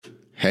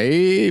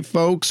Hey,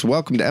 folks,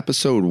 welcome to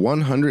episode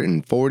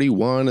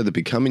 141 of the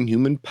Becoming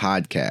Human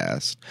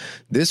podcast.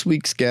 This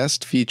week's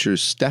guest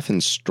features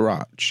Stefan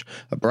Strach,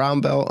 a brown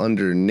belt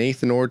under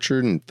Nathan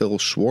Orchard and Phil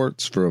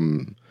Schwartz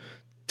from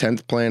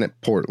 10th Planet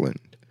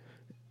Portland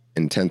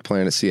and 10th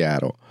Planet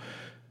Seattle.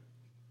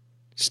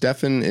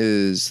 Stefan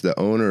is the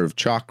owner of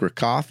Chakra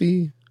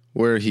Coffee,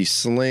 where he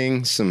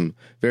slings some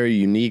very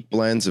unique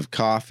blends of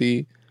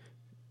coffee,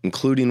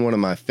 including one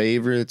of my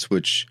favorites,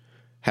 which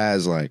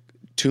has like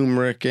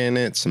turmeric in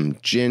it, some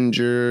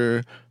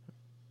ginger,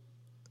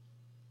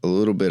 a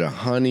little bit of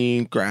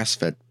honey,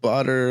 grass-fed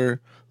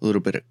butter, a little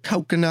bit of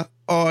coconut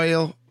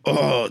oil.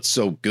 Oh, it's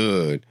so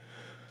good.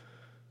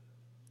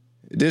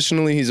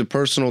 Additionally, he's a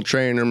personal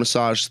trainer,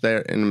 massage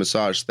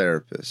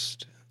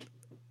therapist.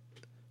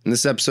 In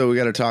this episode, we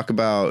got to talk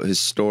about his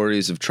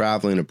stories of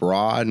traveling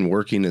abroad and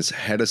working as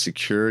head of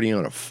security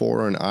on a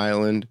foreign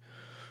island,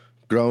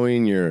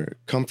 growing your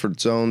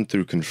comfort zone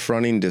through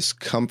confronting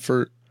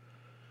discomfort,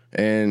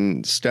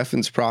 and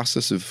Stefan's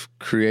process of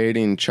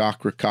creating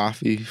Chakra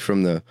Coffee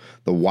from the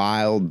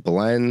wild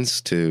blends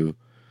to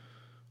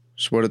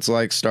just what it's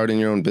like starting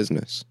your own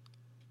business.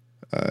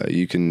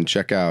 You can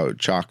check out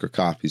Chakra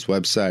Coffee's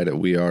website at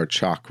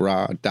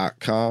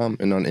wearechakra.com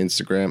and on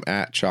Instagram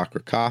at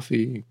Chakra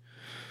Coffee.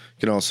 You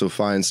can also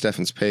find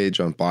Stefan's page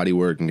on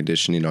bodywork and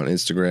conditioning on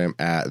Instagram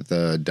at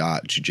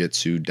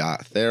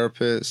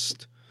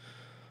the.jujitsu.therapist.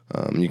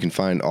 You can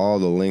find all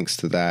the links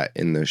to that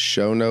in the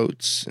show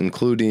notes,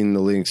 including the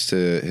links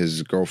to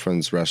his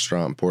girlfriend's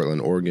restaurant in Portland,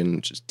 Oregon,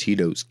 which is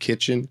Tito's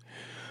Kitchen.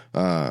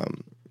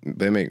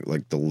 They make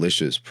like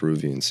delicious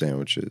Peruvian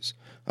sandwiches.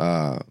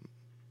 And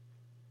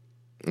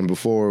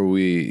before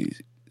we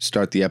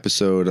start the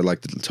episode, I'd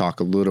like to talk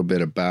a little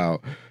bit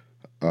about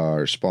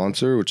our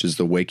sponsor, which is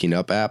the Waking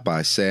Up app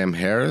by Sam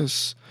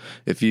Harris.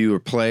 If you are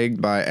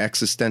plagued by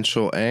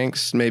existential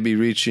angst, maybe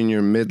reaching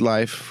your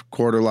midlife,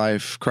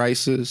 quarter-life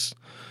crisis,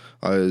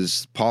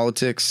 as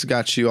politics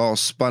got you all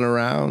spun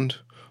around,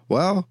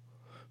 well,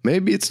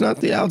 maybe it's not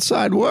the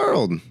outside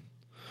world.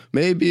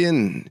 Maybe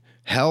in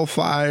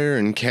hellfire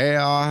and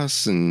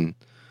chaos and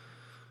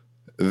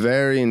a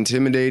very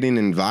intimidating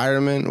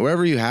environment,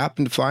 wherever you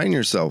happen to find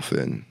yourself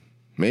in,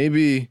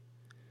 maybe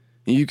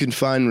you can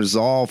find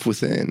resolve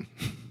within.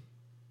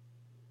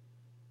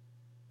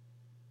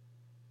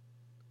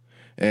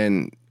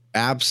 And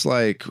apps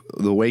like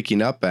the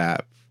Waking Up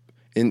app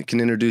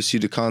can introduce you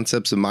to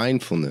concepts of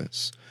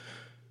mindfulness.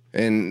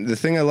 And the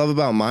thing I love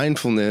about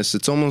mindfulness,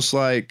 it's almost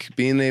like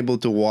being able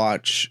to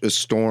watch a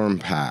storm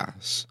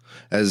pass.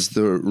 As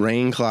the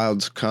rain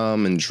clouds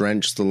come and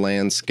drench the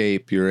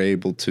landscape, you're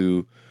able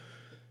to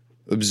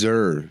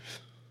observe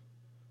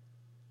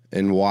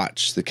and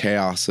watch the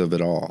chaos of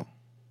it all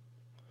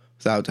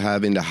without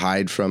having to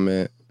hide from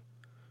it,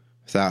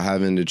 without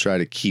having to try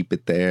to keep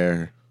it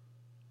there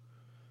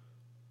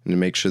and to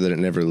make sure that it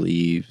never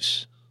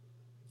leaves.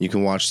 You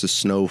can watch the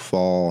snow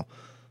fall,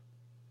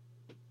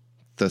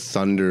 the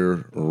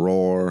thunder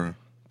roar,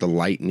 the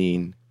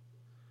lightning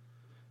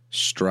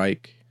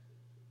strike,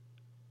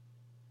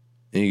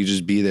 and you can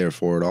just be there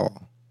for it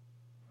all.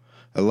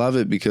 I love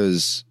it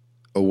because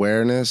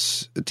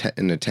awareness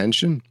and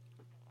attention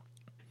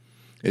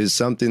is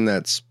something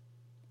that's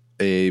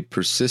a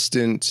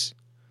persistent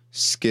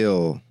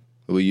skill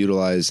that we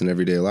utilize in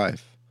everyday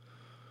life.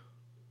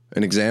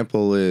 An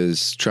example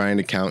is trying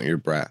to count your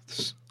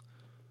breaths.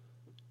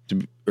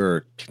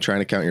 Or trying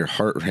to count your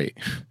heart rate.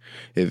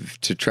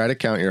 To try to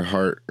count your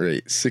heart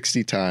rate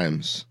 60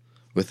 times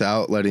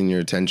without letting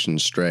your attention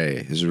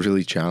stray is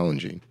really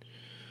challenging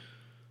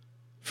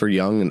for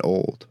young and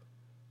old.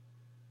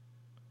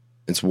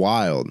 It's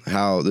wild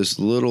how this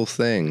little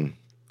thing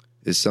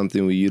is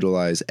something we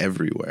utilize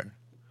everywhere.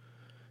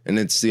 And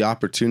it's the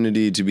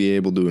opportunity to be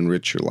able to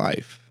enrich your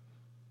life.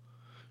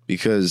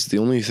 Because the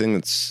only thing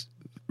that's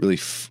really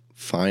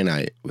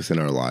finite within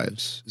our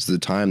lives is the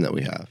time that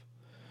we have.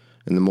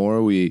 And the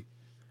more we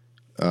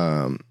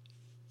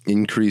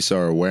increase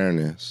our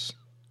awareness,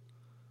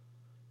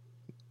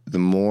 the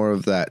more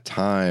of that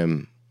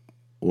time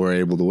we're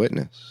able to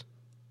witness.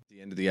 At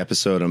the end of the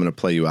episode, I'm going to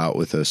play you out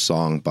with a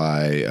song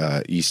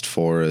by East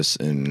Forest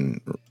and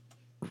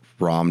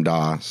Ram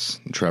Dass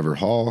and Trevor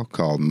Hall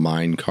called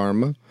Mind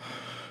Karma.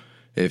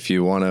 If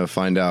you want to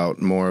find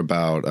out more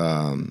about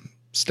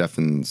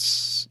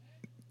Stefan's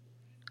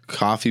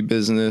coffee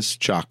business,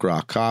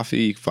 Chakra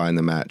Coffee, you can find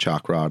them at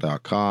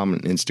chakra.com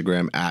and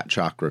Instagram at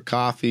Chakra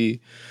Coffee.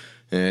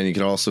 And you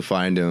can also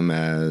find him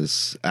on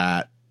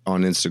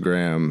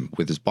Instagram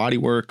with his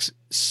bodyworks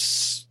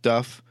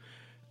stuff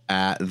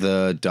at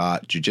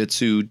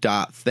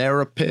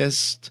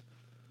the.jujitsu.therapist.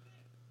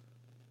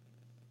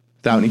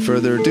 Without any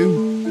further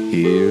ado,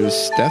 here's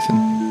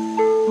Stefan.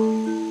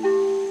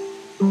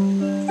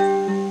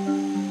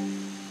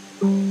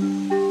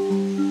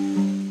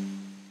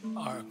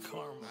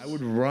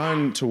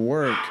 Run to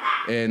work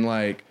in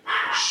like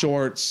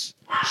shorts,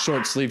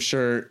 short sleeve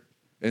shirt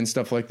and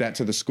stuff like that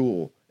to the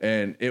school.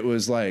 And it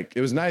was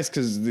nice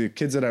because the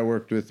kids that I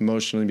worked with,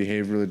 emotionally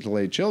behaviorally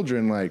delayed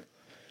children, like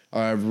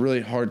I have a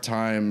really hard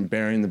time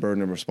bearing the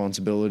burden of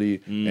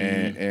responsibility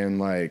and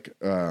like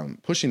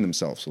pushing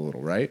themselves a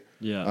little, right?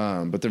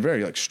 Yeah. But they're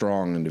very like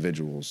strong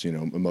individuals, you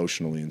know,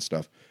 emotionally and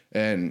stuff.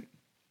 And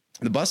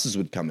the buses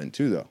would come in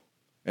too, though.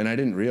 And I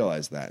didn't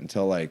realize that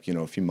until like, you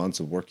know, a few months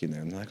of working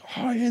there. I'm like,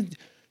 oh, yeah,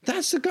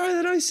 that's the guy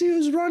that I see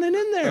who's running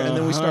in there. And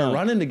then we start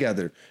running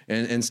together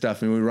and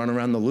stuff. And we run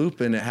around the loop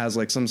and it has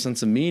like some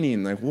sense of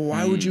meaning. Like, well,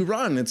 why would you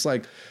run? It's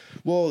like,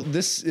 well,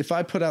 if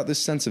I put out this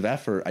sense of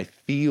effort, I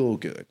feel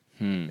good.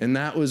 And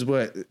that was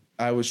what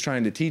I was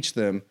trying to teach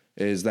them,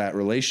 is that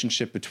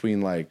relationship between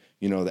like,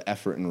 you know, the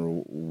effort and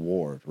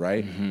reward,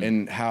 right?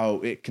 And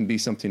how it can be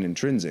something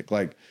intrinsic.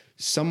 Like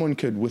someone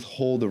could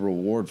withhold a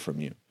reward from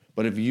you.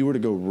 But if you were to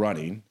go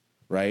running,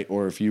 right?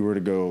 Or if you were to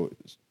go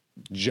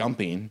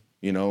jumping,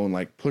 you know, and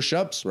like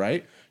push-ups,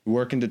 right? You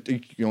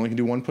only can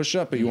do one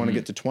push-up, but you want to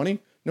get to 20,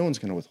 no one's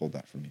going to withhold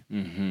that from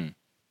you.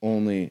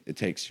 Only it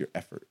takes your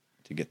effort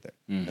to get there.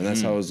 And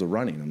that's how it was the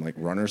running. I'm like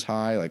runner's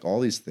high, like all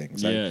these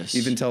things. Yes. I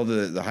even tell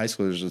the high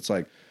schoolers, it's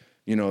like,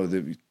 you know,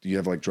 you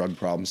have like drug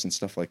problems and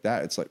stuff like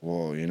that. It's like,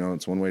 well, you know,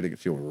 it's one way to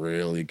feel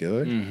really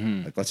good.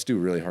 Like, let's do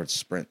really hard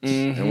sprints.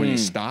 And when you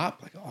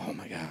stop, like, oh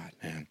my God,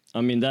 man.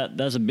 I mean,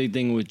 that's a big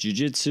thing with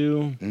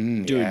jiu-jitsu.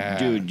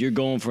 Dude, you're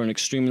going for an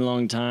extremely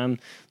long time.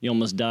 You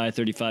almost die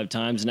 35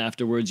 times. And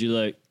afterwards, you're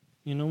like,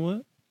 you know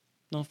what?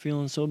 Not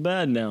feeling so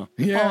bad now.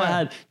 Yeah. Oh, I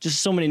had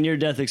just so many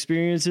near-death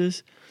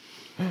experiences.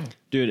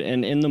 Dude,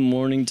 and in the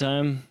morning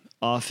time,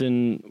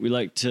 often we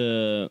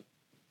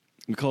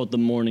call it the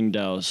morning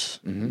douse,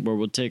 where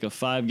we'll take a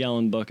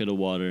 5-gallon bucket of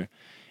water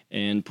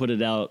and put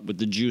it out with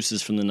the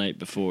juices from the night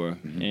before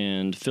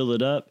and fill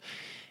it up.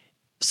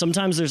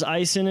 Sometimes there's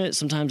ice in it.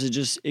 Sometimes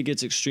it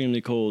gets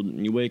extremely cold.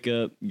 And you wake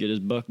up, get as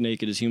buck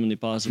naked as humanly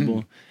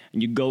possible,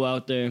 and you go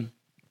out there.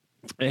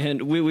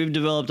 And we've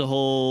developed a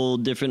whole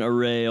different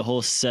array, a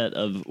whole set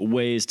of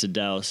ways to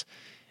douse.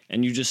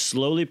 And you just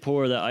slowly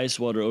pour that ice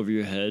water over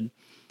your head.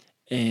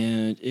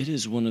 And it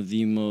is one of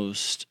the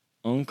most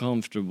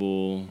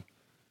uncomfortable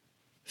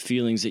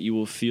feelings that you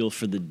will feel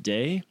for the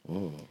day.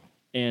 Oh.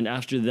 And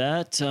after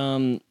that,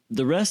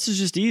 the rest is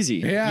just easy.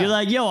 Yeah. You're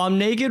like, yo, I'm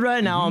naked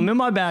right now. I'm in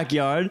my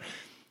backyard.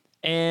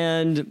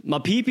 And my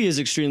pee-pee is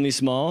extremely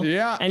small.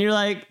 Yeah. And you're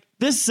like,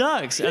 this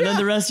sucks. And then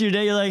the rest of your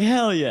day, you're like,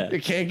 hell yeah.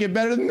 It can't get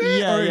better than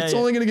this. It's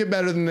only going to get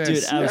better than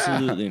this. Dude,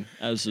 absolutely.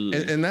 Yeah.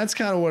 Absolutely. And that's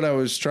kind of what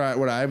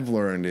what I've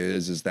learned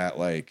is that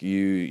like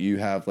you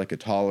have like a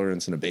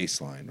tolerance and a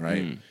baseline,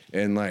 right?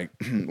 And like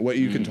what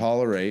you can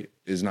tolerate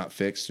is not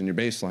fixed and your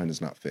baseline is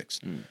not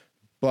fixed.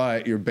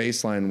 But your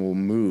baseline will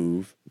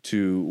move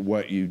to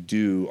what you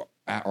do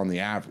on the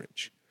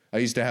average. I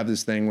used to have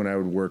this thing when I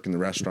would work in the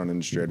restaurant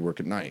industry, I'd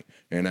work at night.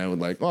 And I would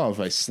like, if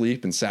I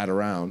sleep and sat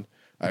around,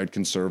 I would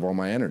conserve all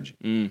my energy.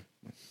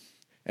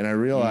 And I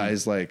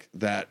realized like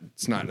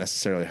that's not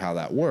necessarily how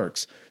that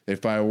works.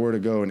 If I were to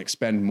go and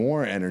expend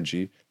more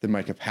energy, then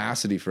my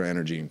capacity for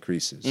energy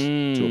increases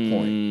to a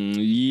point.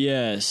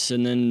 Yes.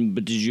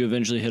 But did you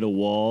eventually hit a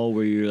wall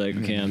where you're like,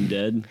 okay, I'm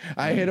dead?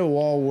 I hit a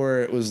wall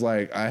where it was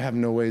like, I have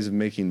no ways of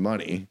making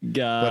money,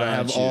 but I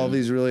have all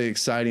these really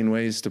exciting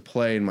ways to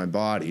play in my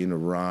body and to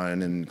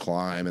run and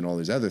climb and all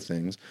these other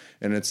things.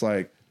 And it's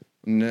like,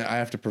 I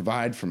have to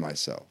provide for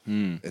myself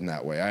in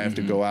that way. I have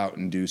to go out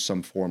and do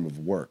some form of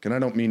work. And I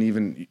don't mean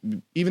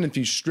even if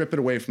you strip it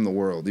away from the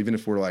world, even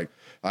if we're like,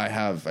 I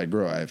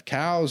have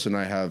cows and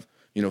I have,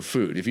 you know,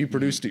 food. If you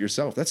produced it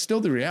yourself, that's still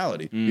the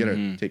reality. You got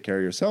to take care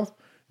of yourself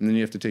and then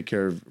you have to take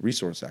care of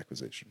resource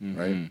acquisition,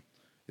 right?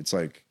 It's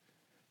like,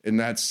 and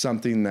that's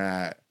something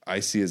that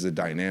I see as a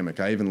dynamic.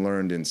 I even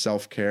learned in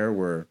self-care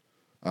where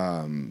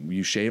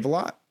you shave a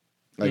lot.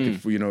 Like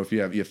if you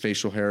have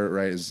facial hair,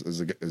 right?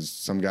 As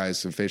some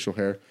guys have facial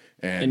hair,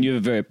 and you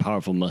have a very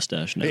powerful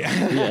mustache now.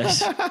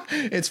 Yes,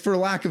 it's for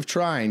lack of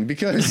trying,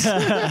 because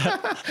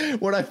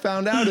what I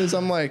found out is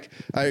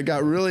I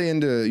got really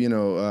into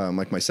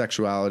like my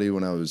sexuality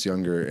when I was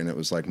younger, and it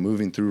was like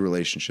moving through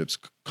relationships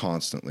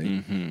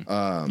constantly.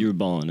 You were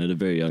balling at a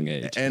very young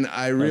age, and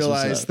I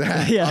realized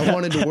that I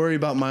wanted to worry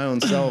about my own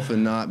self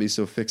and not be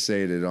so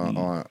fixated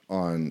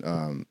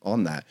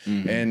on that.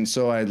 And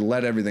so I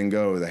let everything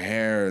go, the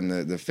hair and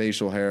the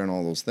facial hair and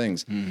all those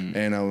things.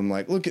 And I'm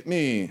like, look at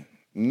me,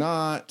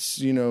 not,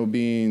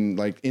 being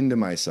like into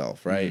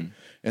myself. Right.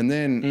 And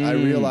then I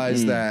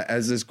realized that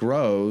as this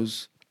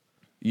grows,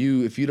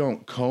 if you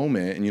don't comb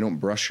it and you don't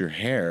brush your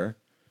hair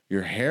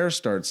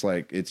starts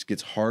like, it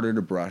gets harder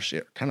to brush.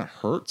 It kind of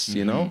hurts,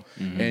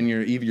 and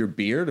your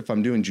beard, if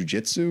I'm doing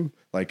jujitsu,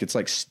 like it's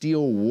like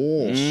steel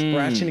wool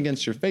scratching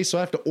against your face. So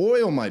I have to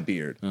oil my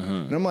beard.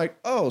 And I'm like,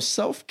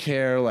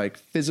 self-care, like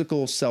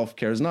physical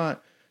self-care is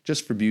not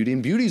just for beauty,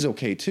 and beauty's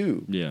okay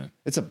too. Yeah.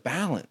 It's a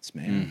balance,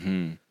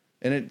 man.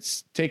 And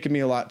it's taken me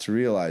a lot to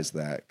realize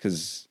that,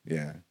 because,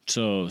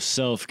 So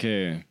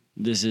self-care,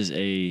 this is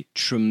a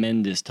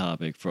tremendous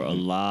topic for a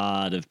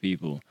lot of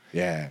people.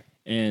 Yeah.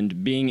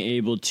 And being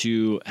able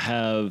to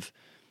have,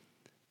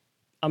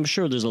 I'm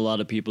sure there's a lot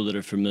of people that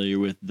are familiar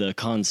with the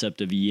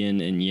concept of yin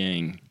and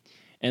yang.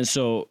 And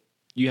so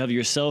you have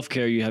your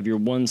self-care, you have your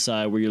one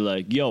side where you're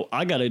like, yo,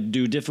 I got to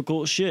do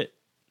difficult shit.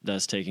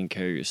 that's taking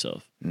care of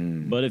yourself.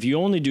 But if you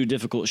only do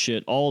difficult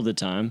shit all the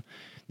time,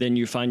 then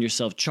you find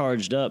yourself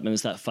charged up and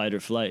it's that fight or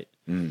flight.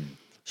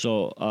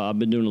 So I've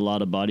been doing a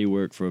lot of body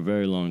work for a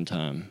very long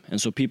time. And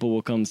so people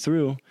will come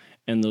through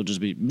and they'll just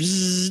be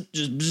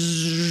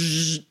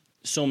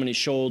so many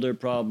shoulder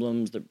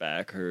problems, their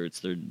back hurts,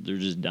 they're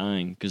just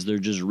dying because they're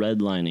just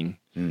redlining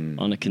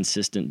on a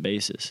consistent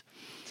basis.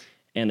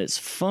 And it's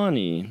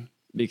funny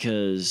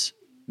because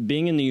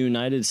being in the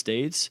United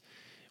States,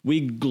 we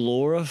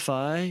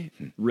glorify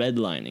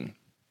redlining,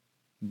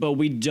 but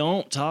we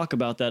don't talk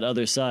about that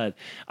other side.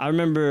 I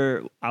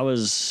remember I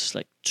was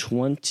like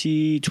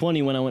 20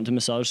 when I went to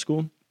massage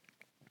school.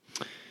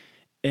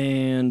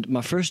 And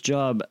my first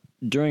job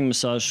during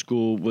massage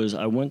school was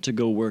I went to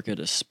go work at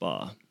a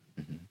spa.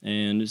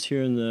 And it's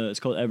here it's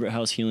called Everett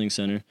House Healing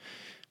Center,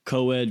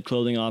 co-ed,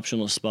 clothing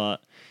optional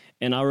spot.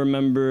 And I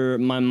remember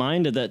my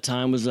mind at that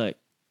time was like,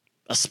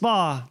 a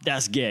spa,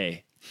 that's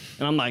gay.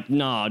 And I'm like,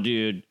 nah,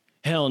 dude,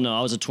 hell no.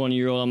 I was a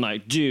 20-year-old. I'm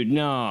like, dude,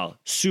 nah,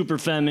 super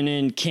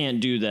feminine, can't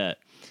do that.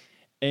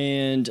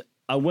 And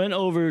I went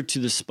over to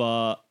the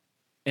spa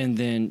and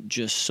then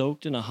just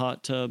soaked in a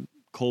hot tub,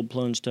 cold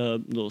plunge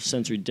tub, little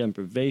sensory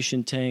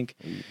deprivation tank,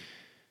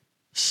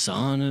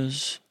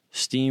 saunas,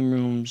 steam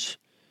rooms.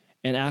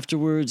 And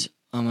afterwards,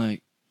 I'm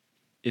like,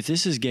 if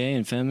this is gay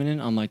and feminine,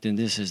 I'm like, then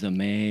this is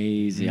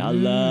amazing. I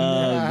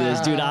love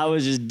this, dude. I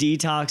was just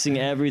detoxing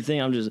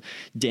everything. I'm just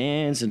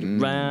dancing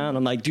around.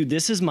 I'm like, dude,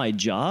 this is my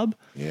job.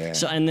 Yeah.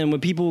 So, and then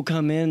when people will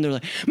come in, they're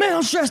like, man,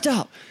 I'm stressed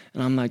out.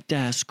 And I'm like,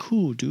 that's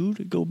cool,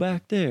 dude. Go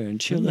back there and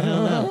chill the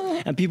hell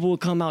out. And people will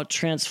come out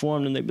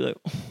transformed and they'd be like,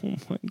 oh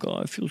my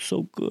God, I feel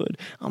so good.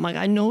 I'm like,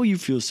 I know you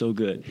feel so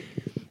good.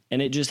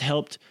 And it just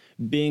helped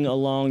being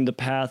along the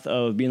path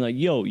of being like,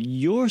 yo,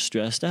 you're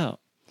stressed out.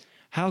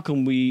 How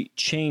can we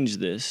change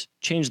this,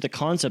 change the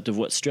concept of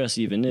what stress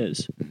even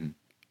is?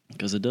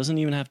 Because it doesn't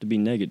even have to be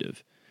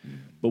negative.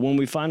 But when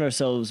we find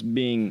ourselves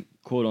being,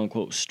 quote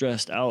unquote,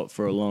 stressed out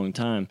for a long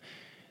time,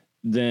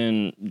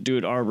 then,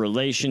 dude, our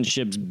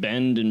relationships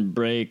bend and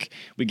break.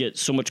 We get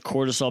so much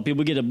cortisol.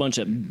 People get a bunch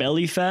of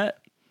belly fat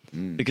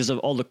because of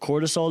all the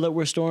cortisol that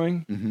we're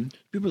storing.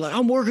 People are like,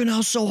 I'm working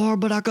out so hard,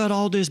 but I got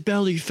all this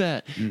belly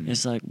fat.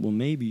 It's like, well,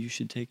 maybe you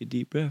should take a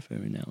deep breath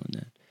every now and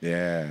then.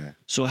 Yeah.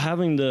 So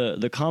having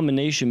the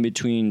combination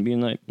between being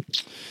like,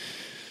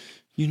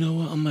 you know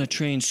what, I'm going to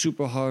train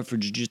super hard for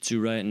jiu-jitsu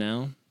right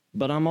now,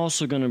 but I'm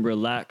also going to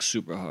relax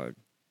super hard.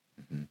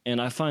 And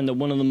I find that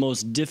one of the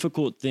most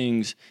difficult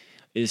things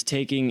is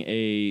taking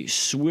a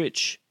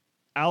switch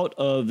out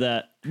of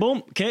that,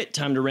 boom, okay,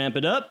 time to ramp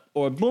it up,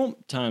 or boom,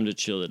 time to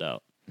chill it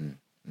out.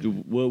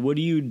 What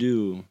do you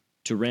do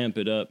to ramp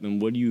it up,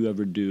 and what do you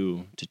ever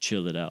do to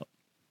chill it out?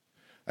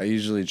 I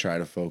usually try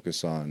to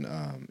focus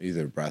on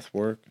either breath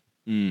work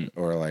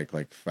or like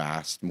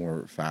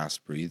more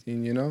fast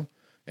breathing, you know,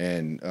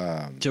 and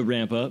to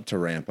ramp up,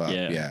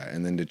 yeah,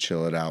 and then to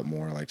chill it out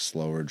more, like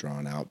slower,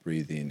 drawn out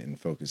breathing and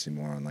focusing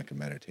more on like a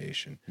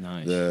meditation.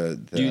 Nice. Do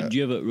you have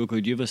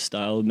do you have a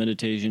style of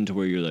meditation to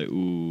where you're like,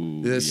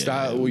 ooh? The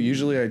style. Well,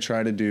 usually I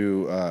try to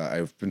do.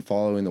 I've been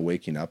following the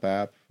Waking Up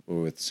app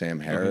with Sam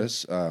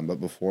Harris, but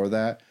before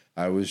that,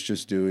 I was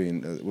just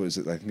doing, I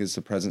think it's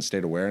the present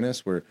state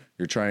awareness, where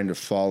you're trying to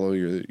follow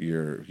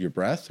your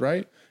breath,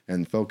 right?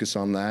 And focus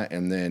on that.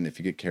 And then if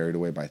you get carried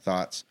away by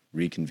thoughts,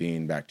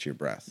 reconvene back to your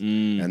breath.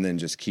 And then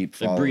just keep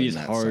following breathe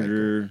that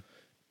harder.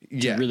 cycle.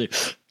 Yeah. Really,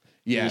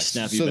 yeah.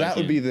 snap you So back that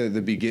would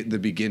in. be the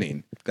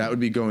beginning. That would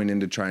be going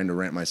into trying to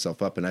ramp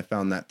myself up. And I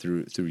found that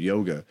through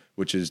yoga,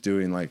 which is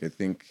doing like, I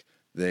think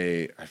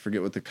I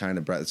forget what the kind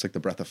of breath, it's like the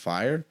breath of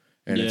fire.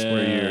 And it's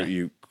where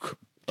you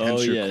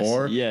tense your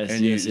core,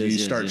 and you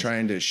start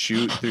trying to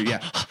shoot through. Yeah,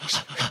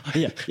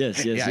 yeah,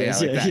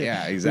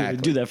 exactly.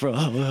 Do that for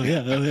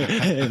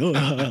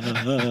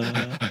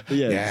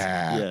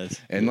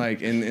yes. And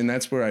like, and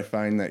that's where I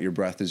find that your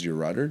breath is your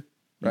rudder,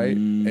 right?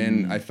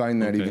 And I find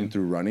that even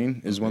through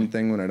running is one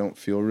thing. When I don't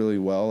feel really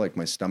well, like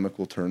my stomach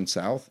will turn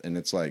south, and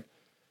it's like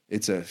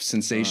it's a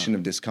sensation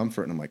of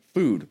discomfort, and I'm like,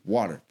 food,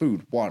 water,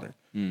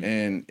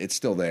 and it's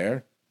still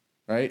there,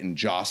 right? And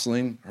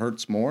jostling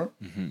hurts more.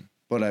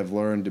 But I've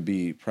learned to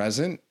be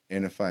present,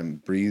 and if I'm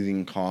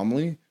breathing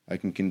calmly, I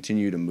can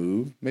continue to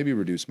move, maybe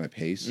reduce my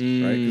pace,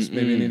 right? Because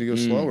maybe I need to go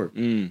slower.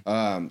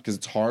 Because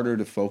it's harder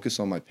to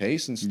focus on my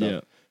pace and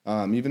stuff.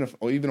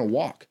 Even a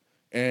walk,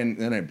 and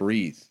then I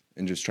breathe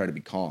and just try to be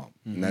calm,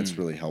 and that's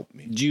really helped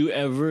me. Do you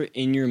ever,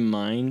 in your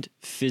mind,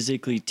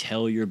 physically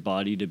tell your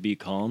body to be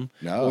calm?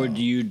 No. Or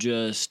do you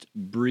just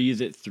breathe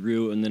it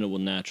through, and then it will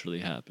naturally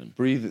happen?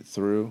 Breathe it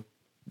through.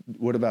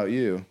 What about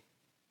you?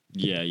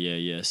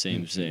 Yeah.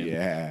 Same.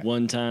 Yeah.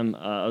 One time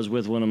I was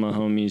with one of my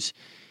homies,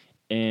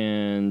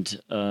 and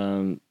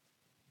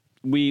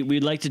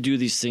we'd like to do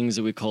these things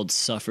that we called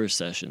suffer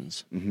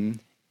sessions.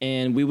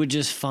 And we would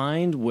just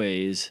find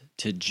ways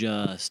to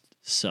just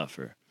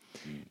suffer.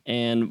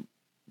 And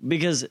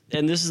this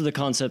is the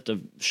concept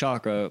of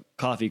Chakra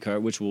Coffee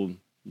Cart, which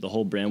the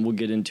whole brand, we'll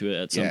get into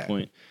it at some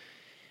point.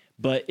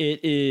 But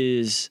it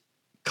is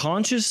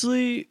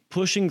consciously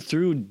pushing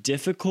through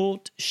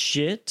difficult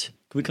shit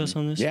Can we cuss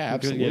on this? Yeah,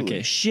 absolutely.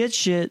 Okay. Shit.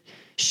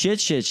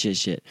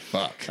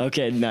 Fuck.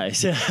 Okay,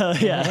 nice.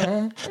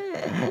 Yeah.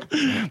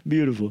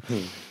 Beautiful.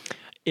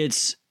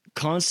 It's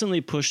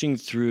constantly pushing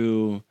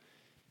through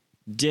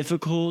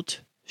difficult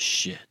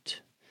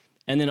shit.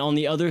 And then on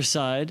the other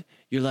side,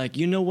 you're like,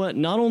 you know what?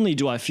 Not only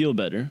do I feel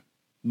better,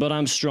 but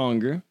I'm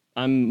stronger.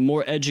 I'm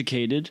more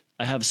educated.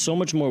 I have so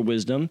much more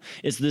wisdom.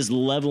 It's this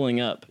leveling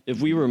up. If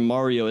we were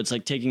Mario, it's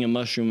like taking a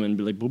mushroom and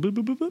be like, boop, boop,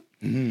 boop, boop, boop.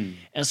 Mm-hmm.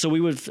 And so we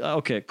would,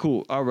 okay,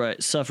 cool. All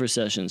right, suffer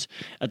sessions.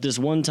 At this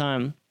one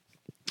time,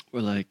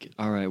 we're like,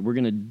 all right, we're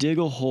going to dig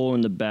a hole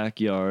in the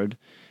backyard.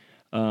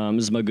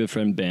 This is my good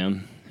friend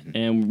Bam.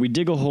 And we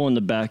dig a hole in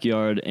the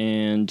backyard,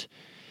 and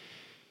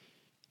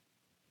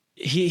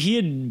he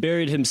had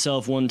buried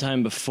himself one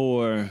time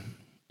before,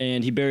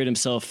 and he buried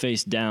himself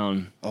face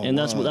down. Oh, and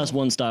that's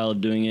one style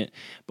of doing it.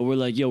 But we're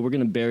like, yo, we're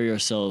going to bury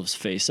ourselves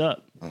face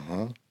up.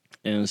 Uh-huh.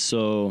 And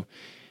so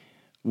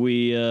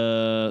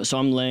so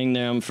I'm laying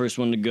there. I'm the first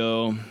one to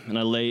go. And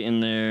I lay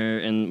in there,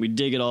 and we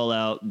dig it all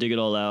out.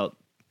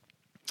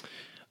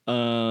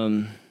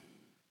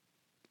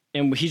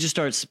 And he just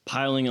starts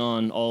piling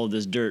on all of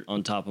this dirt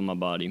on top of my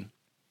body.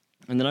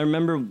 And then I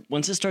remember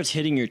once it starts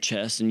hitting your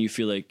chest and you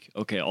feel like,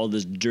 okay, all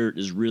this dirt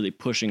is really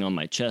pushing on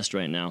my chest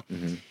right now.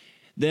 Mm-hmm.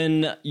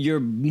 Then your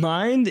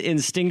mind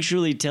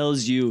instinctually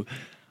tells you,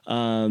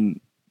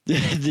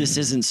 this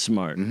isn't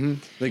smart. Mm-hmm.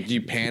 Like, do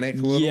you panic a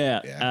little?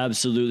 Yeah,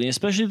 absolutely.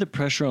 Especially the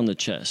pressure on the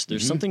chest.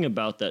 There's something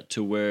about that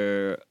to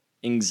where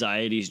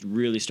anxiety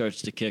really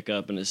starts to kick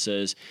up, and it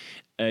says,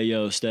 hey,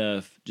 yo,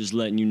 Steph, just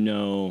letting you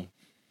know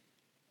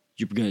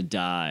you're going to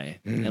die.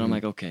 Mm-hmm. And I'm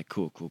like, okay,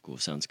 cool.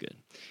 Sounds good.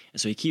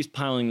 And so he keeps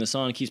piling this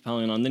on,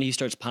 then he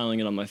starts piling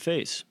it on my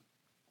face.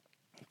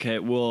 Okay,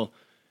 well,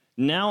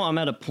 now I'm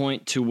at a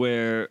point to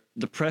where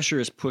the pressure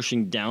is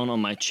pushing down on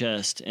my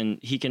chest, and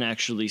he can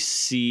actually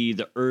see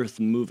the earth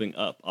moving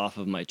up off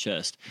of my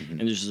chest. Mm-hmm.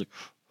 And there's just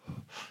like,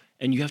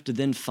 and you have to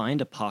then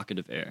find a pocket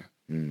of air.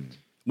 Mm.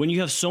 When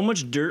you have so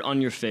much dirt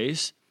on your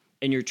face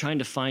and you're trying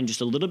to find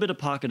just a little bit of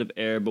pocket of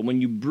air, but when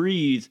you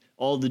breathe,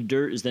 all the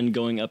dirt is then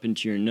going up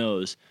into your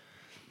nose.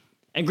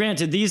 And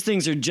granted, these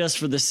things are just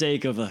for the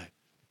sake of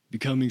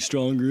becoming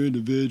stronger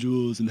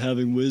individuals and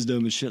having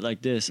wisdom and shit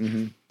like this.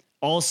 Mm-hmm.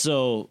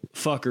 Also,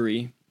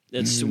 fuckery.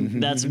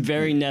 That's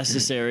very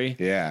necessary.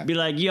 Yeah. Be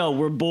like, yo,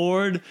 we're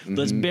bored. Mm-hmm.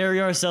 Let's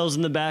bury ourselves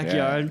in the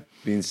backyard.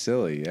 Yeah. Being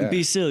silly, yeah.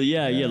 Be silly,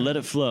 yeah, let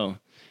it flow.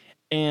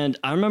 And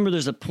I remember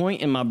there's a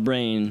point in my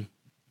brain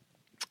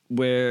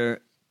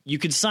where you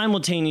could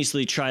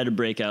simultaneously try to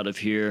break out of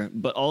here,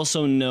 but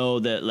also know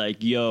that,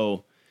 like,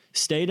 yo,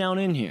 stay down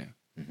in here.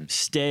 Mm-hmm.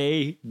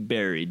 Stay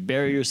buried.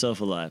 Bury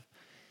yourself alive.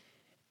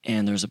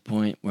 And there's a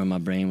point where my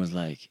brain was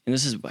like, and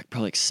this is like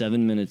probably like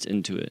 7 minutes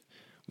into it,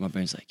 my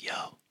brain's like,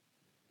 yo,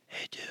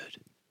 hey,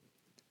 dude,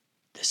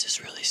 this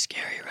is really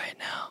scary right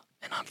now,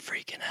 and I'm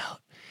freaking out.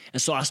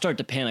 And so I start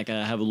to panic.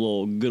 I have a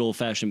little good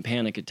old-fashioned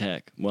panic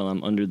attack while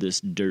I'm under this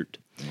dirt.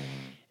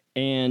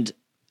 And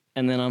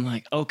then I'm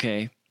like,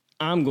 okay,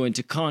 I'm going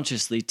to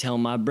consciously tell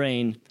my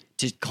brain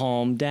to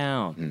calm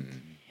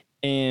down.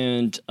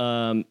 And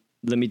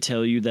let me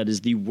tell you, that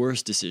is the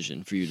worst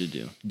decision for you to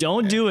do.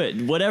 Don't do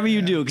it. Whatever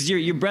you do, because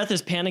your breath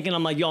is panicking.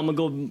 I'm like, yo, I'm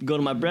going to go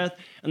to my breath.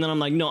 And then I'm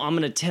like, no, I'm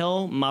going to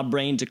tell my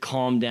brain to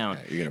calm down.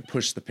 Yeah, you're going to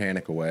push the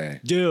panic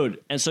away.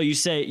 Dude. And so you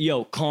say,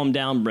 yo, calm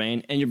down,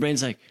 brain. And your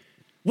brain's like,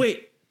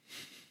 wait,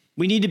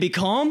 we need to be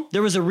calm?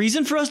 There was a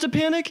reason for us to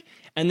panic?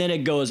 And then it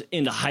goes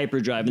into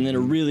hyperdrive, and then it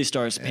really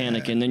starts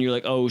panicking. And then you're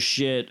like, oh,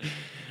 shit.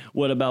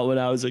 What about when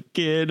I was a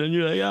kid? And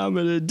you're like, I'm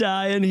going to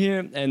die in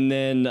here. And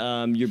then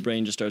your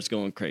brain just starts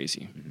going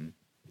crazy. Mm-hmm.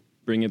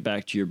 Bring it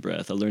back to your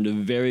breath. I learned a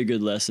very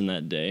good lesson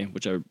that day,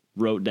 which I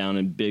wrote down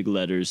in big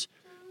letters.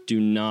 Do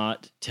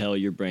not tell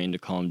your brain to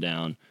calm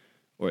down,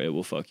 or it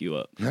will fuck you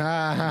up.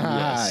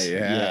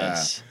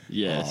 Yes.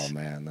 Oh,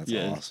 man, that's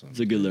awesome. It's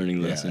a good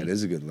learning lesson. Yeah, it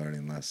is a good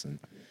learning lesson.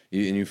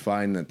 And you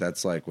find that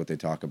that's like what they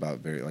talk about,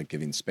 very like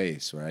giving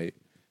space, right?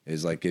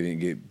 Is like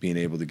being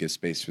able to give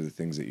space for the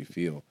things that you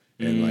feel.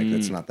 And like,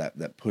 that's not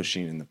that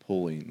pushing and the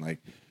pulling, like,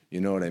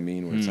 you know what I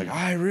mean? Where it's like,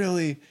 I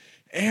really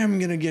am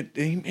going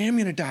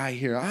to die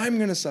here. I'm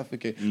going to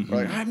suffocate. Mm-hmm. Or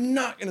like, I'm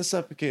not going to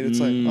suffocate. It's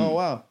like, oh,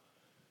 wow.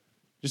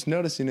 Just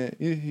noticing it.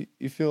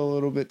 You feel a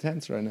little bit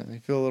tense right now. You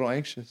feel a little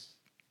anxious.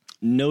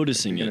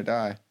 Noticing you're it. You're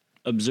going to die.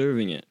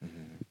 Observing it.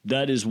 Mm-hmm.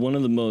 That is one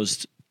of the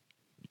most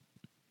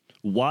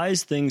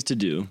wise things to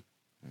do,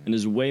 and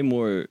is way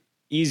more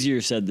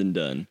easier said than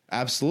done.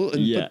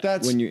 Absolutely. Yeah, but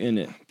that's, when you're in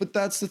it. But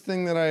that's the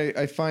thing that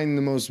I find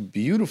the most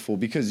beautiful,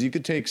 because you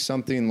could take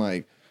something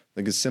like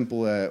as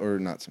simple or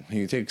not.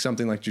 You take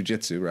something like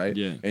jujitsu, right?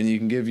 Yeah. And you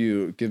can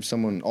give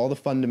someone all the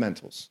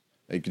fundamentals.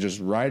 They could just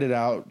write it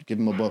out, give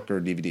them a book or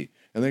a DVD,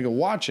 and they could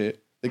watch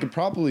it. They could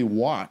probably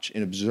watch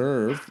and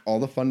observe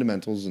all the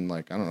fundamentals in,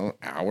 like, I don't know, an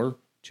hour,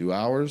 2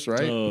 hours, right?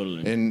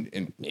 Totally.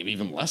 And maybe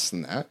even less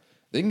than that.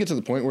 They can get to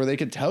the point where they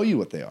could tell you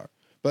what they are.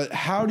 But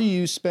how do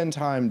you spend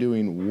time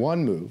doing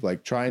one move,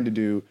 like trying to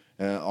do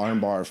an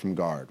armbar from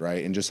guard,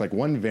 right? And just like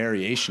one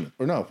variation,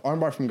 or no,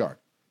 armbar from guard,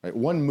 right?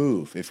 One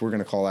move, if we're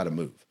going to call that a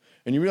move.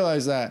 And you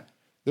realize that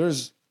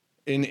there's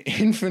an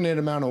infinite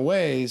amount of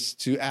ways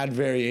to add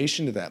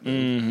variation to that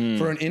move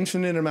for an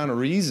infinite amount of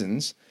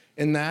reasons.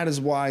 And that is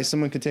why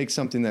someone could take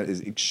something that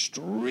is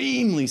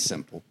extremely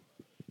simple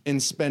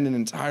and spend an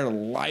entire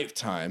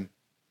lifetime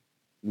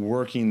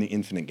working the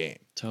infinite game.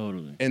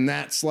 Totally. And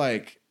that's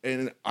like,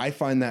 and I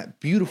find that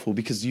beautiful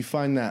because you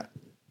find that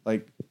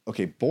like,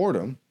 okay,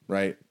 boredom,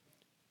 right?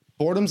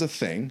 Boredom's a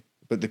thing,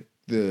 but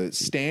the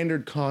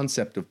standard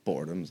concept of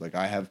boredom is like,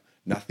 I have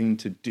nothing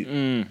to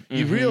do.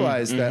 You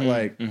realize that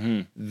like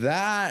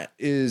that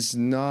is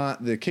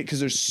not the case because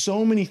there's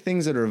so many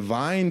things that are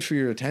vying for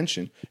your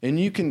attention, and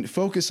you can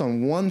focus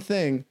on one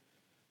thing.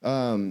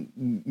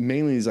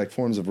 Mainly these like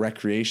forms of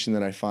recreation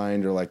that I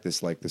find are like this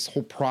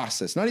whole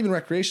process, not even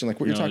recreation, like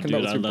what you're talking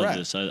about with your breath.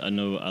 This. I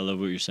know. I love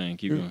what you're saying.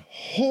 Keep going.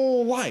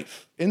 Whole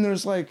life. And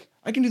there's like,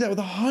 I can do that with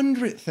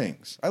 100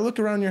 things. I look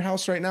around your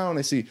house right now and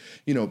I see,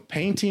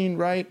 painting,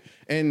 right?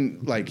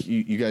 And like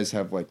you guys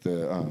have like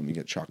the, you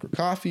get chocolate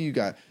coffee, you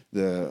got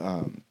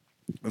the,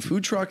 a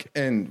food truck,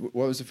 and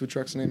what was the food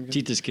truck's name again?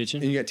 Tita's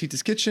Kitchen. And you got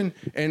Tita's Kitchen,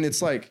 and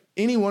it's like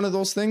any one of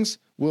those things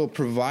will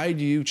provide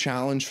you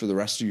challenge for the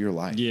rest of your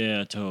life.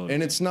 Yeah, totally.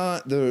 And it's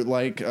not the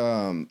like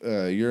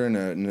you're in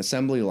an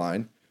assembly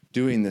line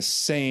doing the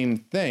same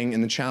thing,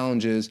 and the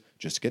challenge is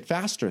just get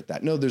faster at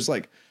that. No, there's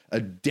like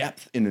a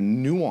depth and a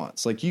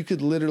nuance. Like you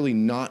could literally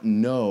not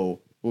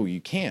know. Well,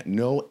 you can't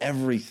know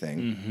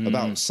everything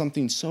about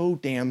something so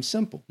damn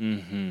simple,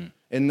 and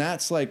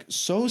that's like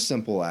so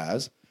simple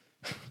as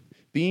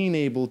being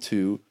able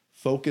to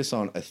focus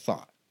on a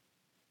thought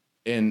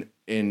and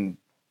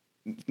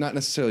not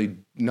necessarily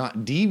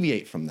not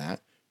deviate from that,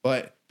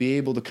 but be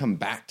able to come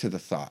back to the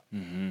thought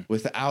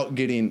without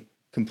getting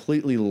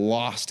completely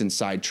lost and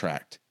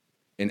sidetracked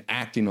and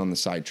acting on the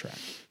sidetrack.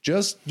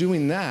 Just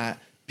doing that,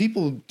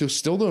 people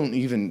still don't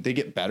even, they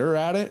get better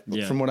at it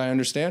from what I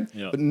understand,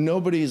 but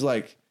nobody's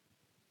like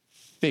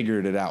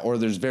figured it out, or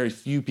there's very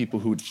few people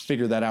who would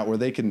figure that out where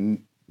they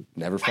can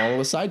never follow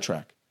a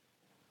sidetrack.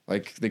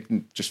 Like they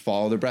can just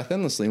follow their breath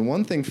endlessly. And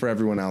one thing for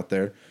everyone out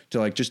there to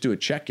like just do a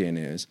check-in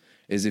is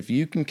if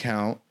you can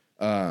count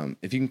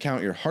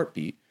your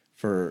heartbeat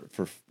for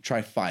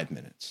try 5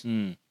 minutes.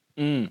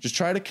 Just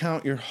try to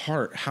count your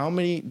heart.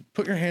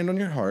 Put your hand on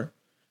your heart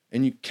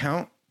and you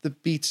count the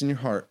beats in your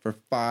heart for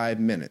 5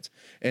 minutes.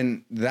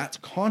 And that's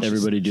conscious.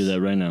 Everybody do that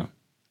right now.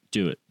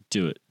 Do it.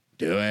 Do it.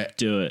 Do it.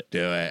 Do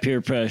it.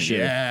 Peer pressure.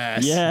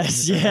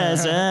 Yes.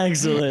 Yes.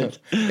 Excellent.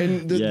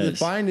 And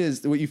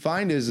what you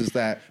find is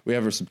that we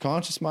have our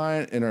subconscious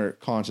mind and our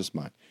conscious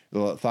mind.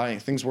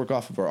 Things work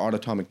off of our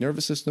autonomic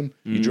nervous system.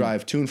 You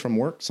drive to and from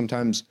work.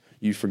 Sometimes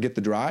you forget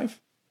the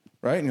drive,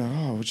 right? And you're like,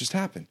 oh, what just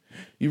happened?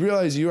 You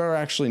realize you are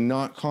actually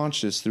not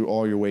conscious through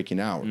all your waking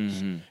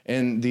hours.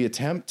 And the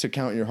attempt to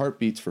count your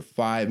heartbeats for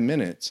 5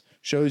 minutes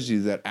shows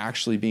you that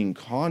actually being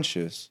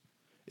conscious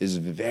is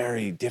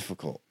very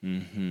difficult.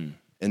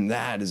 And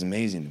that is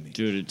amazing to me.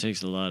 Dude, it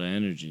takes a lot of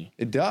energy.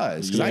 It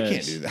does, because I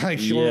can't do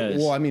that.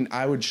 Well, I mean,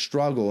 I would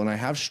struggle, and I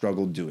have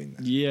struggled doing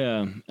that.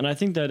 Yeah, and I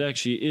think that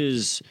actually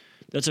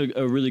that's a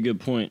really good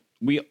point.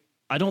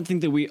 I don't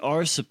think that we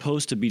are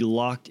supposed to be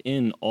locked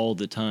in all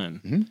the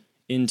time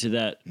into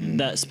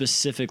that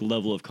specific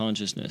level of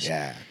consciousness.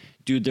 Yeah.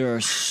 Dude, there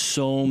are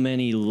so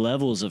many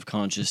levels of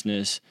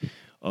consciousness.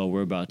 Oh,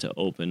 we're about to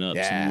open up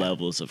some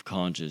levels of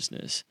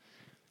consciousness.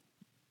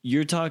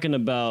 You're talking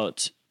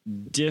about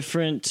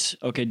different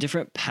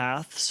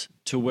paths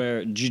to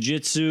where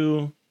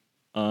jiu-jitsu,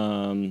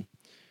 this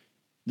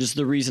is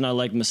the reason I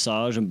like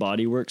massage and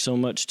body work so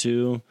much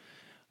too.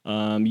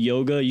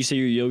 Yoga, you say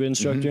you're a yoga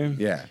instructor?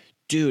 Yeah.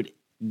 Dude,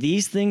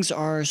 these things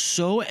are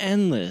so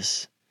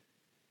endless.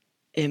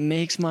 It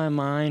makes my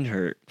mind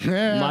hurt.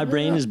 My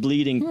brain is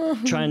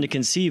bleeding trying to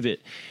conceive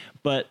it.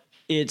 But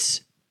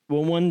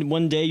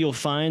one day you'll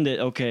find that,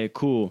 okay,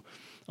 cool.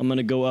 I'm going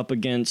to go up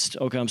against,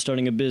 I'm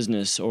starting a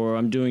business, or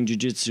I'm doing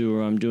jiu-jitsu,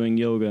 or I'm doing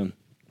yoga.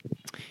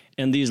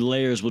 And these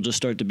layers will just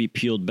start to be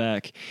peeled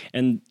back.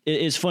 And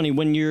it's funny,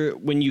 when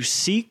you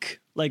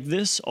seek like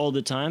this all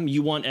the time,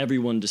 you want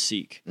everyone to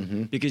seek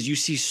because you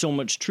see so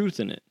much truth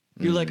in it.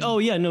 You're like, oh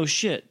yeah, no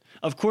shit.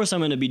 Of course I'm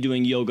going to be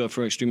doing yoga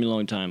for an extremely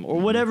long time, or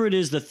whatever it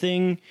is, the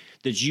thing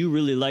that you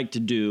really like to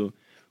do.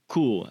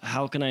 Cool.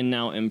 How can I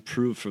now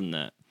improve from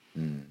that?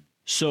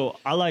 So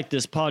I like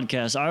this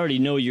podcast. I already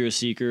know you're a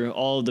seeker.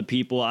 All of the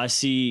people, I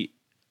see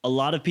a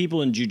lot of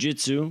people in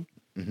jiu-jitsu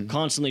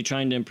constantly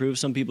trying to improve.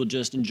 Some people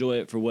just enjoy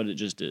it for what it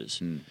just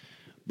is.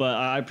 But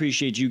I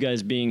appreciate you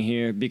guys being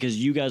here because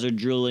you guys are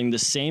drilling the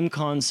same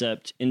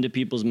concept into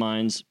people's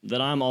minds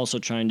that I'm also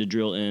trying to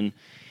drill in,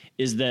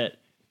 is that,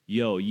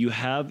 you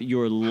have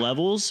your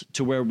levels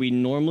to where we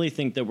normally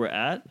think that we're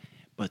at,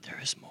 but there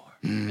is more.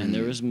 And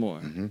there is more.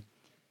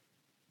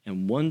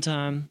 And one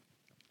time,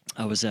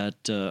 I was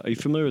at, are you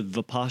familiar with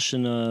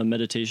Vipassana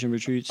meditation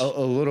retreats? A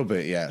little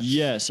bit, yes.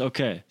 Yes,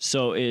 okay.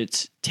 So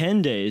it's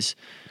 10 days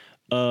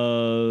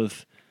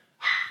of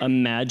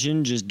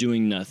imagine just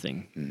doing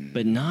nothing,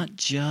 but not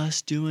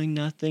just doing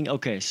nothing.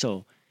 Okay,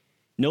 so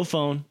no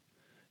phone,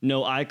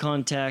 no eye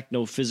contact,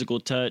 no physical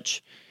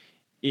touch.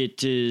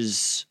 It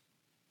is,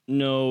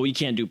 no, you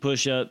can't do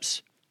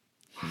push-ups.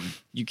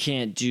 You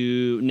can't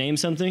name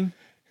something.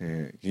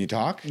 Can you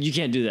talk? You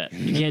can't do that.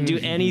 You can't do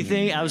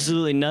anything,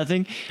 absolutely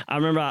nothing. I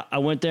remember I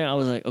went there and I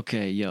was like,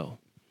 okay, yo,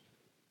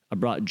 I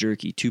brought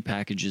jerky, 2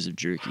 packages of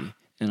jerky.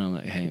 And I'm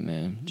like, hey,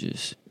 man,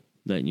 just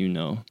letting you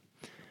know,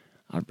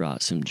 I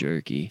brought some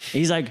jerky. And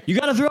he's like, you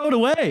got to throw it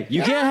away.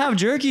 You can't have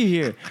jerky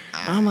here.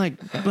 And I'm like,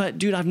 but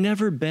dude, I've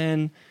never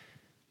been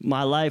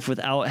my life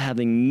without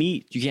having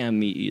meat. You can't have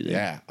meat either.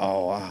 Yeah.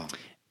 Oh, wow.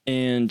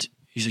 And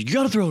he's like, you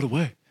got to throw it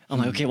away. I'm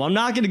like, okay, well, I'm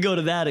not going to go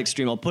to that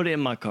extreme. I'll put it in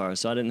my car.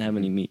 So I didn't have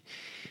any meat.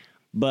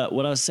 But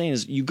what I was saying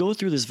is you go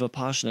through this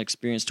Vipassana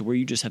experience to where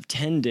you just have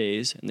 10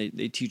 days and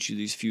they teach you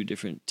these few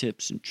different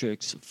tips and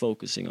tricks of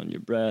focusing on your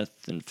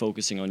breath and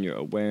focusing on your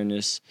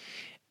awareness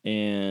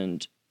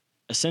and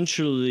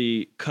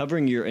essentially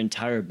covering your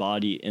entire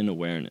body in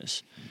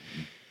awareness.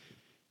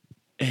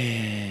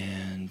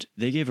 And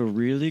they gave a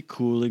really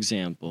cool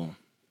example.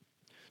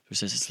 It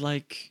says it's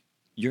like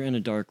you're in a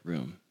dark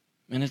room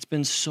and it's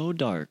been so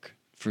dark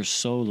for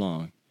so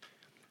long.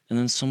 And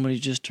then somebody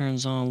just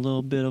turns on a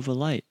little bit of a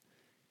light.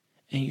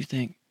 And you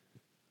think,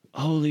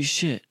 holy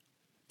shit,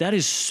 that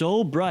is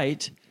so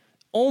bright.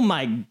 Oh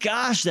my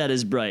gosh, that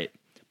is bright.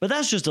 But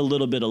that's just a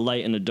little bit of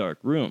light in a dark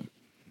room.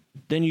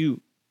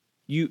 Then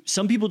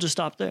some people just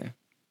stop there.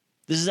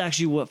 This is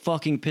actually what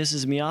fucking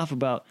pisses me off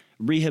about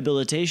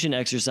rehabilitation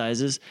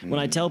exercises. When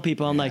I tell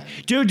people, I'm like,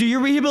 dude, do your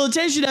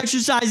rehabilitation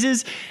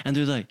exercises. And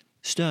they're like,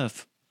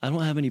 Steph, I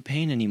don't have any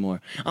pain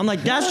anymore. I'm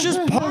like, that's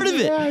just part of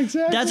it. Yeah,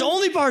 exactly. That's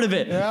only part of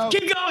it. Yeah.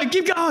 Keep going,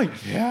 keep going.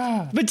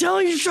 Yeah. But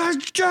telling you,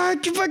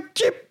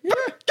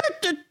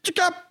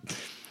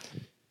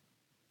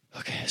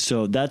 okay,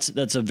 so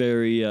that's a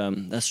very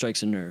that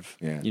strikes a nerve.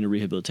 Yeah.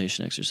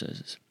 Rehabilitation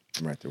exercises.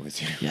 I'm right there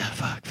with you. Yeah,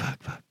 fuck.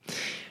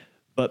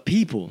 But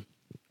people,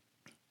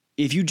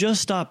 if you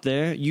just stop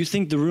there, you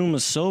think the room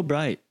is so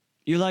bright.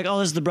 You're like, oh,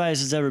 this is the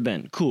brightest it's ever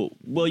been. Cool.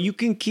 Well, you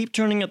can keep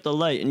turning up the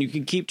light, and you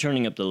can keep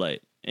turning up the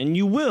light. And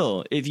you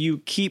will if you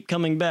keep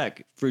coming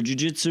back for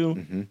jiu-jitsu.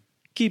 Mm-hmm.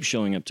 Keep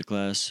showing up to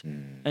class.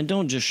 And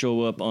don't just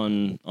show up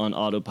on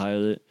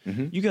autopilot.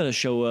 Mm-hmm. You got to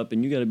show up,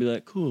 and you got to be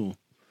like, cool.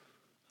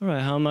 All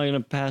right, how am I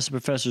going to pass the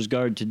professor's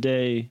guard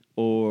today?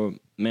 Or,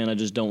 man, I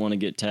just don't want to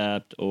get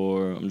tapped.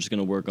 Or I'm just going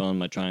to work on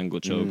my triangle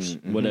chokes.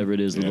 Mm-hmm. Whatever it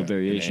is, little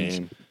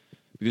variations.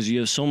 Because you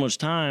have so much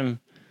time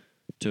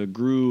to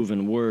groove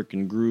and work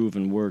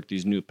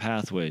these new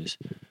pathways.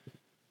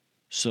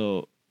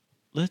 So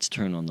let's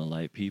turn on the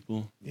light,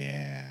 people.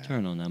 Yeah.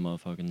 Turn on that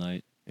motherfucking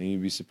light. And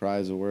you'd be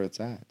surprised at where it's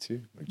at,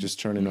 too. Like,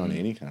 just turning on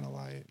any kind of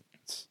light.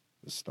 It's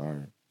the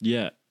start.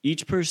 Yeah.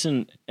 Each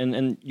person,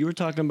 and you were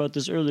talking about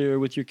this earlier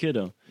with your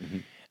kiddo. Mm-hmm.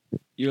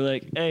 You're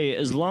like, hey,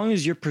 as long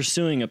as you're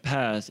pursuing a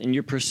path and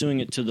you're pursuing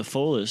it to the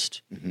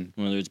fullest,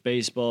 whether it's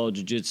baseball,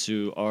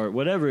 jiu-jitsu, art,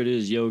 whatever it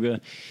is, yoga,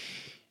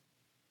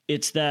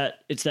 it's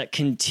that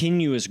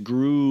continuous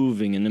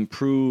grooving and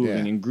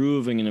improving and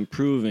grooving and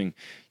improving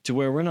to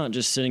where we're not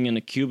just sitting in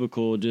a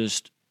cubicle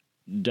just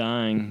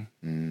dying.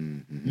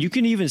 Mm-hmm. You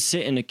can even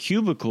sit in a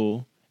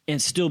cubicle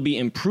and still be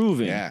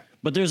improving. Yeah.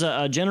 But there's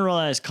a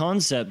generalized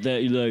concept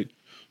that you're like,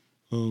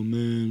 oh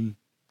man,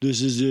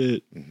 this is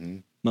it. Mm-hmm.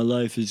 My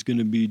life is going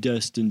to be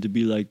destined to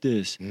be like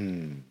this.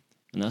 And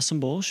that's some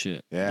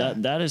bullshit. Yeah.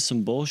 That is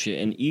some bullshit.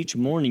 And each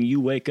morning you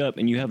wake up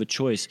and you have a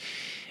choice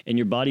and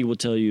your body will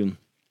tell you,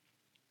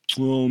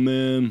 oh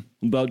man,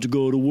 I'm about to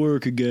go to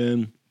work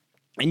again.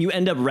 And you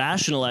end up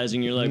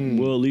rationalizing. You're like,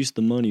 well, at least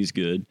the money's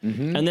good.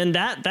 Mm-hmm. And then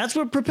that's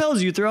what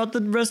propels you throughout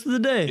the rest of the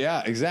day.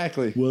 Yeah,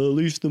 exactly. Well, at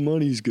least the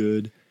money's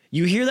good.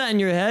 You hear that in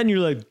your head and you're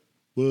like,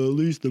 well, at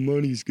least the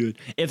money's good.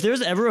 If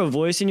there's ever a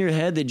voice in your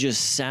head that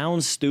just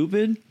sounds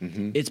stupid,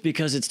 it's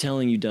because it's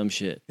telling you dumb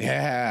shit.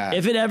 Yeah.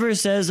 If it ever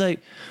says like,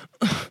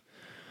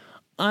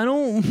 I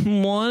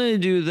don't want to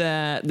do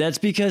that, that's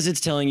because it's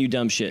telling you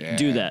dumb shit. Yeah.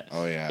 Do that.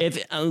 Oh yeah.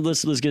 If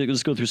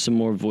let's go through some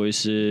more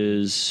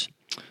voices.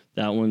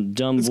 That one,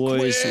 dumb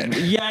voice. Quit.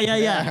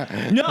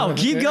 Yeah. No,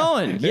 keep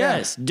going. Yeah.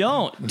 Yes,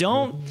 don't.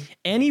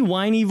 Any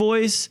whiny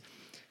voice.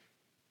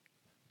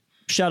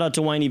 Shout out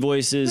to whiny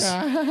voices.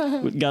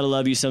 Gotta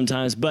love you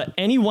sometimes. But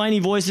any whiny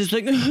voice is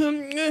like, and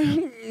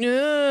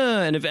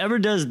if ever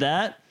does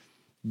that,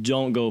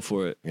 don't go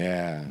for it.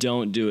 Yeah.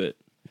 Don't do it.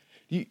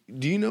 Do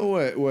you know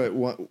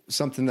what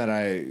something that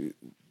I'm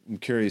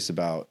curious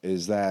about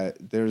is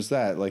that there's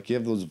that, like, you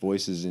have those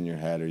voices in your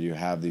head or you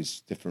have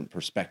these different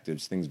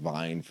perspectives, things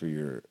vying for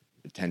your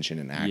attention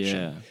and action.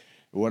 Yeah.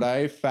 What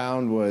I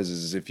found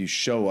is if you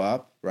show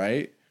up,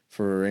 right,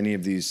 for any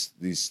of these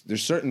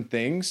there's certain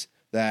things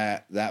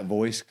that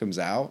voice comes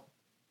out.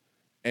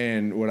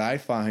 And what I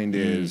find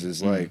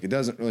is like, it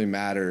doesn't really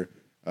matter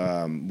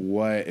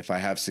if I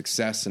have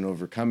success in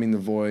overcoming the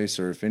voice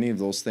or if any of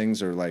those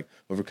things are like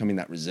overcoming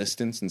that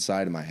resistance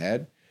inside of my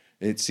head.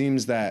 It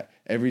seems that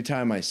every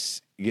time I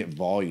get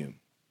volume,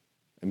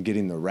 I'm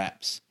getting the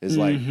reps. Is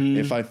like,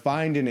 if I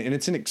find and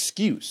it's an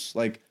excuse,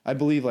 like I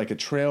believe like a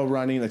trail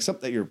running, like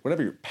something that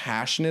whatever you're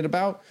passionate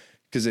about,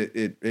 because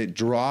it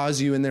draws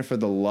you in there for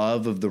the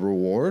love of the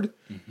reward,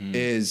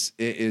 is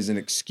an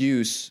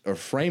excuse or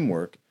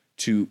framework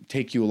to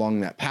take you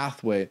along that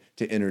pathway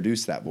to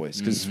introduce that voice.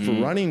 Because for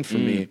running for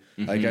me,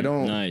 like I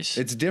don't,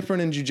 it's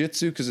different in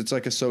jiu-jitsu because it's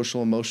like a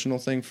social emotional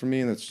thing for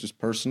me and it's just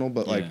personal.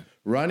 But like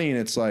running,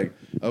 it's like,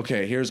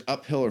 okay, here's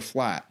uphill or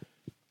flat.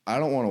 I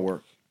don't want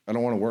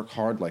to work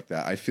hard like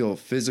that. I feel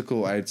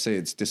physical. I'd say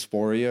it's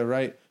dysphoria,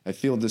 right? I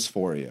feel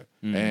dysphoria.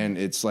 And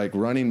it's like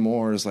running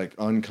more is like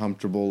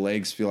uncomfortable.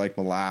 Legs feel like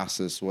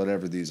molasses,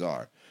 whatever these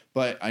are.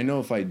 But I know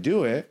if I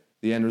do it,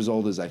 the end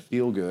result is I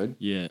feel good.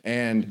 Yeah.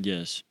 And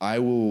I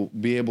will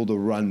be able to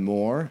run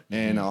more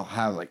and I'll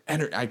have like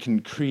I can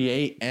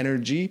create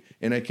energy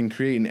and I can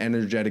create an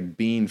energetic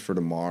being for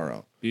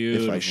tomorrow.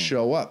 Beautiful. If I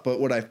show up. But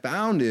what I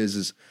found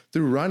is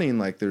through running,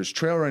 like there's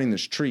trail running,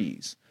 there's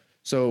trees.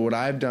 So what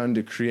I've done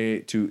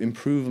to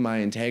improve my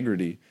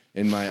integrity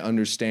and my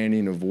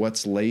understanding of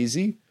what's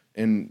lazy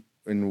and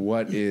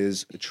what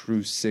is a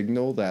true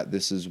signal that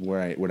this is what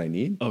I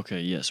need.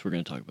 Okay, yes, we're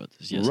going to talk about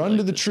this. Yes, Run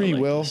to the tree,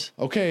 Will.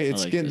 Okay,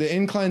 it's getting the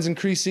incline's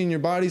increasing, your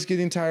body's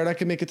getting tired. I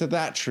can make it to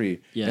that tree.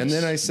 Yes, and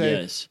then I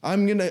say,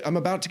 I'm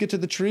about to get to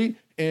the tree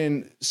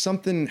and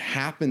something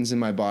happens in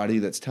my body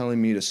that's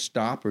telling me to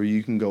stop or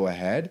you can go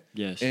ahead.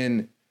 Yes.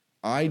 And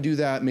I do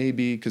that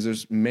maybe because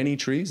there's many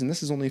trees and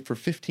this is only for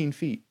 15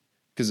 feet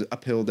because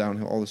uphill,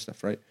 downhill, all this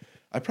stuff, right?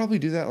 I probably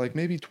do that like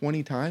maybe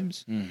 20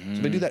 times. So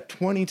if I do that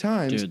 20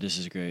 times, dude, this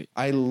is great.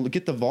 I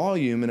get the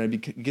volume and I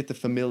get the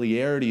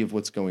familiarity of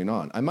what's going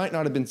on. I might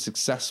not have been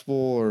successful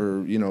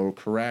or,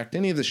 correct,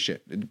 any of this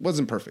shit. It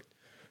wasn't perfect.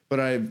 But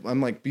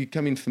I'm like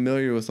becoming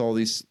familiar with all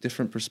these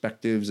different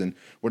perspectives and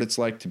what it's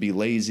like to be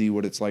lazy,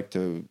 what it's like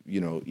to,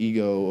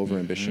 ego over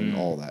ambition,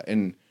 all that.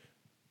 And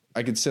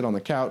I could sit on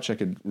the couch, I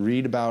could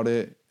read about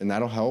it, and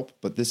that'll help.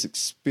 But it's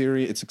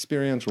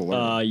experiential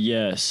learning.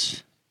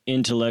 Yes.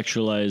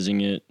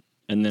 Intellectualizing it.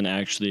 And then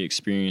actually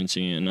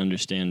experiencing it and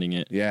understanding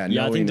it. Yeah,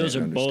 I think those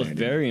are both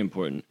very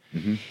important.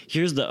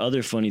 Here's the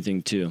other funny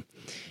thing too,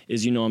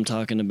 is I'm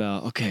talking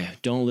about, okay,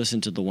 don't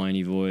listen to the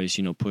whiny voice,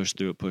 push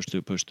through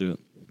it.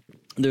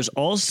 There's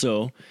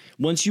also,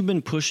 once you've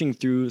been pushing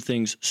through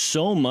things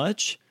so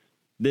much,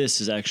 this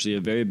is actually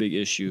a very big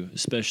issue,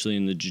 especially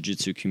in the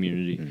jiu-jitsu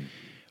community,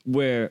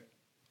 where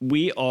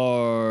we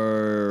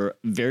are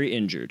very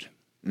injured,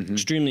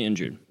 extremely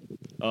injured.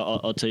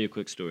 I'll tell you a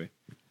quick story.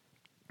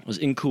 I was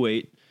in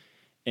Kuwait.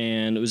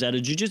 And it was at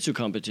a jiu-jitsu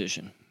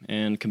competition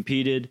and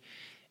competed.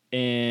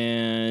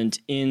 And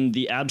in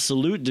the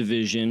absolute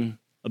division,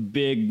 a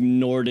big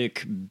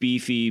Nordic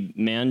beefy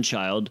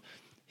man-child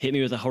hit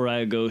me with a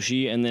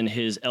Haraya-goshi, and then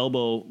his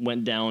elbow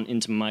went down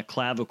into my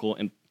clavicle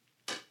and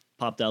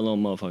popped that little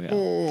motherfucker out.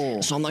 Oh.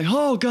 So I'm like,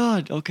 oh,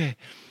 God, okay.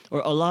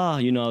 Or Allah,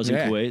 I was in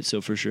Kuwait,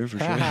 so for sure.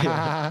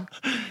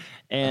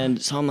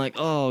 And so I'm like,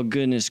 oh,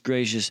 goodness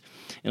gracious.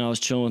 And I was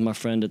chilling with my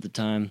friend at the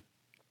time.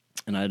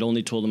 And I had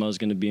only told him I was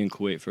going to be in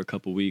Kuwait for a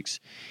couple weeks.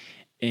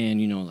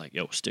 And,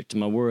 stick to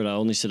my word. I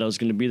only said I was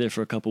going to be there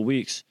for a couple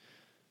weeks.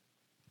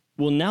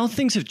 Well, now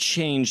things have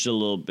changed a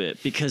little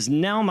bit because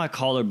now my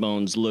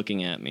collarbone's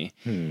looking at me.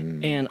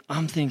 And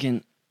I'm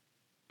thinking,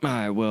 all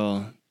right,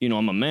 well,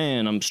 I'm a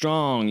man. I'm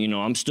strong.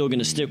 I'm still going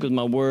to stick with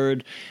my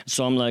word.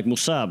 So I'm like,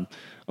 Musab,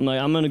 I'm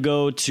going to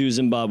go to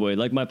Zimbabwe.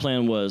 Like my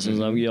plan was. I was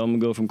like, I'm going to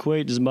go from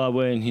Kuwait to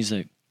Zimbabwe. And he's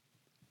like,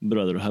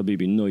 brother,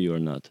 Habibi, no, you are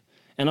not.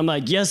 And I'm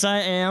like, yes, I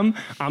am.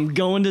 I'm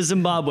going to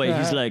Zimbabwe.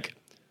 He's like,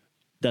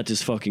 that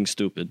is fucking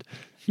stupid.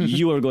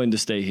 You are going to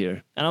stay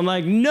here. And I'm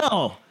like,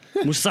 no,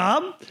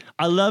 Musab,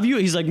 I love you.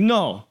 He's like,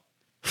 no,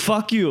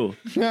 fuck you.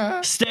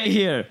 Stay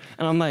here.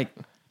 And I'm like,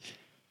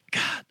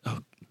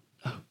 God,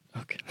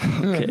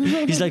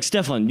 okay. He's like,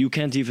 Stefan, you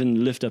can't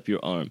even lift up your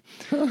arm.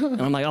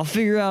 And I'm like, I'll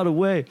figure out a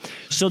way.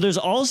 So there's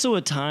also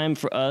a time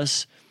for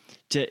us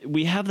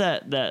we have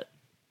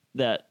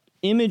that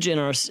image in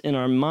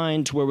our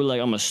mind to where we're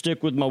like, I'm gonna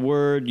stick with my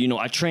word.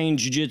 I trained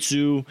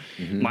jiu-jitsu,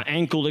 my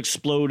ankle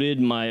exploded,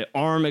 my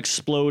arm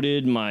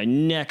exploded, my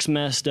neck's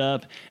messed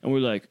up, and we're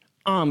like,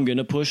 I'm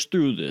gonna push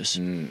through this.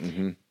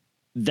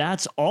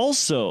 That's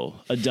also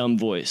a dumb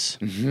voice.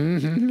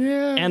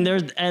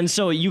 And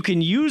so you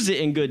can use it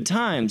in good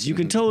times. You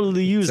can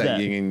totally use that.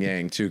 Yin and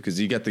yang too, because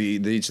you get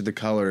each of the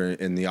color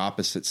in the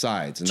opposite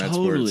sides, and that's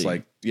where it's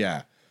like,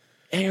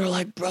 And you're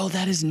like, bro,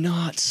 that is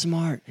not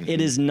smart.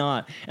 It is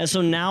not. And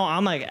so now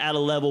I'm like at a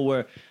level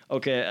where,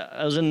 okay,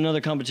 I was in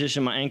another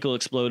competition, my ankle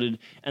exploded,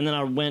 and then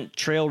I went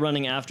trail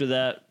running after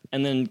that,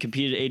 and then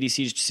competed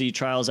ADCC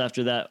trials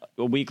after that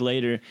a week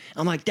later.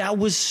 I'm like, that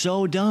was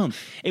so dumb.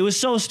 It was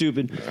so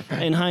stupid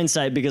in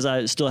hindsight because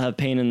I still have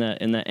pain in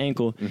that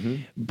ankle.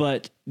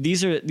 But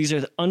these are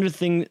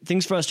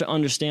things for us to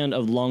understand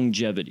of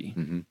longevity.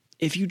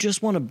 If you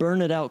just want to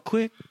burn it out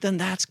quick, then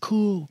that's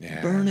cool.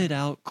 Yeah. Burn it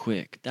out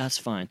quick. That's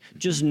fine.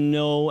 Just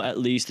know at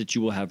least that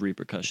you will have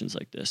repercussions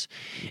like this.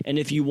 And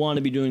if you want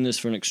to be doing this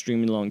for an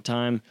extremely long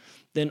time,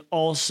 then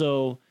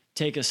also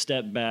take a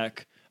step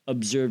back,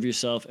 observe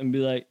yourself, and be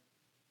like,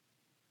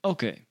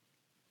 okay,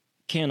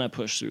 can I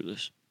push through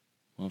this?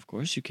 Well, of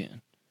course you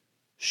can.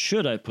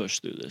 Should I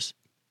push through this?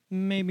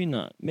 Maybe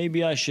not.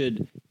 Maybe I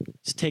should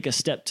take a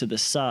step to the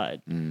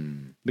side.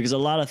 Because a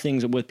lot of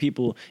things with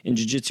people in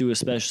jiu-jitsu,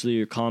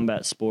 especially, or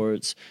combat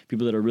sports,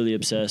 people that are really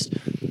obsessed,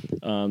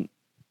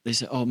 they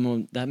say, oh,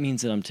 Mo, that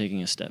means that I'm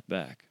taking a step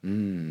back.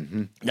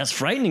 Mm-hmm. That's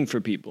frightening for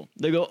people.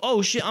 They go,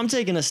 oh, shit, I'm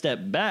taking a step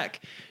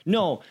back.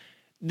 No,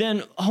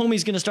 then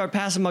homie's going to start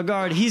passing my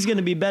guard. He's going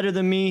to be better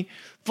than me.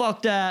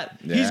 Fuck that.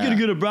 Yeah. He's going to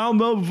get a brown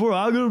belt before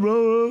I get a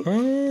brown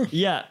belt.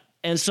 Yeah.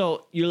 And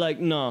so you're like,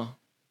 no,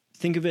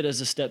 think of it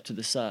as a step to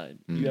the side.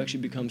 You actually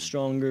become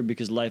stronger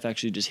because life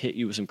actually just hit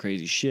you with some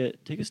crazy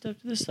shit. Take a step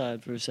to the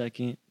side for a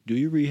second. Do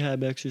your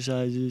rehab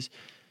exercises.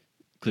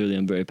 Clearly,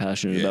 I'm very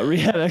passionate about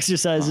rehab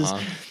exercises.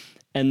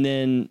 And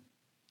then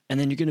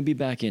you're going to be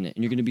back in it.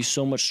 And you're going to be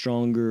so much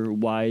stronger,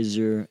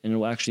 wiser, and it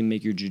will actually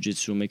make your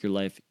jiu-jitsu, make your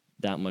life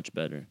that much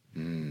better.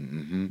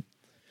 Mm-hmm.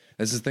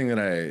 That's the thing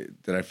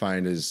that I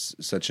find is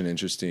such an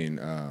interesting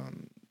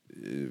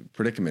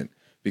predicament,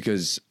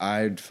 because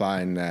I'd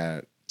find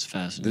that It's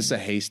fascinating. this is a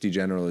hasty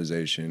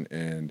generalization,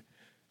 and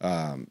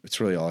it's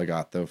really all I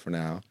got though for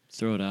now.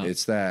 Throw it out.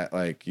 It's that,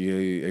 like,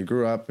 you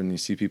grew up and you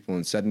see people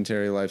in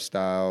sedentary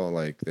lifestyle,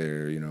 like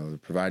they're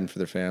providing for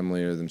their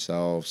family or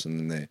themselves, and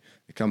then they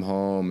come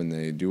home and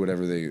they do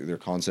whatever their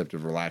concept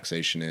of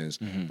relaxation is.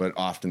 But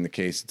often the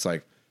case, it's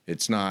like,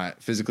 it's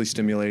not physically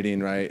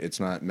stimulating, right? It's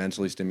not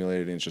mentally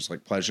stimulating. It's just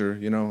like pleasure,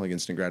 like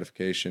instant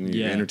gratification,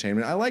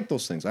 entertainment. I like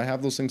those things. I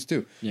have those things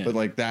too. Yeah. But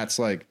like, that's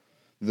like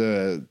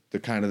the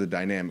kind of the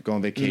dynamic, go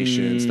on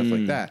vacation, stuff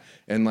like that.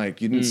 And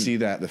like, you didn't see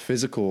that the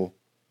physical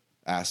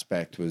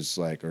aspect was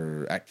like,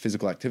 or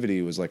physical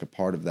activity was like a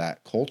part of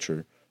that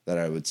culture that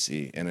I would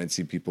see. And I'd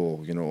see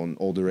people, in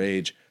older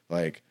age,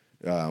 like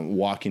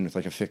walking with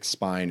like a fixed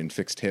spine and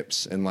fixed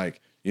hips, and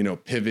like,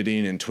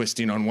 pivoting and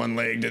twisting on one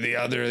leg to the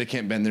other. They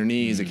can't bend their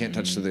knees. They can't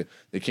touch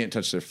they can't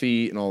touch their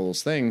feet and all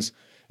those things.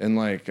 And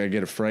like, I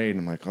get afraid,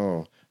 and I'm like,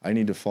 oh, I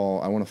want to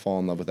fall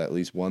in love with at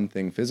least one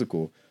thing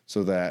physical,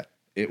 so that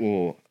it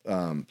will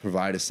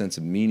provide a sense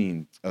of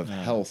meaning of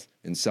health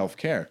and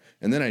self-care.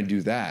 And then I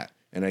do that,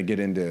 and I get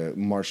into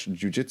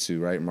jiu-jitsu,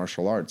 right?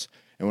 Martial arts.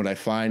 And what I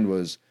find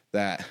was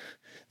that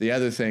the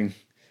other thing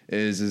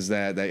is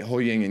that whole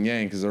yin and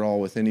yang, because they're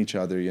all within each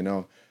other,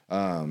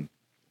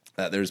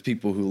 that there's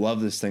people who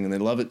love this thing, and they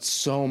love it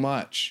so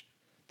much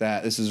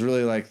that this is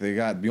really like,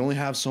 you only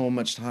have so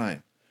much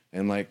time,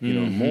 and like,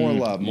 more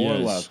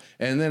love.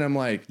 And then I'm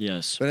like,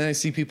 yes. But then I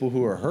see people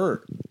who are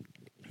hurt,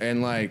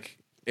 and like,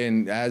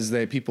 and as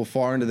people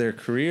far into their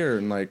career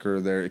and like,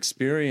 or their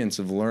experience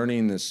of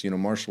learning this,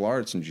 martial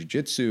arts and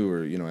jiu-jitsu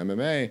or,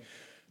 MMA,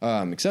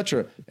 et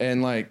cetera,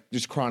 and like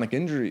just chronic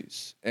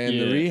injuries,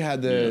 and the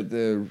rehab,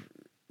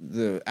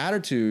 the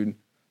attitude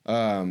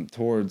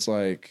towards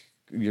like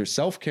your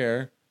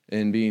self-care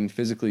and being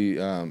physically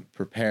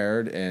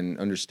prepared and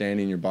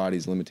understanding your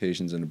body's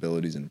limitations and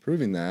abilities and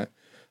improving that,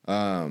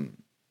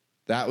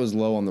 that was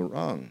low on the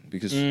rung,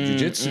 because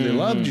jiu-jitsu, they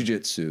love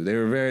jiu-jitsu.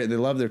 They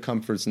love their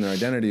comforts and their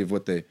identity of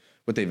what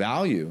they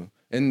value.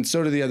 And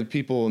so do the other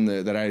people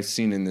that I've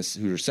seen in this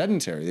who are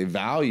sedentary. They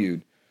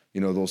valued,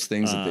 those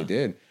things that they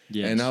did.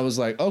 Yes. And I was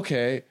like,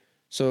 okay,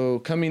 so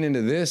coming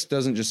into this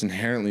doesn't just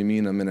inherently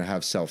mean I'm going to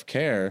have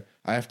self-care.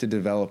 I have to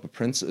develop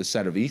a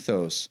set of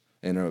ethos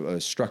and a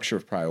structure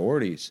of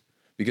priorities.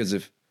 Because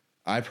if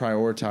I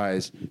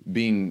prioritize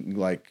being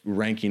like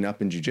ranking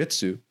up in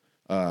jiu-jitsu,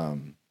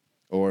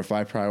 or if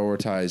I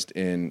prioritized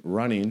in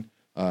running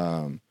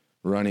a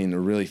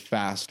really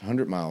fast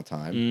 100-mile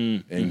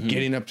time and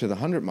getting up to the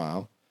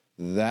 100-mile,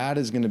 that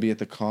is going to be at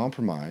the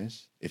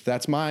compromise. If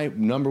that's my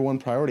number one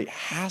priority, it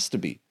has to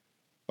be,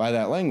 by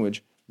that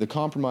language, the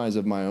compromise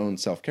of my own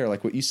self-care.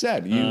 Like what you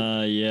said, you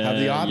have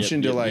the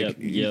option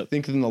to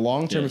think in the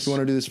long term, if you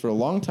want to do this for a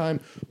long time,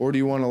 or do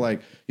you want to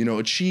like,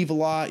 achieve a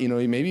lot,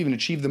 maybe even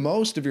achieve the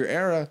most of your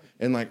era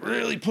and like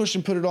really push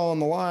and put it all on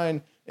the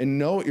line,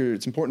 and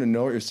it's important to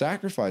know what you're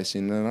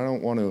sacrificing. And I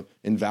don't want to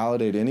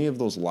invalidate any of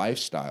those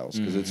lifestyles,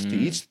 because it's to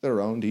each their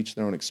own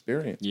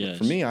experience. Yes.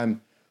 For me,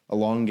 I'm a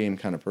long game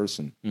kind of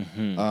person.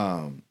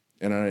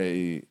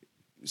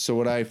 So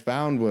what I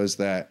found was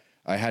that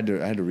I had to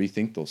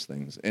rethink those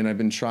things. And I've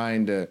been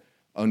trying to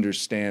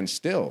understand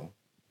still,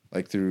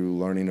 like through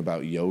learning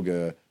about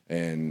yoga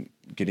and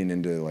getting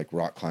into like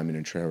rock climbing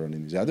and trail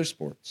running, these other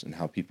sports, and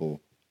how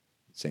people,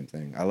 same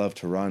thing. I love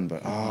to run,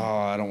 but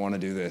I don't want to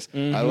do this.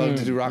 I love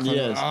to do rock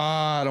climbing.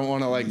 I don't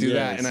want to like do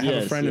that. And I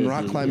have a friend in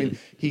rock climbing.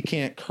 He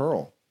can't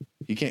curl.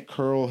 He can't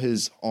curl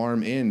his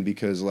arm in,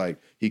 because like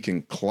he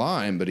can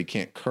climb, but he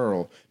can't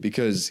curl,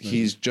 because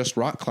he's just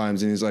rock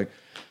climbs. And he's like,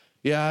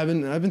 yeah, I've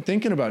been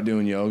thinking about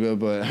doing yoga,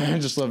 but I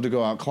just love to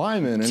go out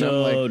climbing. And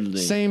I'm like,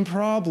 same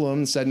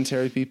problem,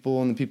 sedentary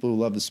people and the people who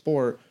love the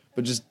sport,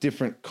 but just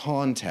different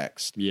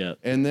context. Yeah.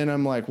 And then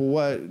I'm like,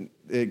 well,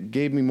 it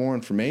gave me more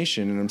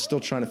information, and I'm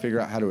still trying to figure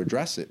out how to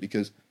address it,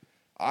 because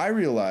I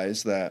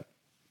realized that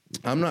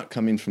I'm not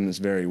coming from this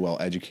very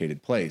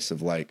well-educated place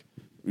of like,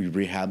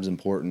 rehab's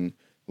important,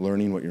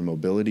 learning what your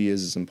mobility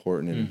is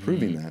important, and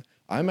improving that.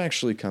 I'm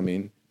actually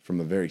coming from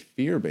a very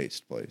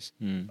fear-based place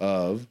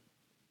of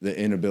the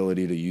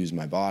inability to use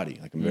my body.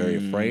 Like, I'm very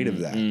afraid of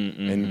that.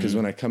 And because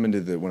when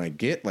I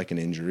get like an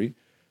injury,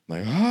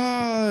 like,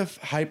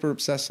 hyper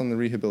obsessed on the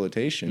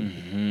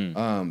rehabilitation.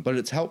 But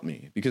it's helped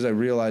me because I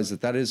realized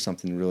that is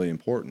something really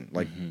important.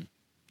 Like,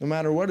 no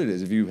matter what it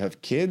is, if you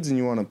have kids and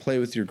you want to play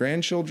with your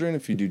grandchildren,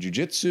 if you do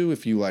jujitsu,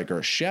 if you like are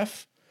a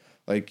chef,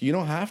 like you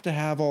don't have to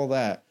have all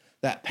that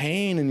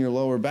pain in your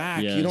lower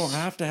back. Yes. You don't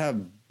have to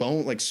have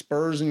like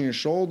spurs in your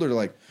shoulder.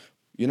 Like,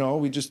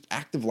 we just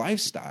active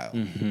lifestyle.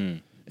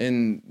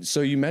 And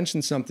so you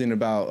mentioned something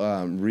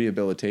about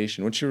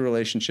rehabilitation. What's your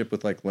relationship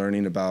with like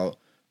learning about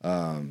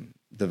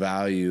the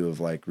value of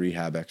like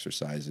rehab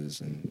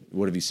exercises, and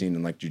what have you seen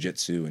in like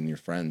jujitsu and your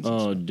friends?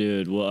 Oh,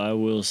 dude. Well, I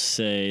will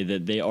say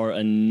that they are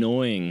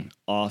annoying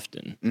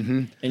often.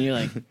 And you're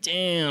like,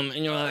 damn.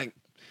 And you're like,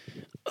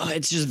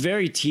 it's just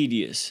very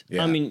tedious.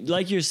 Yeah. I mean,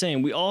 like you're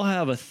saying, we all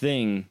have a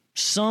thing,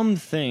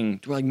 something.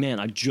 We're like, man,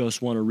 I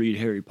just want to read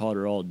Harry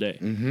Potter all day.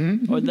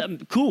 Or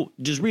cool.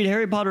 Just read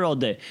Harry Potter all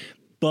day.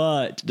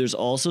 But there's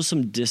also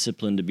some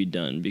discipline to be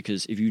done,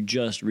 because if you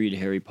just read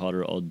Harry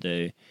Potter all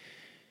day,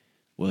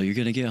 well, you're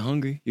going to get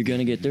hungry. You're going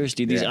to get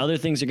thirsty. These other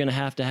things are going to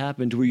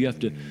happen to where you have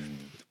to,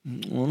 I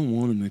don't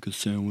want to make a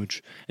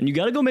sandwich. And you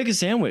got to go make a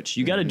sandwich.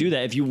 You got to do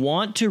that. If you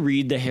want to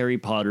read the Harry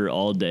Potter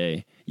all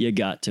day, you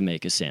got to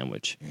make a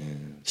sandwich.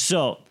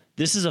 So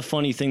this is a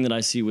funny thing that I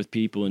see with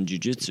people in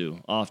jiu-jitsu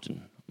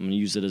often. I'm going to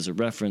use it as a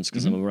reference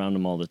because I'm around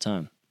them all the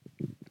time.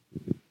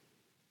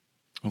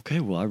 Okay,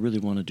 well, I really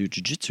want to do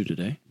jiu-jitsu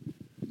today,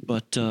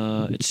 but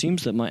it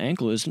seems that my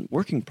ankle isn't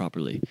working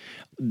properly.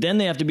 Then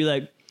they have to be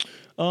like,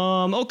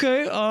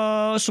 okay,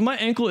 so my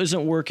ankle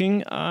isn't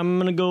working. I'm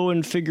going to go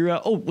and figure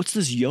out, what's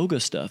this yoga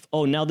stuff?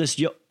 Oh, now this,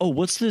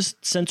 what's this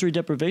sensory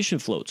deprivation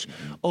floats?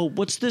 Oh,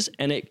 what's this?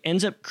 And it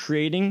ends up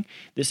creating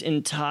this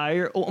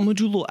entire, I'm going to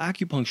do a little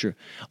acupuncture.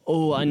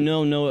 Oh, I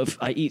know, if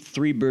I eat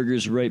 3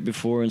 burgers right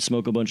before and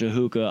smoke a bunch of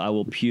hookah, I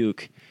will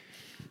puke.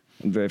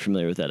 I'm very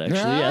familiar with that, actually.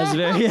 Yeah,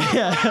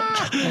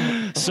 it's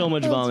very, so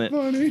much vomit.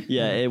 Funny.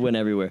 Yeah, it went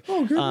everywhere.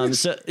 Oh,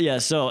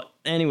 goodness. So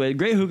anyway,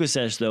 great hookah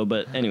sesh though,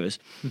 but anyways,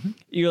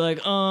 you're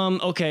like,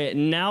 okay,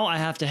 now I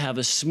have to have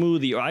a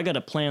smoothie, or I got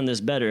to plan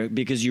this better,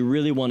 because you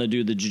really want to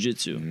do the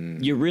jiu-jitsu.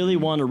 You really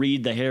want to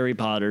read the Harry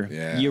Potter.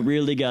 Yeah. You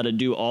really got to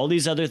do all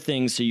these other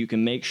things so you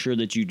can make sure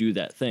that you do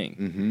that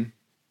thing.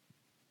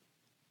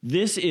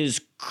 This is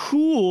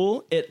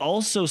cool. It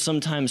also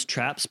sometimes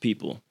traps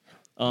people.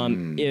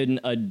 In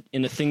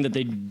a thing that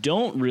they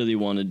don't really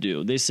want to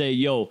do. They say,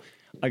 yo,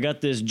 I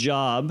got this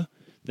job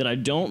that I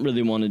don't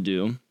really want to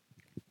do.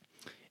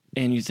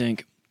 And you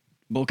think,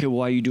 okay,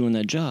 why are you doing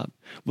that job?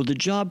 Well, the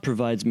job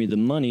provides me the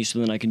money so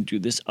then I can do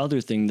this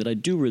other thing that I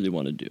do really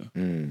want to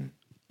do.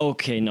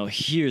 Okay, now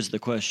here's the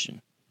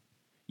question.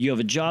 You have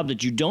a job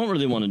that you don't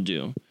really want to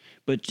do,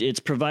 but it's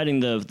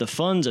providing the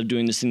funds of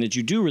doing this thing that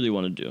you do really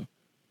want to do.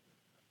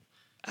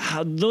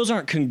 Those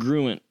aren't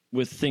congruent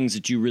with things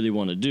that you really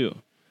want to do.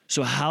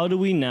 So how do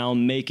we now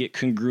make it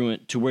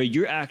congruent to where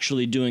you're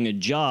actually doing a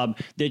job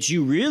that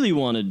you really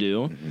want to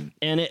do,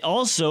 and it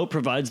also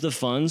provides the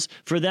funds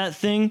for that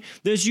thing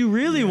that you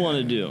really want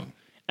to do?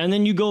 And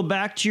then you go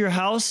back to your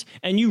house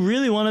and you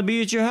really want to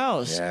be at your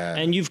house,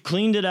 and you've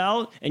cleaned it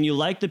out and you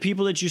like the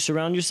people that you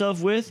surround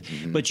yourself with,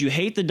 but you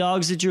hate the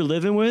dogs that you're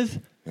living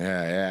with.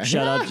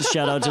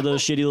 Shout out to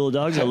those shitty little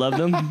dogs. I love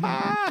them.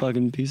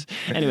 Fucking piece.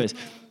 Anyways.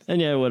 And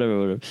yeah,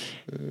 whatever.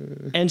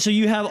 And so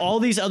you have all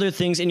these other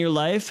things in your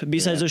life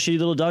besides those shitty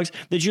little dogs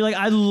that you're like,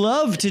 I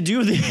love to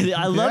do.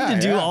 I love to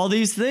do all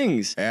these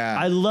things.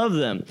 I love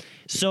them.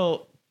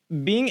 So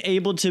being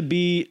able to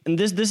be, and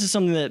this is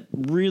something that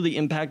really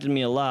impacted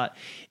me a lot,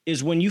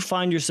 is when you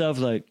find yourself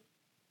like,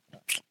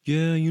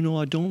 yeah,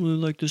 I don't really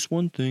like this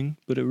one thing,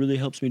 but it really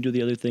helps me do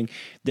the other thing.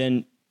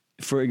 Then,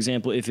 for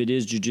example, if it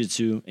is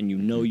jiu-jitsu and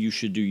you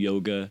should do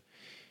yoga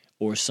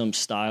or some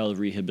style of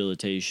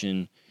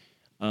rehabilitation,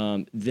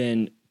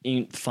 then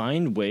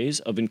find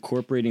ways of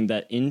incorporating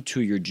that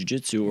into your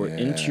jiu-jitsu or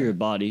into your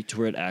body to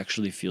where it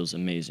actually feels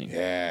amazing.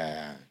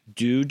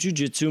 Do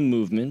jiu-jitsu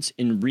movements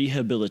in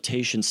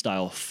rehabilitation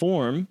style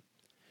form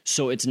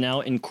so it's now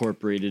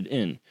incorporated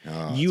in.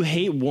 You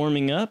hate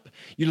warming up.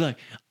 You're like,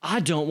 I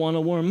don't want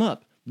to warm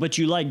up, but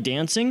you like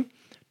dancing.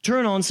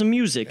 Turn on some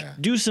music.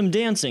 Do some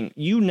dancing.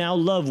 You now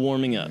love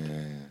warming up.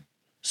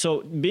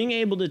 So being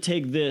able to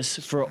take this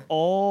for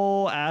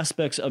all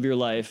aspects of your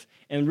life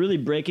and really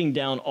breaking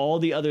down all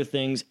the other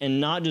things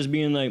and not just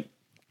being like,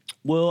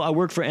 well, I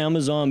work for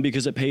Amazon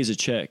because it pays a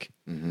check.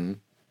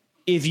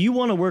 If you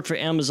want to work for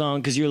Amazon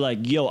because you're like,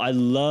 yo, I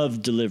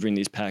love delivering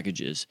these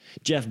packages.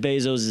 Jeff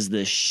Bezos is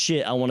the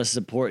shit. I want to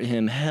support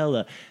him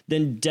hella.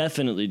 Then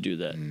definitely do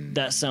that.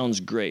 That sounds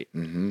great.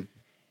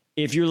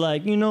 If you're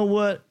like, you know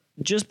what?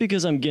 Just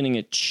because I'm getting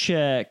a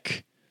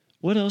check,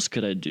 what else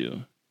could I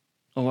do?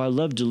 Oh, I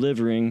love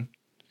delivering.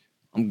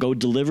 I'm go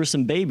deliver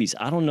some babies.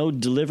 I don't know,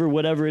 deliver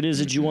whatever it is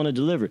that you want to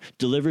deliver.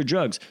 Deliver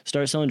drugs.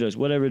 Start selling drugs,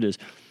 whatever it is.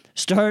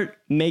 Start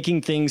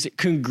making things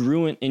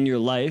congruent in your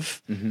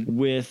life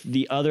with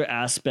the other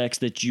aspects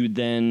that you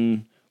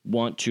then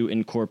want to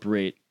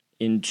incorporate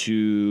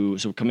into.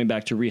 So coming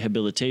back to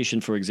rehabilitation,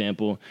 for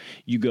example,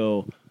 you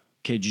go,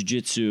 okay,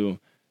 jiu-jitsu,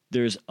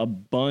 There's a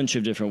bunch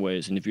of different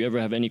ways. And if you ever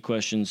have any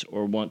questions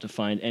or want to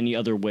find any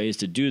other ways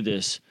to do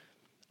this,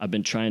 I've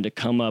been trying to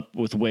come up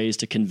with ways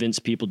to convince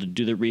people to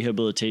do the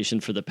rehabilitation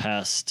for the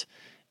past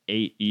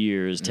 8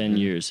 years, 10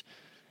 years.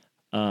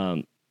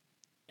 And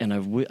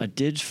I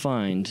did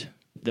find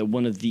that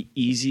one of the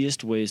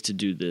easiest ways to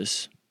do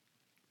this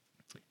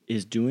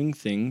is doing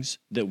things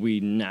that we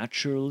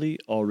naturally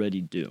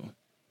already do.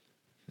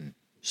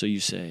 So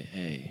you say,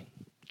 hey,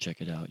 check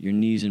it out. Your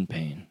knee's in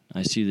pain.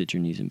 I see that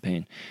your knee's in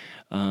pain.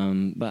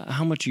 But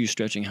how much are you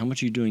stretching? How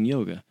much are you doing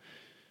yoga?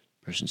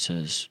 Person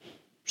says,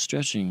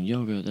 stretching,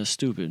 yoga, that's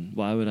stupid.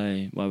 Why would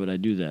I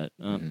do that?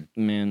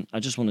 Man, I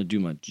just want to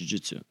do my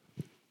jiu-jitsu.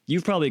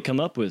 You've probably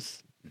come up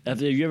with,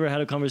 have you ever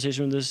had a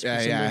conversation with this? Yeah,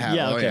 I have.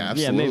 Yeah, okay.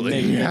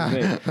 Absolutely.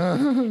 Maybe.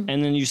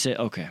 And then you say,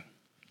 okay,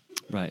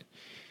 right.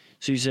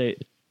 So you say,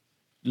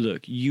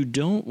 look, you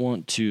don't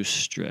want to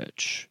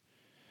stretch.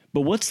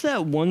 But what's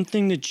that one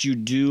thing that you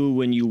do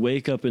when you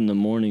wake up in the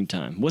morning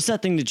time? What's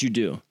that thing that you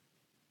do?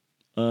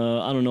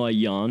 I don't know, I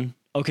yawn.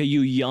 Okay,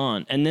 you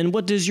yawn. And then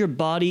what does your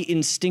body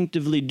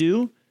instinctively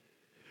do?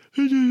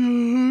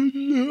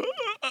 I'm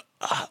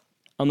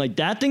like,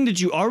 that thing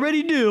that you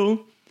already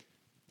do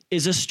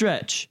is a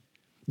stretch.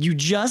 You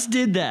just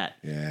did that.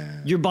 Yeah.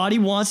 Your body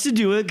wants to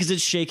do it because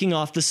it's shaking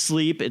off the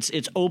sleep.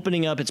 It's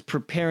opening up. It's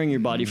preparing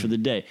your body for the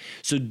day.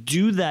 So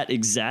do that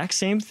exact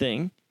same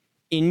thing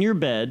in your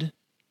bed,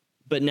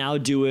 but now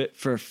do it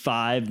for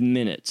 5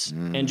 minutes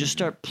and just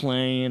start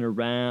playing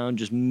around,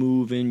 just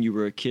moving. You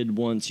were a kid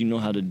once. You know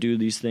how to do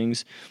these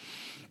things.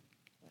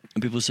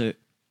 And people say,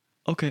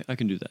 okay, I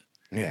can do that.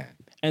 Yeah.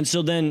 And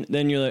so then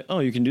you're like, oh,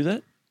 you can do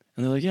that?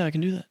 And they're like, yeah, I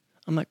can do that.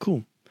 I'm like,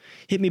 cool.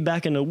 Hit me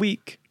back in a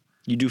week.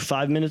 You do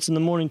 5 minutes in the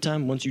morning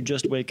time once you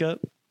just wake up,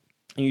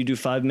 and you do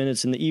 5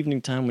 minutes in the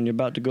evening time when you're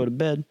about to go to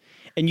bed,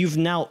 and you've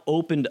now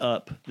opened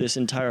up this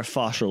entire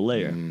fascial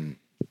layer.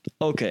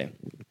 Okay.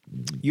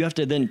 You have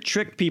to then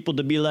trick people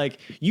to be like,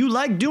 you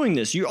like doing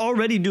this. You're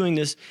already doing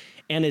this,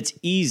 and it's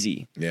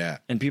easy. Yeah.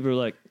 And people are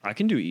like, I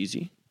can do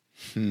easy.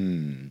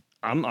 I'm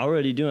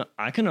already doing it.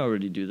 I can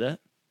already do that.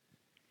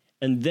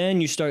 And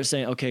then you start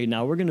saying, okay,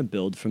 now we're going to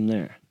build from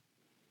there.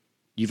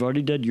 You've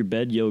already done your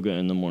bed yoga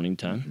in the morning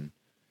time.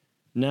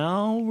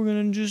 Now we're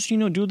going to just,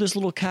 do this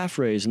little calf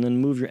raise and then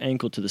move your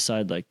ankle to the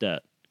side like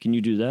that. Can you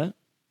do that?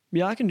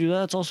 Yeah, I can do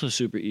that. It's also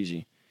super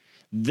easy.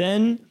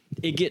 Then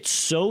it gets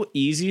so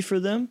easy for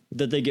them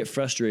that they get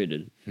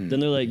frustrated. Then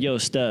they're like, yo,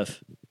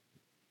 Steph,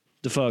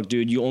 the fuck,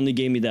 dude, you only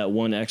gave me that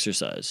one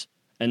exercise.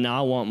 And now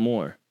I want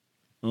more.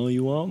 Oh,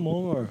 you want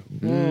more?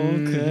 Oh,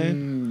 okay.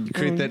 You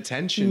create that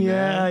tension.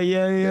 Yeah.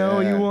 Oh,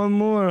 you want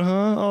more,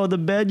 huh? Oh, the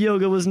bed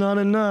yoga was not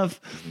enough.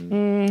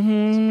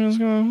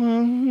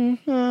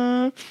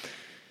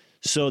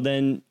 So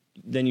then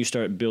you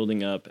start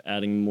building up,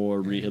 adding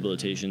more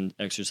rehabilitation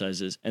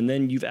exercises. And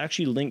then you've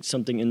actually linked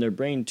something in their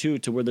brain too,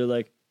 to where they're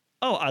like,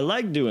 oh, I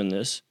like doing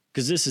this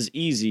because this is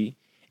easy.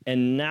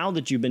 And now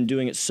that you've been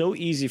doing it so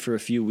easy for a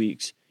few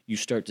weeks, you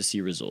start to see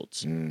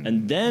results.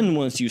 And then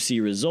once you see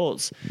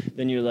results,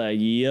 then you're like,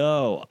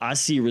 yo, I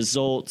see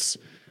results.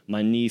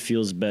 My knee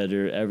feels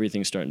better.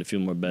 Everything's starting to feel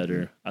more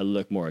better. I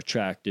look more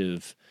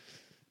attractive.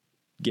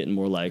 Getting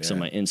more likes on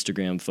my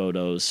Instagram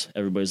photos.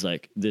 Everybody's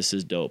like, this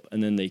is dope.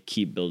 And then they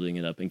keep building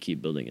it up and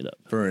keep building it up.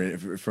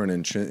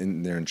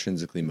 They're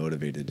intrinsically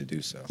motivated to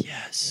do so.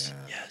 Yes.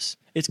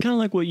 It's kind of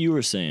like what you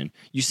were saying.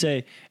 You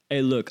say,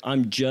 hey, look,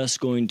 I'm just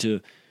going to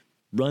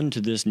run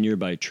to this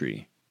nearby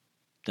tree.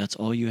 That's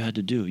all you had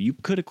to do. You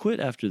could have quit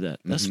after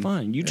that. That's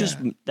fine.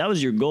 That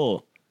was your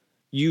goal.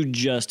 You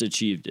just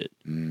achieved it.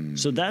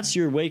 So that's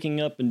your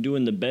waking up and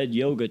doing the bed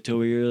yoga till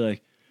where you're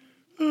like,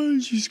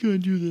 I'm just going to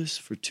do this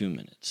for 2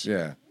 minutes.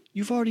 Yeah.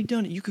 You've already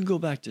done it. You can go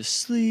back to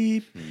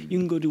sleep. You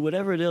can go do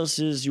whatever it else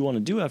is you want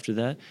to do after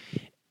that.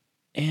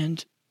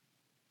 And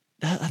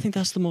I think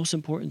that's the most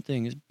important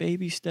thing is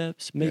baby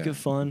steps, make it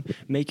fun,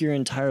 make your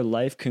entire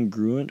life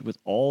congruent with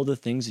all the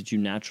things that you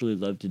naturally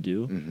love to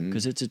do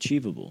because it's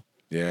achievable.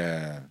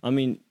 Yeah. I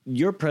mean,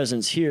 your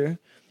presence here,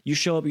 you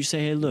show up, you say,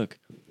 hey, look,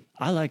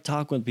 I like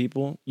talking with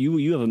people.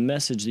 You have a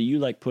message that you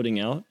like putting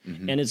out,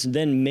 and it's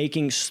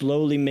then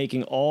slowly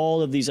making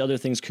all of these other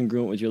things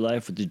congruent with your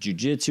life, with the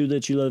jiu-jitsu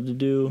that you love to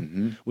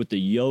do, with the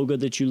yoga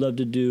that you love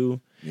to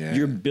do. Yeah.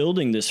 You're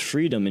building this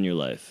freedom in your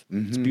life.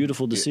 It's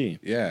beautiful to see.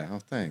 Yeah. Oh,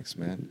 thanks,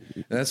 man.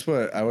 And that's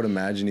what I would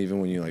imagine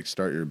even when you like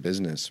start your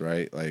business,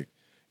 right? Like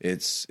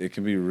it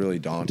can be really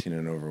daunting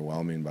and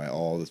overwhelming by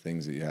all the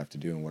things that you have to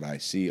do. And what I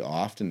see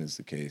often is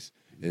the case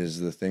is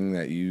the thing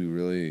that you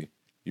really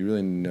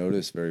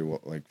notice very well,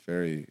 like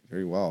very,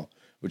 very well,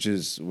 which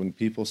is when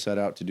people set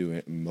out to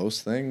do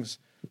most things,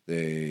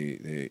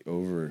 they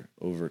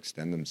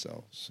overextend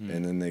themselves,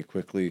 and then they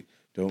quickly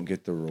don't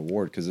get the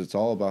reward because it's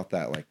all about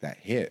that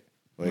hit,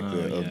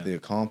 of the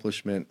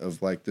accomplishment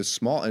of like this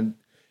small, and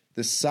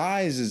the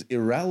size is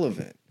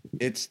irrelevant.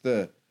 It's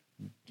the,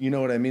 you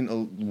know what I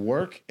mean,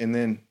 work and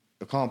then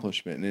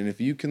accomplishment. And if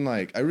you can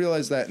I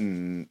realized that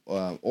in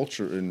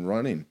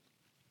running.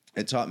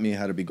 It taught me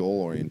how to be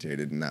goal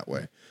orientated in that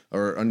way,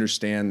 or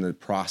understand the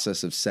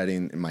process of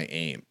setting my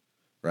aim,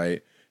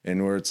 right?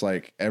 and where it's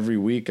like every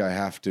week I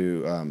have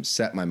to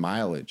set my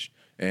mileage.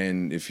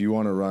 And if you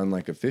want to run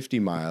like a 50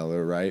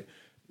 miler, right,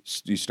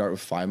 you start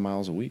with 5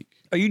 miles a week.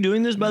 Are you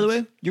doing this, by the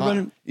way? You're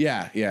running?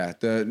 Yeah.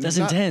 That's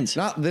intense.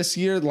 Not this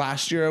year.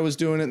 Last year I was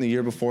doing it, and the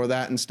year before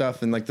that and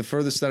stuff. And like the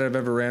furthest that I've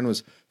ever ran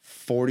was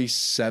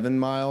 47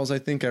 miles. I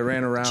think I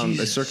ran around.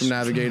 I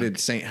circumnavigated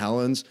St.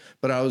 Helens,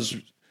 but I was.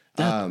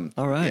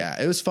 All right.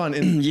 Yeah, it was fun.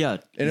 And, Yeah.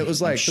 And it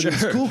was like, but it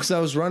was cool because I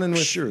was running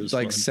with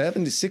like fun.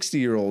 70,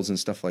 60-year-olds and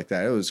stuff like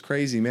that. It was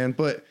crazy, man.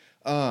 But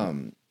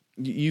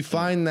you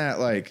find that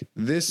like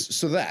this,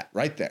 so that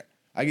right there,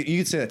 you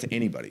could say that to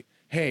anybody.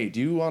 Hey, do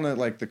you want to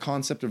like the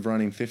concept of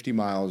running 50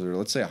 miles or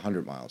let's say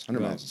 100 miles?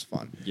 100 miles is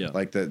fun. Yeah.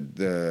 Like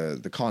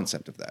the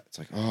concept of that. It's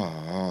like,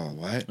 oh,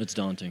 what? It's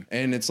daunting.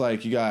 And it's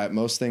like you got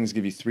most things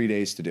give you 3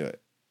 days to do it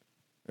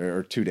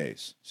or 2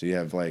 days. So you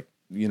have like,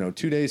 2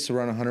 days to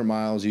run 100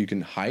 miles. You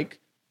can hike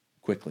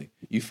quickly.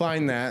 You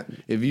find that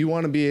if you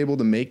want to be able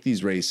to make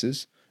these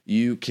races,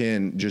 you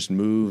can just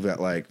move at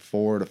like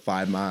 4 to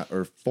 3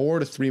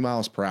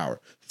 miles per hour.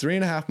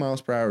 3.5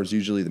 miles per hour is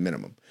usually the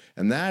minimum.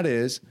 And that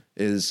is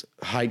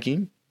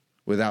hiking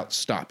without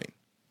stopping.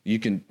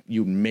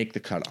 You make the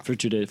cutoff For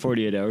 2 days,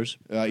 48 hours.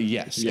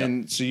 Yes. Yeah.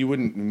 And so it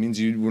means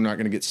we're not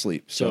going to get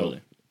sleep.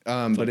 So,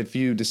 Totally. But if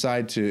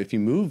you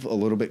move a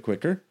little bit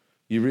quicker,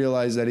 you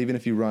realize that even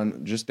if you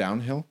run just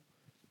downhill,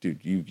 dude,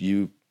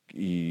 you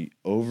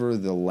over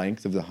the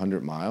length of the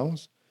 100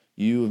 miles,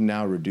 you have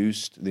now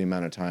reduced the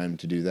amount of time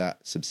to do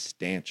that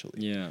substantially.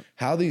 Yeah.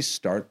 How these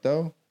start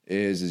though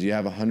is you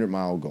have a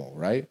 100-mile goal,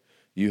 right?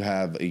 You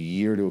have a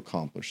year to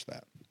accomplish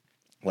that.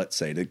 Let's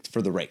say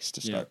for the race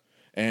to start.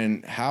 Yeah.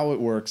 And how it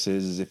works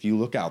is if you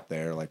look out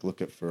there, like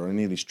for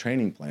any of these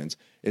training plans,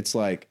 it's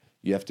like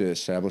you have to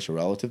establish a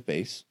relative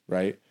base,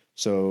 right?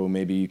 So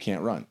maybe you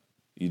can't run.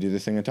 You do the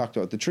thing I talked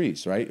about, the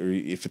trees, right? Or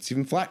if it's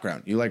even flat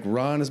ground, you like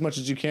run as much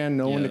as you can,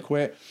 know when to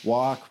quit,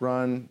 walk,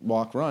 run.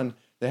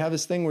 They have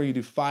this thing where you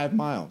do 5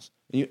 miles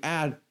and you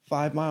add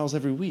 5 miles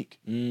every week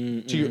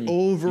to your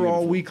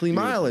overall weekly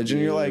mileage. And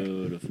you're like,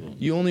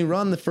 you only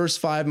run the first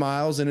 5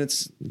 miles and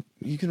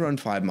you can run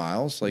 5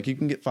 miles. Like you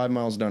can get 5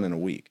 miles done in a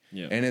week.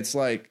 Yeah. And it's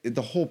like,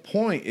 the whole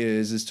point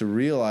is to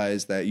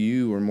realize that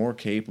you are more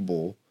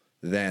capable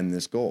than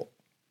this goal.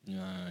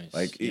 Nice.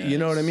 Like, you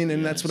know what I mean?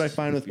 And that's what I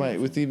find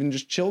with even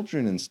just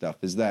children and stuff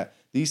is that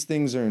these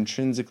things are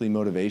intrinsically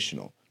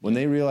motivational. When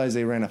they realize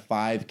they ran a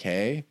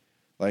 5K,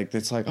 like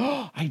it's like,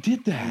 oh, I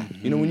did that.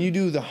 Mm-hmm. When you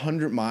do the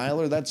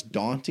 100-miler, that's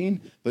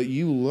daunting, but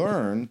you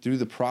learn through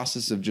the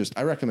process of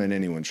I recommend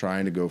anyone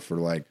trying to go for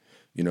like,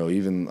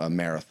 even a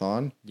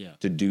marathon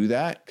to do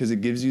that because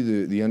it gives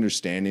you the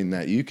understanding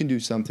that you can do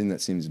something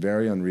that seems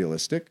very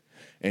unrealistic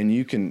and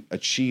you can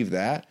achieve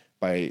that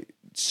by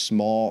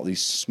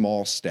these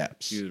small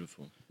steps.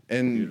 Beautiful.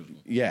 And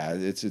yeah,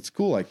 it's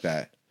cool like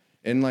that.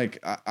 And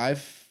like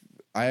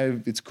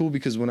it's cool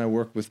because when I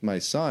work with my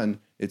son,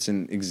 it's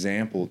an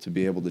example to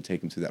be able to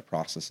take him through that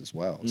process as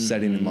well,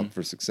 setting him up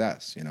for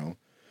success,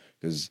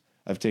 because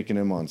I've taken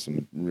him on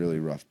some really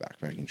rough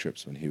backpacking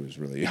trips when he was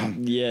really young.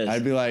 Yes.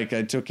 I'd be like,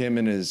 I took him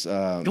and his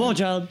come on,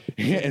 child.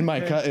 in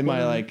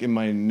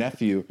my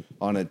nephew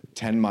on a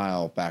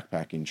 10-mile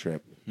backpacking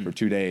trip for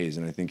 2 days,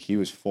 and I think he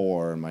was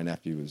 4 and my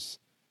nephew was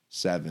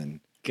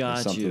 7.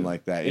 Something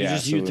like that. It was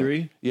just you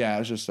three? Yeah, it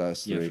was just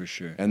us 3. Yeah, for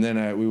sure. And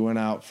then we went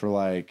out for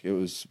like, it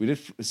was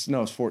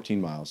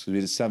 14 miles. Because we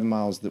did 7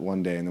 miles that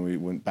one day, and then we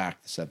went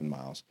back to 7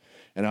 miles.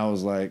 And I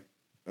was like,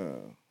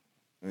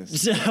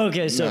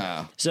 okay,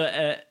 so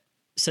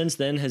since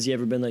then, has he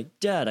ever been like,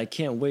 Dad, I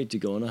can't wait to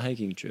go on a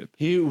hiking trip?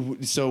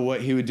 So what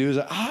he would do is,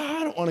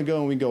 I don't want to go,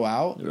 and we go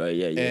out. Right,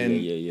 yeah.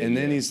 And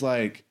then he's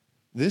like,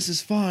 this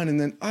is fun, and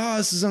then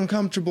this is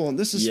uncomfortable, and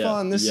this is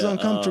fun, this is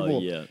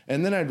uncomfortable.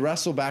 And then I'd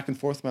wrestle back and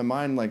forth in my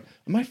mind, like,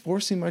 am I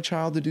forcing my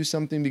child to do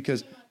something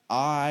because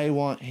I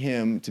want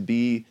him to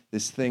be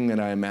this thing that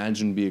I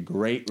imagine would be a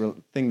great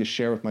thing to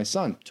share with my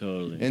son?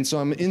 Totally. And so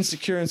I'm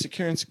insecure.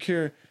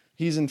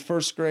 He's in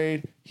first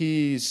grade.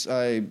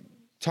 I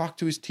talked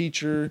to his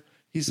teacher.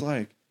 He's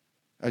like,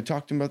 I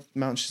talked to him about the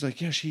mountain. She's like,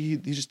 yeah, he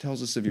just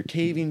tells us of your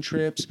caving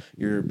trips,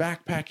 your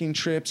backpacking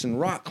trips, and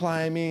rock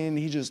climbing.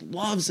 He just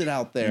loves it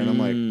out there. And I'm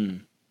like,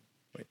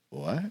 wait,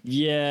 what?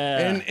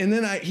 Yeah. And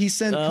then he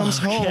comes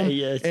home,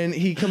 and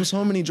he comes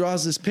home and he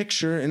draws this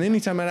picture. And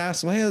anytime I'd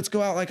ask him, hey, let's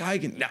go out like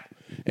hiking. No.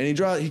 And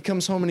he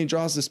comes home and he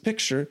draws this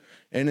picture,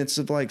 and it's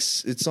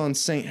on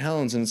St.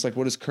 Helens, and it's like,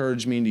 what does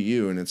courage mean to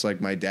you? And it's like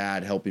my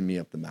dad helping me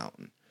up the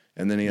mountain.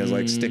 And then he has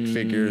like stick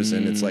figures,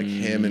 and it's like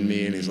him and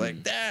me, and he's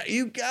like, Dad,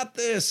 you got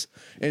this.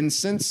 And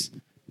since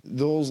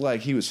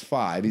he was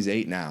 5, he's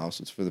 8 now,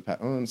 so it's for the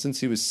past,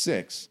 since he was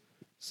 6,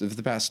 so for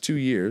the past 2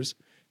 years,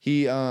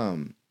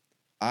 I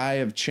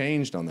have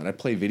changed on that. I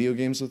play video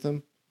games with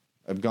him.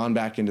 I've gone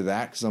back into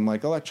that because I'm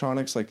like,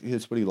 electronics, like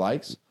it's what he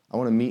likes. I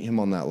want to meet him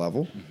on that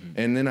level. Mm-hmm.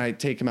 And then I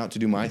take him out to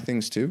do my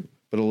things too,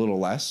 but a little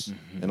less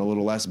and a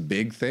little less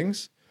big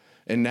things.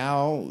 And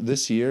now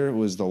this year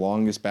was the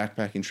longest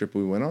backpacking trip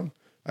we went on.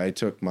 I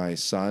took my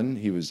son,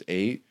 he was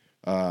 8,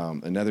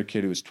 another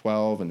kid who was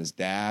 12, and his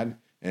dad,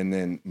 and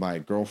then my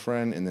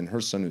girlfriend, and then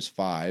her son who's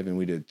 5, and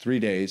we did 3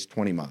 days,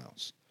 20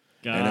 miles.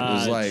 Got And it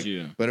was like,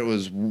 you. but it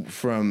was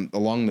from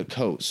along the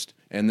coast.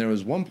 And there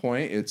was one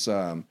point, it's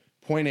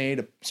point A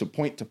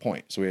to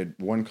point. So we had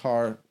one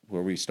car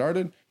where we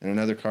started and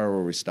another car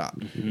where we stopped.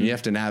 Mm-hmm. And you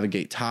have to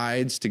navigate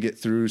tides to get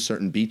through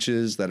certain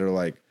beaches that are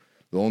like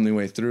the only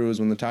way through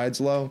is when the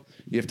tide's low.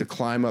 You have to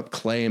climb up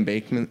clay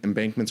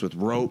embankments with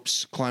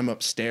ropes, climb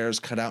up stairs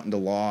cut out into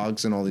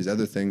logs and all these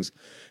other things.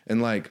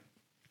 And like,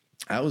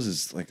 that was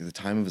his, like the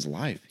time of his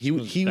life. He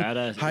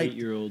Badass hiked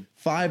 8-year-old.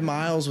 5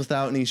 miles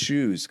without any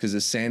shoes because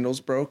his sandals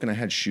broke, and I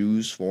had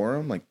shoes for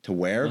him like to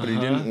wear, but he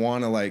didn't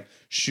want to like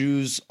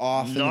shoes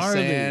off in the Gnarly,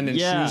 sand and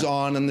yeah. shoes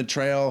on the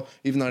trail,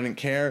 even though I didn't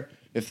care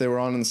if they were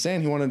on in the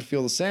sand. He wanted to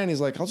feel the sand.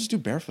 He's like, I'll just do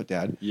barefoot,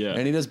 Dad. Yeah.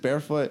 And he does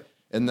barefoot,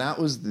 and that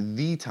was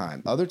the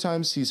time. Other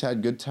times he's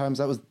had good times.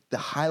 That was the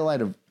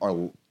highlight of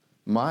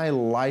my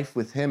life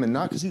with him, and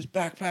not because he was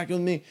backpacking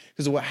with me,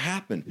 because of what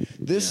happened.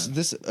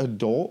 This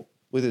adult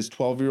with his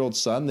 12-year-old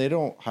son, they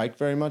don't hike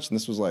very much, and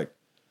this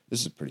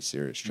is a pretty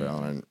serious trail,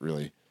 and I didn't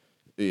really.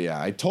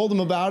 Yeah, I told him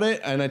about it,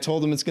 and I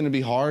told him it's going to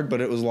be hard,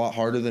 but it was a lot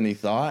harder than he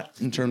thought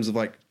in terms of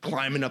like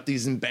climbing up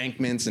these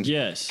embankments and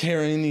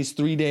carrying these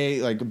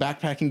 3-day like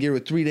backpacking gear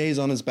with 3 days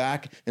on his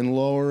back and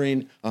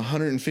lowering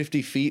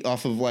 150 feet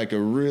off of like a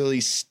really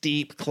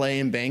steep clay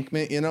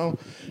embankment, you know.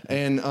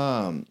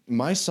 And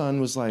my son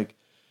was like,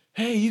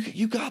 "Hey,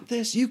 you got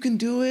this, you can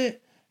do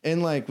it,"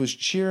 and like was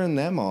cheering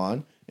them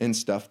on and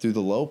stuff through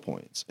the low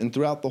points. And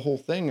throughout the whole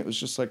thing, it was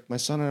just like my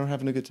son and I were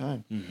having a good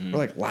time. We're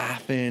like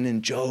laughing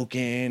and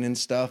joking and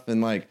stuff.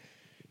 And like,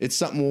 it's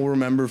something we'll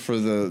remember for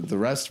the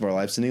rest of our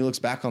lives. And he looks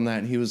back on that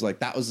and he was like,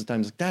 that was the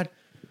time. He's like, "Dad,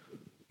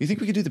 you think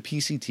we could do the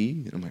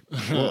PCT?" And I'm like,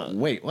 "Well,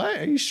 wait, what?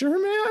 Are you sure,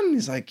 man?" And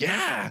he's like,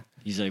 "Yeah."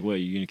 He's like,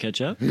 "What, you gonna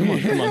catch up? Come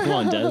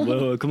on, Dad.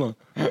 Whoa, come on."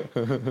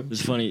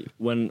 It's funny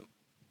when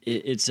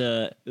it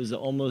was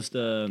almost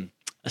a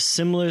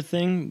similar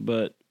thing,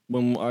 but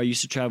when I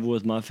used to travel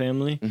with my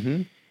family,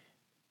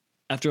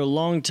 after a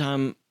long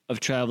time of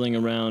traveling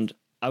around,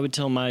 I would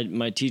tell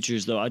my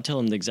teachers, though, I'd tell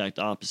them the exact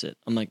opposite.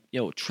 I'm like,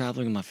 "Yo,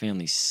 traveling with my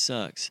family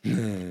sucks."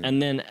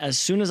 And then as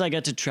soon as I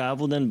got to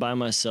travel then by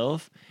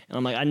myself, and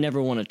I'm like, "I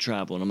never want to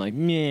travel." And I'm like,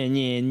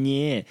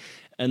 "Yeah."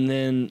 And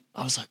then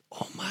I was like,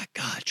 "Oh my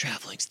God,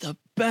 traveling's the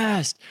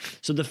best."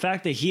 So the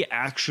fact that he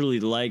actually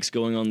likes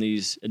going on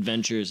these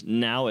adventures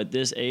now at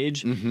this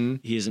age,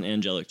 he is an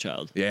angelic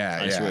child.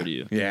 Yeah, I swear to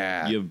you.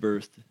 Yeah. You have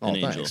birthed an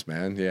angel. Thanks,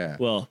 man. Yeah.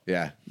 Well,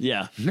 yeah.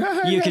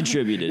 You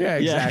contributed. Yeah,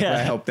 exactly. Yeah. I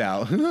helped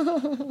out.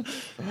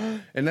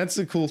 And that's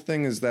the cool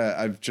thing is that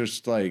I've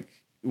just like,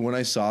 when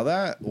I saw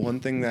that, one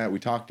thing that we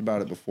talked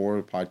about it before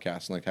the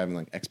podcast, and like having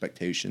like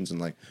expectations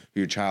and like who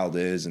your child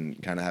is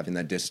and kind of having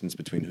that distance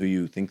between who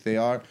you think they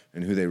are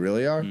and who they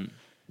really are.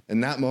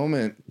 In that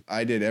moment,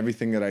 I did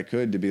everything that I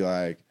could to be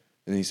like,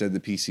 and he said the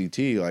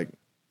PCT, like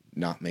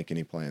not make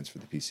any plans for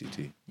the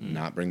PCT,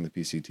 not bring the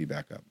PCT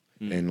back up.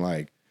 And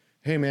like,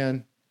 "Hey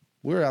man,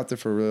 we're out there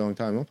for a really long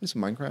time. Want to play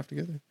some Minecraft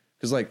together?"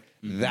 Because like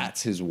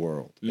that's his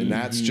world, and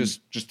that's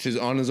just his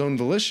on his own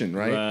volition,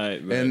 right?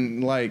 Right.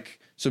 And like,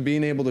 so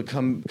being able to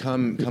come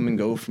and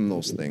go from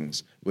those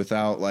things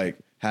without like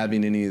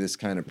having any of this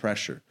kind of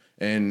pressure.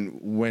 And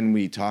when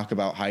we talk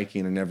about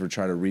hiking, I never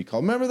try to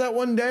recall. Remember that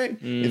one day?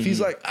 If he's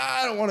like,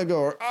 "I don't want to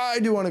go," or "I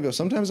do want to go,"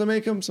 sometimes I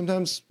make him.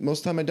 Sometimes, most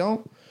of the time, I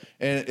don't.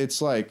 And it's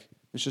like,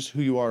 it's just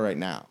who you are right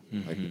now.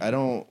 Like, I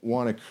don't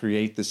want to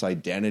create this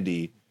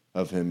identity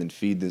of him and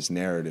feed this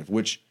narrative,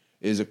 which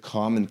is a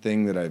common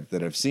thing that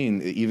I've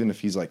seen, even if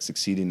he's like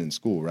succeeding in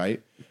school,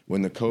 right?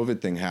 When the COVID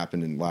thing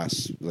happened in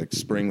last like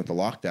spring with the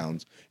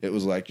lockdowns, it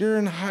was like, "You're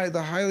in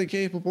the highly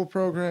capable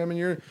program and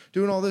you're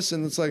doing all this,"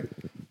 and it's like,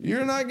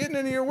 "You're not getting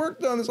any of your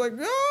work done." It's like,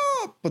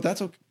 "Oh," but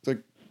that's okay. It's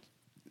like,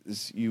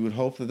 you would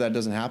hope that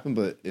doesn't happen,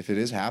 but if it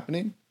is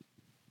happening,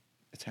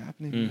 it's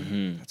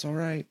happening. That's all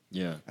right.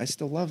 Yeah. I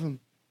still love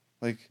him.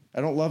 Like, I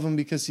don't love him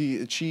because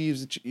he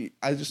achieves.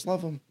 I just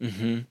love him.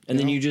 And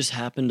then you just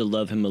happen to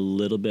love him a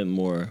little bit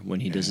more when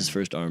he does his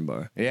first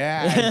armbar.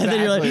 Yeah, exactly. Then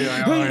you're like,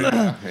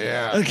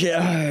 yeah. Okay, all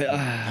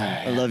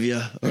right, I love you,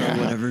 or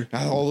whatever.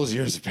 Now all those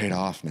years have paid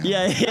off now.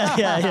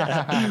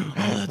 Yeah.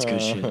 Oh, that's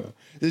good shit.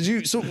 Did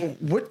you? So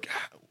what?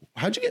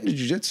 How'd you get into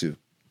jiu-jitsu?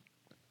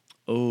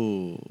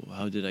 Oh,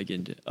 how did I get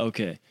into?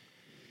 Okay.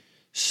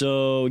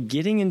 So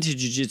getting into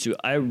jiu-jitsu,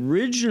 I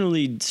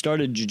originally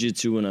started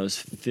jiu-jitsu when I was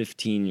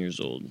 15 years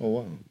old. Oh,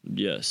 wow.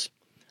 Yes.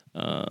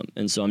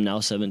 And so I'm now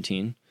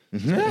 17.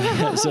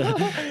 So,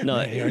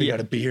 no, you already got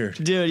a beard.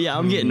 Dude, yeah,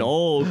 I'm getting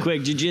old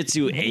quick.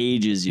 Jiu-jitsu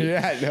ages you.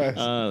 Yeah, it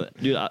does.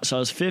 Dude, so I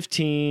was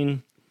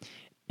 15,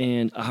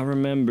 and I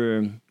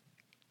remember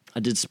I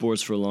did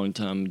sports for a long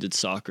time. Did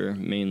soccer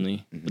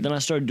mainly. But then I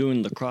started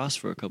doing lacrosse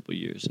for a couple of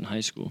years in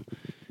high school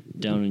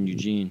down in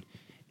Eugene.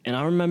 And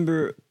I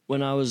remember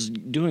when I was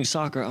doing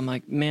soccer, I'm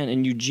like, man,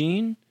 in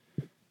Eugene,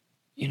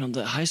 you know,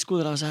 the high school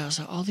that I was at, I was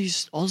like, all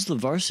the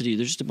varsity,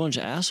 they're just a bunch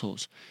of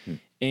assholes.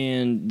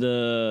 And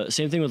the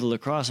same thing with the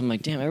lacrosse. I'm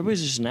like, damn,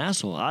 everybody's just an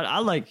asshole. I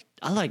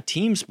like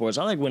team sports.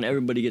 I like when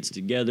everybody gets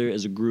together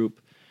as a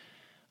group.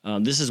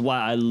 This is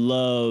why I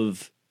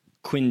love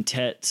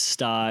quintet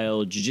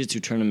style jiu-jitsu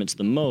tournaments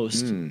the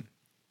most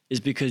is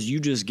because you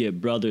just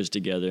get brothers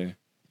together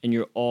and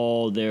you're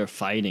all there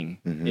fighting.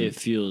 It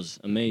feels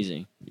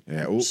amazing.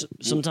 Yeah.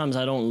 Sometimes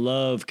I don't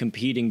love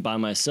competing by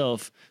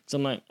myself. So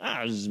I'm like,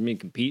 it's just me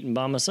competing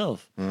by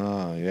myself.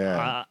 Oh,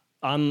 yeah.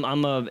 I'm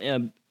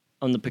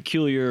the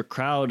peculiar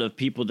crowd of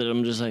people that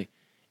I'm just like,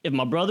 if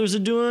my brothers are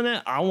doing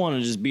it, I want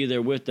to just be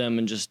there with them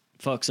and just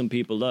fuck some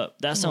people up.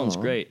 That sounds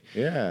great.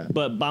 Yeah.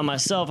 But by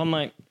myself, I'm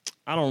like,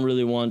 I don't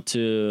really want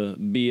to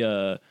be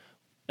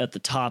at the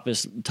top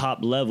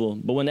level.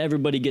 But when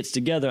everybody gets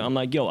together, I'm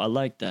like, yo, I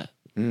like that.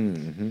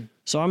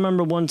 So I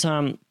remember one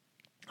time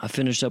I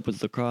finished up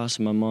with lacrosse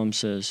and my mom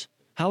says,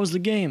 how was the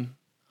game?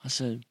 I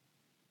said,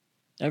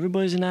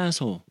 everybody's an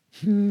asshole.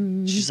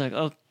 She's like,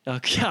 oh,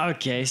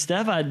 okay,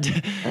 Steph, I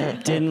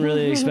didn't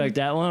really expect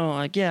that one. I'm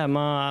like, yeah,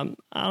 Mom,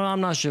 I'm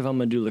not sure if I'm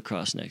going to do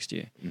lacrosse next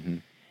year.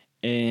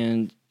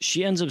 And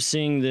she ends up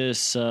seeing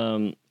this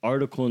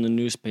article in the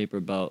newspaper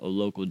about a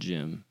local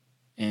gym.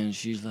 And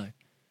she's like,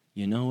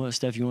 you know what,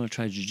 Steph, you want to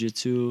try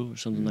jiu-jitsu or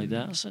something like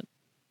that? I said,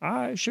 all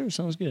right, sure,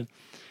 sounds good.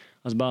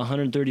 I was about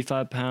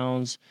 135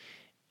 pounds,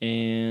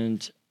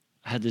 and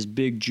I had this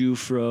big Jew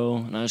fro,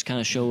 and I just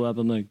kind of show up.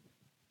 I'm like,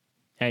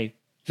 hey.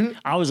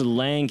 I was a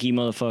lanky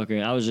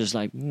motherfucker. I was just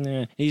like,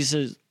 nah. He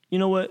says, you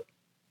know what?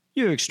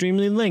 You're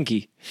extremely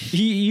lanky.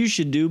 You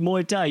should do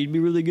Muay Thai. You'd be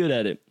really good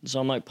at it. So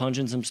I'm like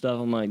punching some stuff.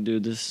 I'm like,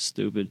 dude, this is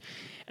stupid.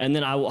 And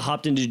then I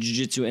hopped into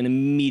jiu-jitsu and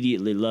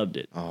immediately loved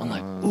it. I'm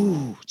like,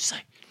 ooh, just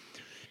like,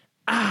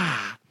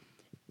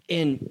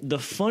 And the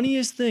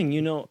funniest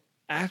thing,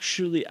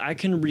 actually, I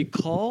can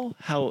recall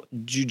how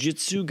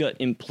jiu-jitsu got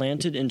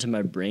implanted into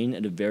my brain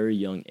at a very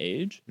young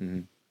age.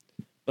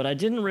 But I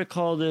didn't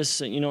recall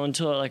this,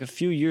 until like a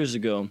few years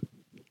ago.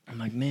 I'm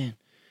like, man,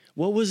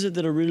 what was it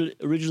that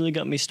originally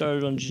got me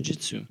started on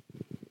jiu-jitsu?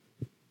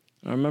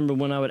 I remember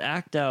when I would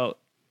act out,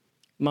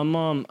 my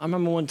mom, I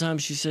remember one time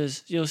she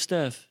says, yo,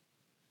 Steph,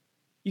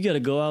 you got to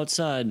go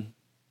outside.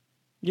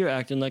 You're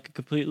acting like a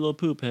complete little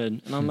poop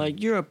head. And I'm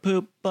like, you're a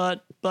poop,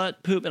 butt,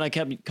 poop. And I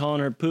kept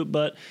calling her poop,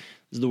 butt.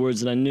 These are the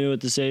words that I knew at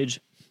this age.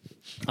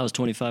 I was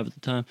 25 at the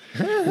time.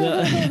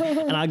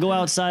 And I go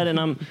outside and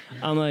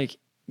I'm like,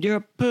 you're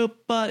a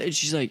poop butt. And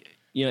she's like,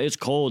 it's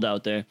cold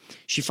out there.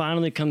 She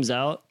finally comes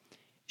out.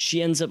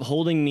 She ends up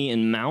holding me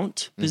in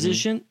mount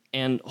position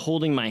and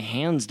holding my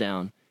hands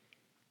down.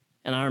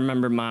 And I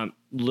remember my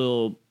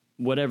little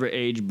whatever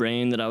age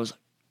brain that I was like,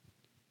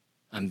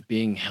 I'm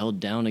being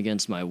held down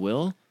against my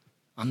will.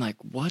 I'm like,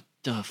 what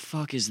the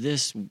fuck is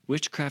this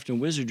witchcraft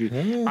and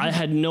wizardry? I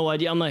had no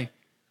idea. I'm like,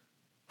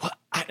 what?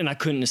 And I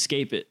couldn't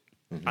escape it.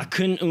 I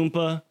couldn't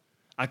oompa.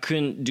 I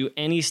couldn't do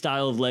any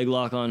style of leg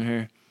lock on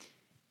her.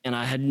 And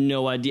I had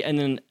no idea. And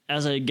then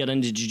as I got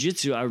into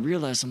jiu-jitsu, I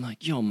realized, I'm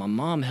like, yo, my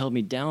mom held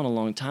me down a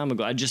long time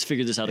ago. I just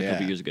figured this out a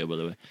couple years ago, by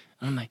the way.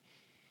 And I'm like,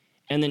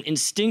 and then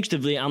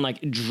instinctively, I'm like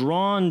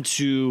drawn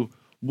to,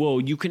 whoa,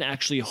 you can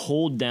actually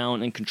hold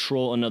down and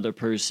control another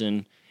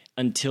person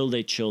until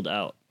they chilled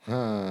out.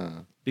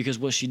 Because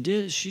what she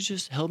did, she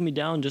just held me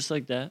down just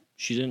like that.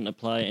 She didn't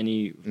apply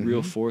any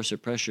real force or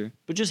pressure,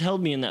 but just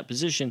held me in that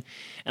position.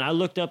 And I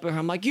looked up at her.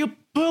 I'm like, you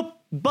poop,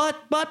 butt,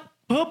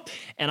 poop.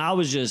 And I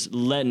was just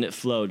letting it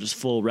flow, just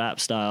full rap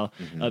style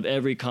of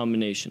every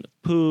combination of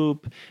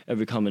poop,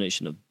 every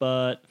combination of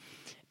butt.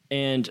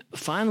 And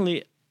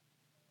finally,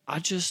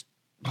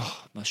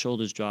 my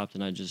shoulders dropped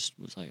and I just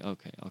was like,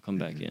 okay, I'll come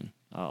back in.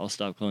 I'll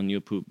stop calling you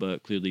a poop,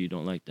 but clearly you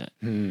don't like that.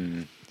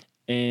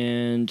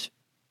 And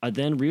I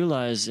then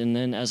realized, and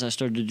then as I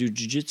started to do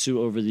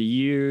jiu-jitsu over the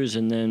years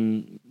and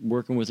then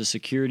working with a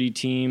security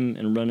team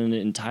and running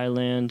it in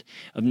Thailand,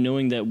 of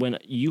knowing that when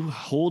you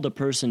hold a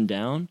person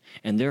down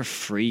and they're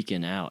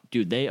freaking out,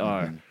 dude, they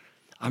are.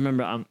 I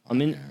remember I'm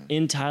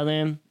in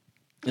Thailand.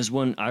 This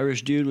one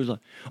Irish dude was like,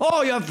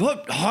 oh, yeah,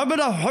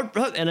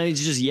 and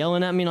he's just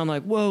yelling at me, and I'm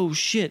like, whoa,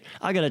 shit,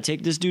 I got to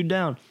take this dude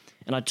down.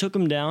 And I took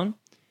him down.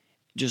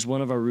 Just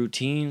one of our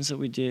routines that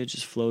we did,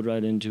 just flowed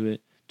right into it,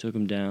 took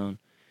him down.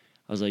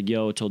 I was like,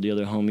 yo, told the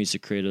other homies to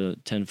create a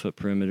 10-foot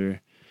perimeter.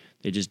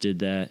 They just did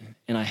that.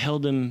 And I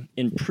held him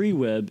in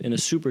pre-web in a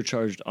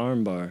supercharged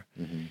armbar.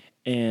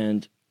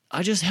 And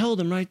I just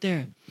held him right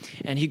there.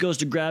 And he goes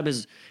to grab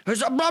his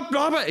left,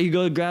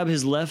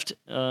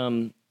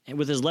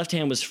 with his left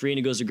hand was free, and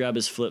he goes to grab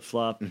his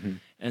flip-flop.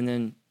 And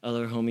then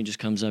other homie just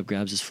comes up,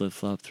 grabs his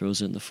flip-flop,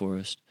 throws it in the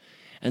forest.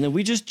 And then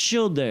we just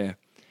chilled there.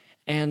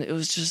 And it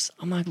was just,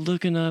 I'm like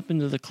looking up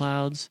into the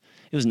clouds.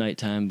 It was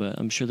nighttime, but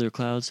I'm sure there are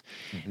clouds.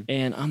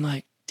 And I'm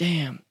like,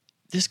 damn,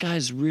 this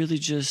guy's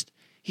really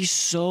he's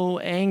so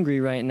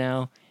angry right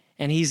now.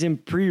 And he's in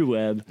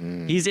pre-web.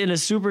 He's in a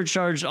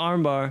supercharged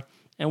armbar,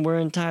 and we're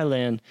in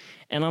Thailand.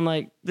 And I'm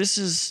like,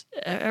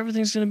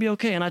 everything's going to be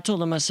okay. And I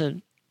told him, I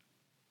said,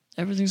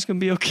 everything's going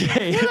to be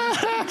okay.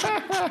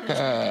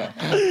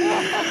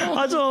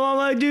 I told him, I'm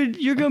like, dude,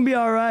 you're going to be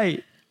all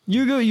right.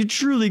 You're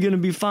truly gonna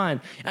be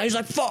fine. And he's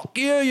like, fuck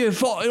yeah, you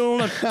fought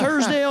on a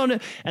Thursday on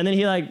it. And then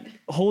he like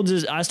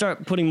holds I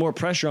start putting more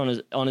pressure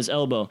on his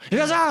elbow. He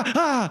goes,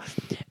 ah.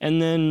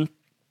 And then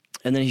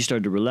And then he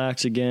started to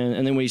relax again.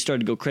 And then when he started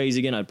to go crazy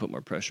again, I'd put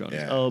more pressure on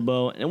his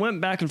elbow. And it went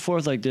back and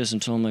forth like this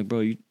until I'm like, bro,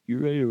 you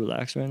ready to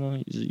relax right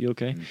now? You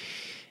okay?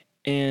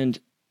 And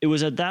it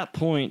was at that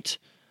point,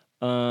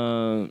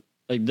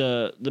 like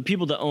the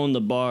people that own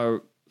the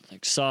bar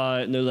like saw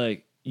it and they're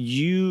like,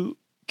 you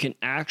can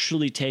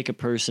actually take a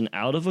person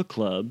out of a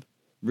club,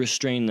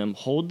 restrain them,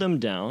 hold them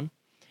down,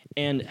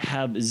 and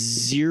have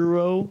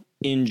zero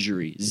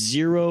injury,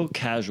 zero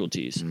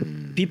casualties.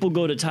 People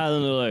go to Tyler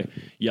and they're like,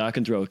 yeah, I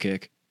can throw a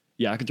kick.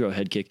 Yeah, I can throw a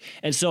head kick.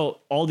 And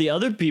so all the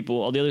other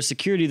people, all the other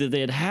security that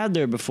they had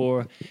there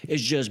before is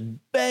just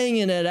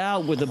banging it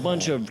out with a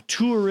bunch of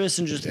tourists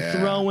and just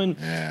throwing,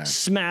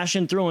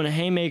 smashing, throwing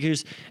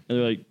haymakers. And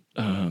they're like,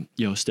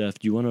 yo, Steph,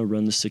 do you want to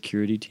run the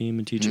security team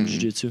and teach them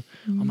jiu-jitsu?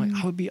 I'm like,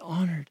 I would be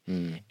honored.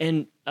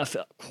 And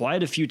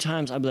quite a few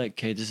times I'd be like,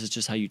 okay, this is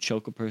just how you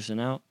choke a person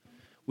out.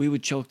 We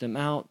would choke them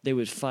out. They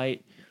would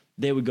fight.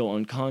 They would go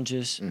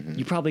unconscious.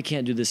 You probably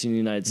can't do this in the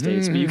United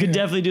States, but you could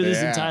definitely do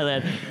this in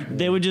Thailand.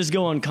 They would just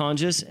go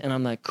unconscious, and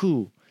I'm like,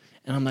 cool.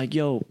 And I'm like,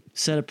 yo,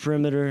 set a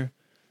perimeter.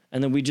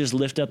 And then we just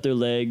lift up their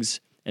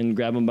legs and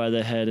grab them by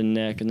the head and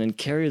neck and then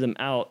carry them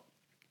out,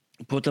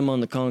 put them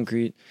on the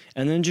concrete,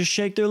 and then just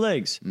shake their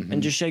legs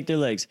and just shake their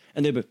legs.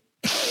 And they'd be,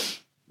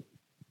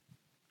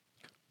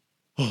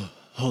 oh,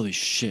 holy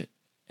shit.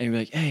 And you're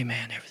like, hey,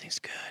 man, everything's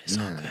good. It's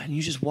all good. And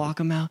you just walk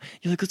them out.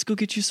 You're like, let's go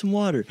get you some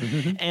water.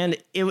 And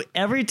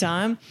every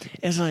time,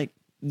 it's like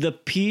the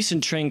peace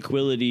and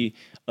tranquility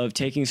of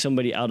taking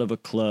somebody out of a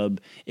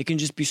club. It can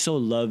just be so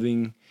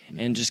loving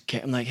and just,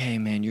 I'm like, hey,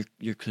 man,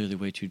 you're clearly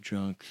way too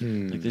drunk.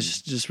 Like,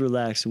 just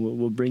relax and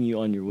we'll bring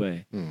you on your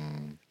way.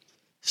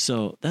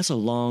 So that's a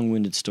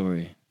long-winded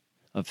story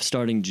of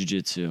starting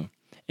jiu-jitsu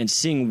and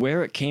seeing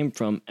where it came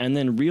from and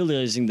then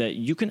realizing that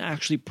you can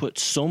actually put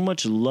so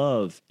much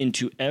love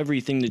into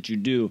everything that you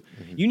do.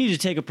 You need to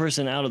take a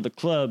person out of the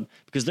club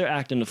because they're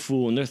acting a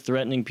fool and they're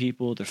threatening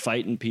people, they're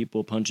fighting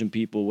people, punching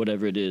people,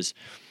 whatever it is.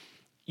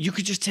 You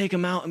could just take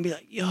them out and be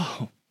like,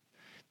 yo,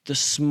 the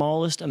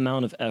smallest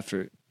amount of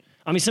effort.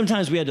 I mean,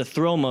 sometimes we had to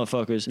throw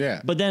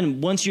motherfuckers, but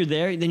then once you're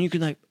there, then you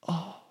can like,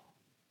 oh,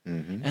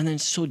 and then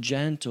it's so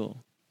gentle.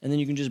 And then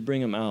you can just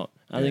bring them out.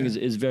 I think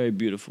it's very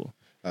beautiful.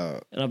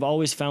 And I've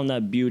always found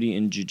that beauty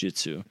in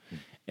jiu-jitsu.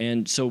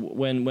 And so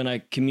when I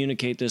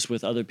communicate this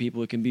with other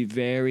people, it can be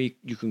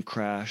you can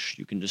crash,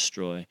 you can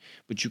destroy,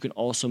 but you can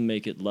also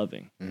make it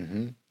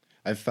loving.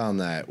 I've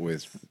found that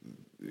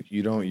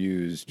you don't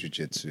use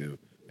jiu-jitsu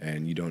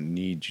and you don't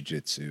need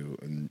jiu-jitsu,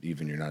 and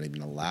even you're not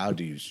even allowed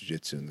to use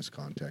jiu-jitsu in this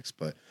context.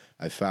 But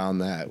I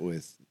found that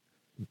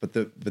but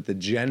the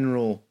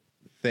general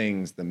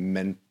things, the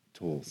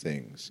mental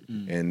things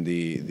and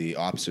the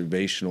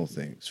observational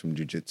things from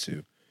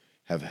jiu-jitsu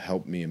have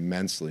helped me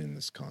immensely in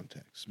this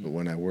context. But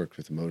when I worked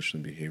with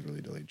emotionally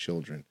behaviorally delayed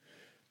children,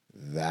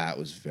 that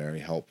was very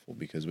helpful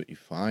because what you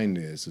find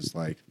is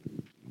like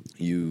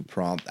you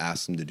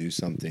ask them to do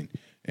something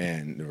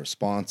and the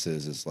response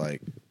is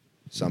like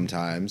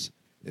sometimes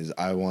is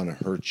I want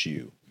to hurt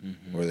you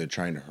or they're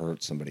trying to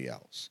hurt somebody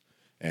else.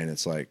 And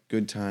it's like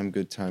good time,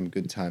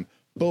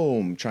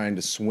 boom, trying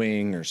to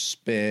swing or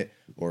spit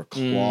or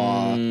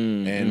claw.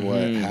 And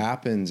what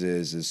happens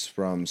is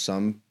from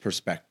some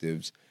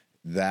perspectives,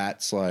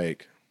 that's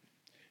like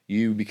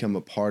you become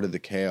a part of the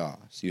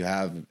chaos. You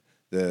have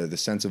the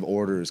sense of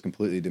order is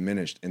completely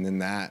diminished. And then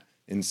that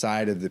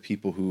inside of the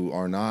people who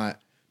are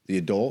not the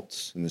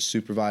adults and the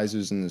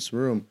supervisors in this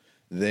room,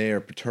 they are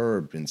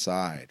perturbed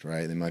inside,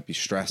 right? They might be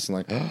stressed and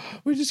like, oh,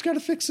 we just got to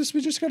fix this.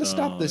 We just got to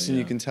stop this. And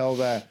you can tell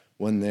that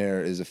when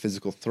there is a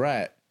physical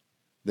threat,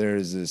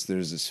 there's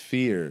this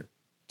fear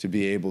to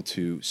be able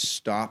to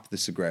stop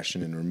this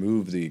aggression and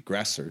remove the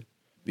aggressor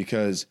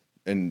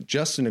and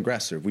just an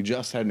aggressor, if we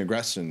just had an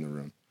aggressor in the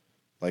room,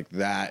 like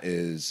that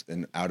is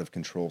an out of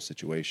control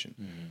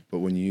situation. But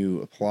when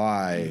you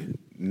apply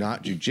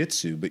not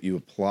jiu-jitsu, but you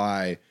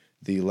apply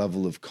the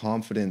level of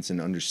confidence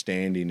and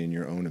understanding in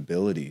your own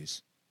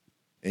abilities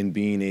and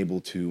being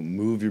able to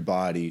move your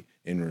body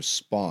in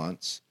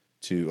response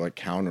to like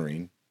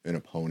countering an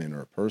opponent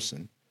or a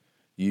person,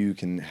 you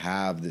can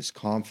have this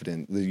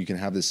confidence, you can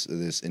have this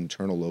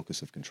internal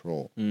locus of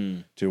control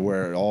to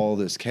where all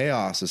this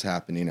chaos is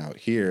happening out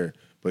here,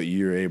 but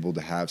you're able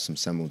to have some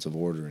semblance of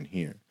order in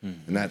here.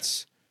 And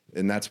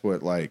that's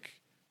what like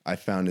I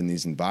found in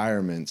these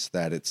environments,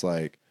 that it's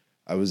like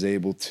I was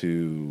able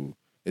to,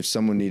 if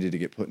someone needed to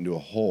get put into a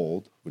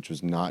hold, which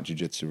was not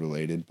jiu-jitsu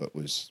related, but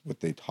was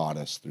what they taught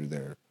us through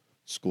their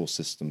school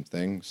system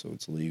thing, so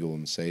it's legal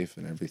and safe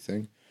and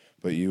everything,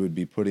 but you would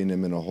be putting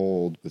them in a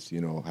hold with,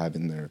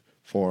 having their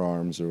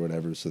forearms or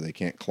whatever so they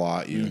can't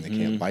claw at you and they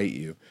can't bite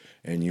you.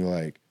 And you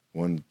like,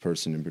 one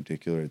person in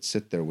particular would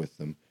sit there with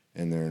them,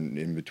 and they're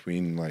in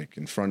between, like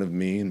in front of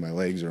me, and my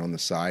legs are on the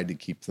side to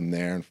keep them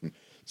there and from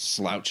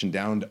slouching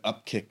down to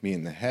up kick me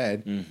in the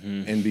head.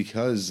 And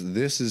because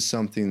this is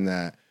something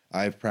that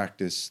I've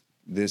practiced,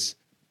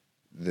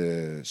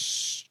 the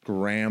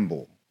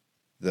scramble,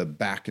 the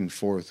back and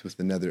forth with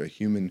a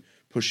human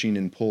pushing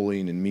and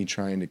pulling and me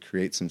trying to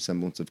create some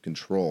semblance of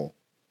control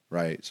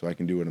right? So I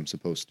can do what I'm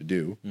supposed to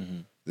do.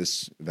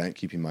 This event,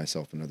 keeping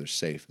myself and others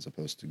safe as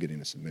opposed to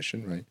getting a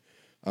submission, right?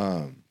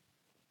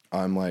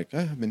 I'm like,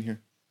 I've been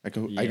here. I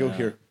go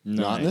here,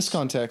 not in this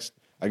context.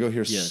 I go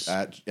here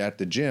at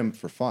the gym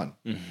for fun.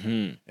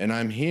 And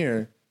I'm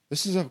here.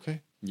 This is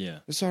okay. Yeah.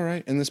 It's all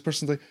right. And this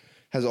person like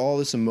has all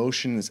this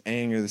emotion, this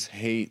anger, this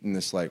hate, and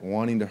this like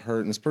wanting to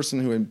hurt. And this person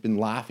who had been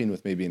laughing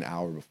with maybe an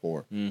hour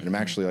before, and I'm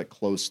actually like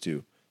close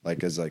to,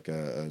 like as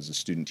a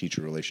student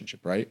teacher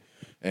relationship, right?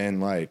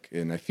 And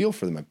I feel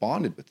for them. I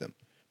bonded with them.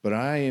 But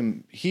I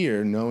am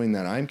here knowing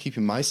that I'm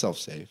keeping myself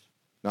safe,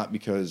 not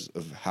because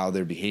of how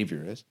their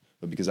behavior is,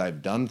 but because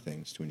I've done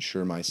things to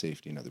ensure my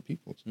safety and other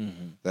people's.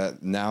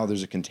 That now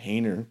there's a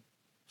container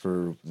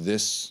for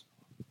this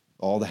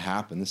all to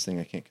happen, this thing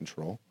I can't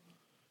control,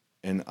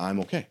 and I'm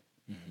okay.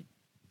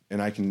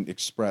 And I can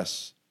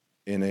express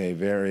in a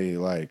very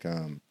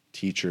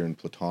teacher and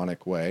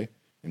platonic way,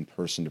 in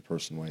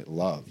person-to-person way,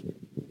 love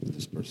for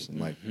this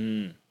person.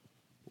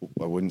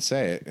 I wouldn't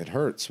say it. It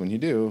hurts when you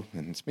do,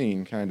 and it's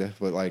mean, kind of.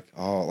 But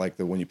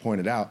when you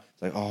point it out,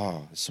 it's like,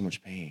 oh, there's so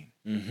much pain.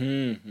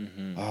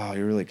 Oh,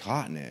 you're really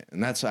caught in it,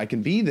 and that's I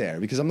can be there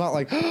because I'm not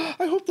like, oh,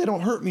 I hope they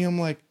don't hurt me. I'm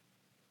like,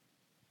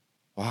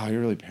 wow,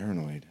 you're really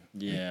paranoid.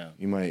 Yeah,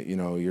 you might,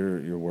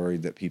 you're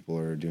worried that people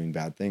are doing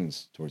bad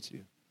things towards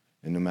you,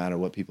 and no matter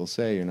what people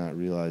say, you're not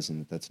realizing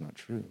that that's not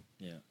true.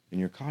 Yeah, and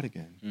you're caught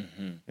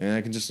again. And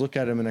I can just look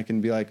at them and I can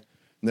be like,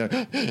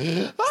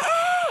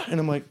 and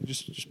I'm like,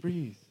 just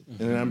breathe.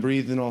 And then I'm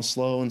breathing all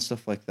slow and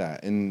stuff like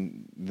that.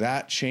 And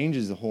that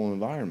changes the whole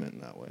environment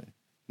in that way.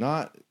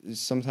 Not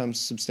sometimes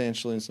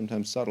substantially and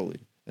sometimes subtly.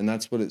 And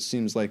that's what it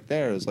seems like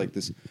there is like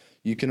this,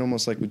 you can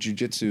almost like with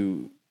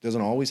jujitsu,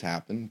 doesn't always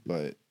happen,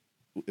 but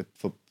if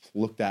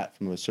looked at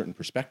from a certain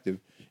perspective,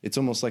 it's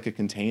almost like a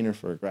container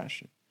for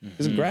aggression.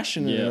 Because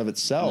aggression in and of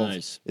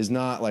itself is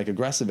not like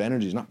aggressive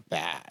energy is not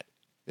bad.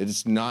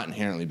 It's not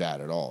inherently bad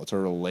at all. It's a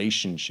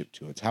relationship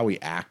to it. It's how we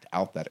act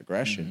out that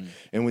aggression.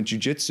 And with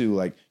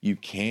jiu-jitsu, you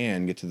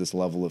can get to this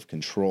level of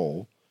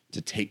control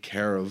to take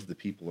care of the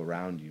people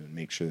around you and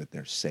make sure that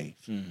they're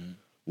safe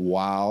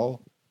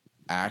while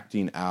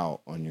acting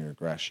out on your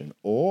aggression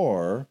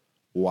or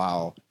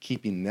while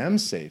keeping them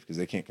safe because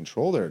they can't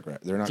control their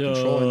aggression. They're not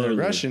controlling their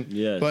aggression,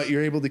 but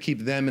you're able to keep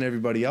them and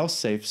everybody else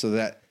safe so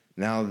that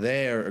now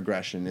their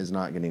aggression is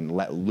not getting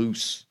let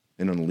loose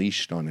and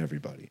unleashed on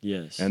everybody.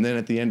 Yes. And then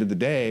at the end of the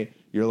day,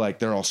 you're like,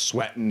 they're all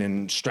sweating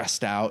and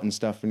stressed out and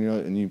stuff.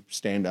 And you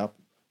stand up,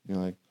 and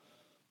you're like,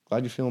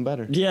 glad you're feeling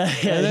better. Yeah.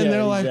 And then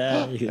they're like,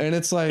 and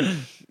it's like,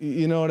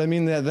 you know what I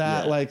mean?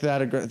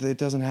 It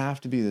doesn't have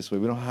to be this way.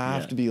 We don't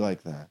have to be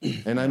like that.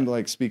 And I'm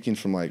like speaking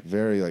from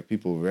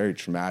very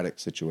traumatic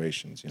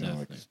situations,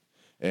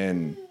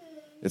 and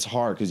it's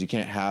hard because you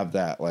can't have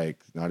that,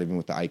 not even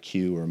with the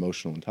IQ or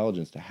emotional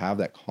intelligence to have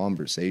that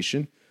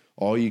conversation.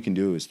 All you can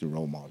do is through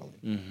role modeling.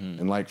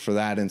 And for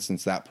that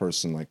instance, that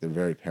person, they're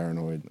very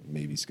paranoid,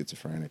 maybe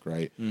schizophrenic,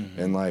 right?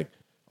 And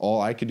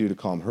all I could do to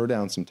calm her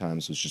down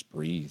sometimes was just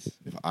breathe.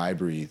 If I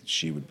breathed,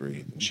 she would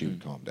breathe and she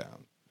would calm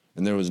down.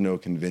 And there was no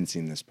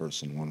convincing this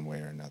person one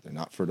way or another,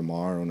 not for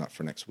tomorrow, not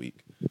for next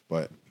week.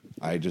 But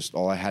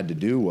all I had to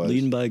do was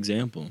leading by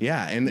example.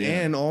 Yeah.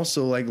 And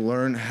also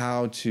learn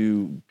how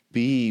to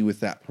be with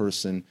that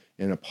person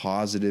in a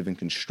positive and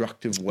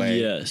constructive way.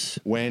 Yes.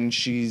 When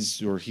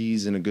she's or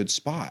he's in a good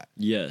spot.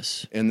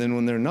 Yes. And then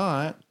when they're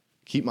not,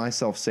 keep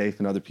myself safe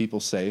and other people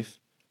safe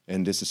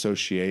and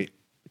disassociate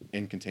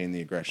and contain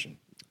the aggression.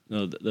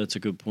 No, that's a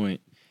good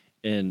point.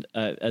 And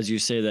as you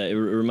say that, it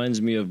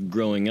reminds me of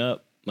growing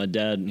up. My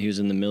dad, he was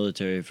in the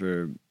military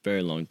for a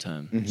very long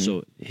time.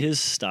 So his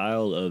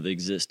style of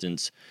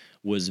existence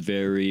was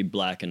very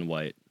black and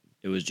white.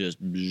 It was just...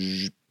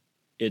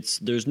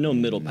 there's no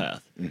middle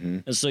path.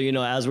 And so,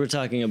 as we're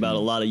talking about a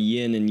lot of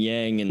yin and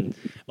yang and,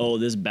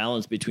 this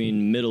balance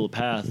between middle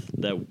path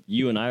that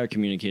you and I are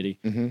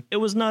communicating, it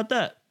was not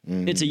that.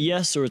 It's a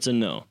yes or it's a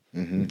no.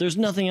 There's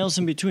nothing else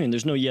in between.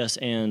 There's no yes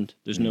and,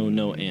 there's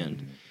no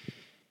and.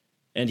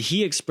 And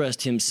he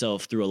expressed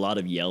himself through a lot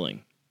of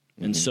yelling.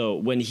 And so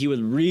when he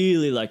would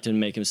really like to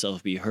make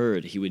himself be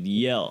heard, he would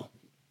yell.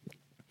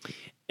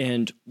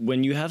 And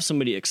when you have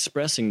somebody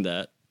expressing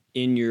that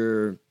in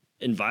your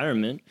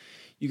environment,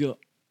 you go,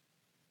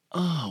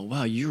 oh,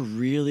 wow, you're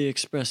really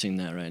expressing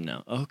that right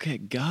now. Okay,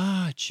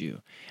 got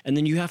you. And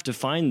then you have to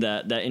find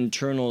that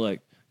internal,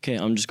 okay,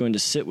 I'm just going to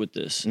sit with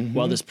this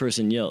while this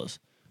person yells.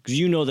 Because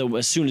you know that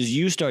as soon as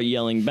you start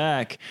yelling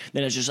back,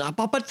 then it's just,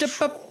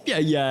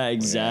 yeah,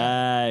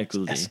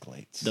 exactly. It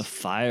escalates. The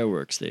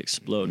fireworks, they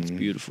explode. It's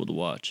beautiful to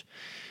watch.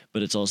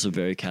 But it's also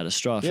very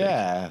catastrophic.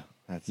 Yeah.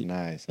 That's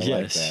nice. I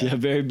like that. Yeah,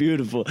 very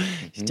beautiful.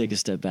 You take a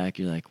step back,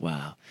 you're like,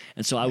 wow.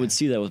 And so I would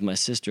see that with my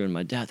sister and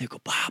my dad. They go,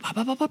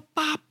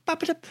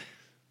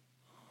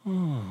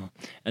 oh.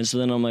 And so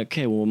then I'm like,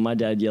 okay, well, when my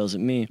dad yells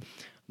at me,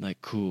 I'm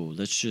like, cool,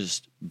 let's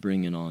just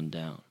bring it on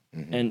down.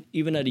 And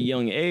even at a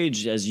young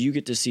age, as you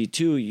get to see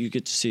too, you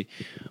get to see,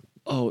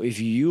 if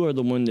you are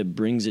the one that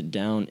brings it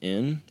down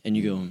in, and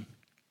you go,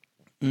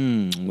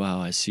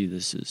 wow, I see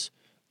this is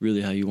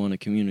really how you want to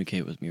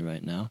communicate with me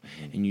right now.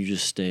 And you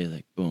just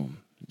stay boom.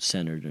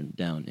 centered and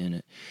down in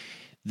it.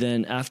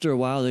 Then after a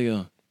while, they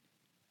go,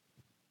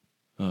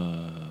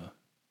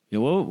 yeah,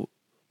 what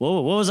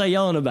was I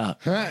yelling about?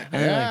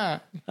 Yeah.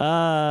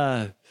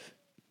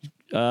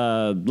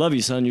 Love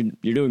you, son.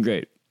 You're doing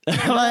great.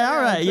 I'm like,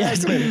 all right,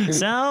 yes,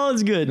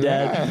 sounds good,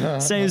 Dad.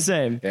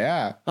 Same.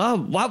 Yeah. Oh,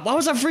 why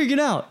was I freaking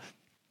out?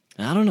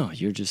 I don't know.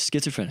 You're just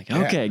schizophrenic.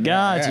 Okay,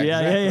 gotcha.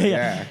 Yeah, exactly,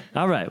 yeah.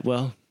 All right.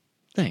 Well,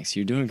 thanks.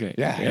 You're doing great.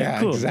 Yeah,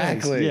 cool.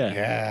 exactly. Thanks.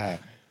 Yeah.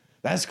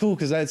 That's cool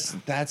because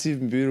that's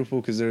even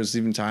beautiful because there's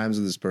even times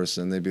with this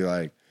person they'd be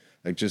like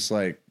just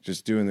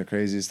doing the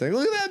craziest thing.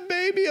 Look at that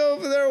baby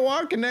over there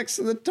walking next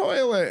to the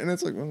toilet, and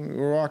it's like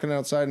we're walking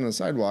outside on the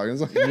sidewalk, and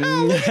it's like,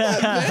 look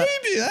at that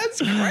baby,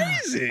 that's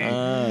crazy.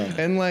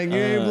 And like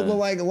you're able to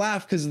like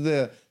laugh because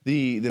the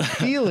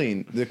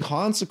feeling, the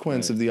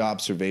consequence of the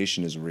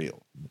observation is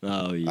real.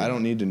 Oh yeah. I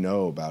don't need to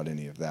know about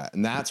any of that,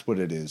 and that's what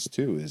it is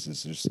too. Is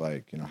it's just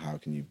like, you know, how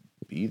can you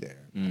be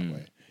there that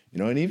way? You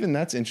know, and even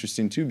that's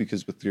interesting too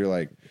because with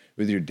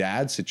your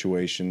dad's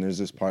situation, there's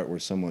this part where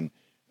someone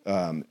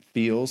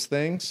feels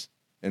things,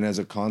 and as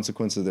a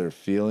consequence of their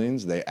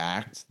feelings, they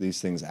act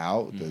these things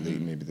out.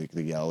 Maybe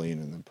the yelling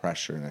and the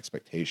pressure and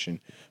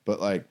expectation,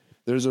 but like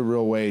there's a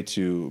real way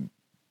to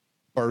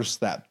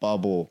burst that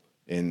bubble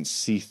and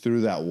see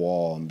through that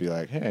wall and be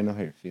like, hey, I know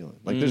how you're feeling.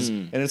 Like it's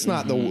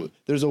not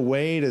there's a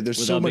way to, there's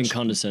without so much being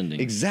condescending.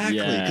 Exactly.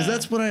 Because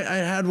that's what I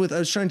had with, I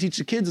was trying to teach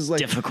the kids is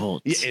like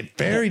difficult. Yeah,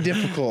 very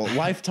difficult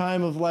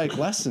lifetime of like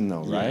lesson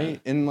though. Right.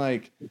 Yeah. And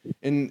like,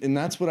 and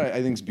that's what I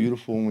think is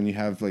beautiful when you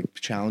have like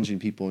challenging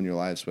people in your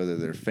lives, whether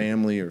they're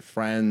family or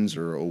friends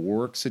or a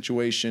work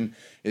situation,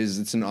 is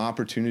it's an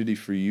opportunity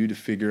for you to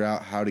figure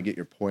out how to get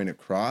your point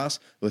across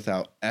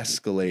without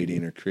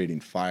escalating or creating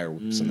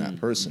fireworks in that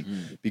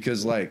person.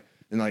 Because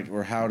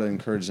or how to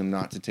encourage them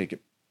not to take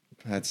it.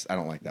 I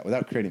don't like that.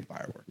 Without creating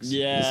fireworks.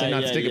 Yeah. Say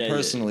not to take it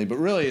personally, but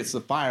really it's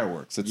the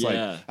fireworks. It's like,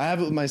 I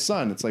have it with my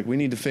son. It's like, we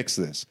need to fix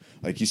this.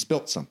 Like he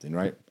spilt something,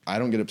 right? I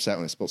don't get upset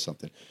when I spill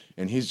something.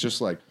 And he's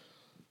just like,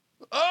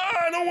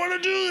 I don't want to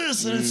do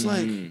this. And it's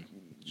like,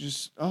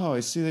 I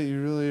see that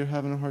you really are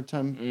having a hard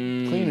time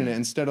cleaning it.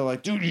 Instead of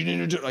like, dude, you need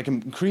to do it. Like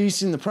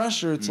increasing the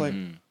pressure. It's like,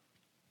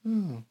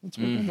 let's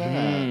work on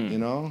that, you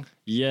know?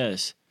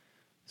 Yes.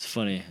 It's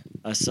funny.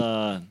 I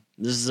saw,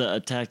 this is a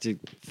tactic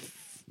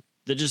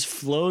that just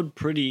flowed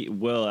pretty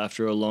well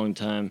after a long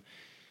time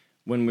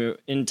when we were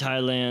in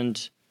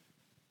Thailand,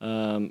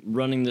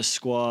 running the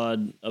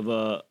squad of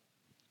a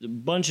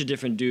bunch of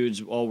different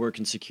dudes all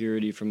working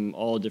security from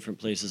all different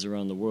places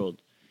around the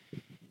world.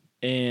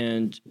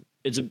 And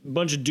it's a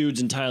bunch of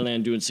dudes in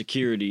Thailand doing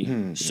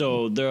security.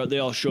 So they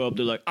all show up.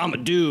 They're like, I'm a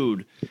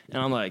dude.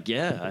 And I'm like,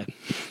 yeah,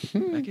 I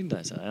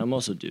recognize that. I'm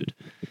also a dude.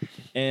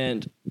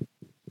 And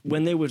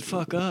when they would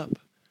fuck up,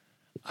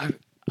 I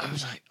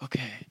was like,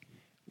 okay,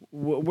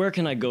 where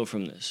can I go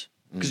from this?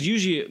 Because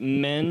usually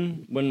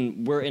men,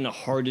 when we're in a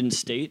hardened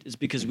state, it's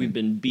because we've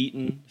been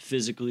beaten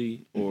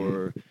physically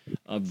or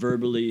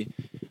verbally,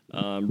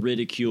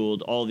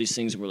 ridiculed, all these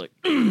things. And we're like,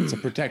 it's a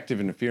protective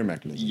and a fear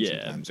mechanism.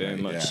 Yeah, very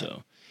much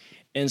so.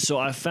 And so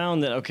I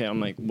found that, okay, I'm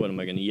like, what, am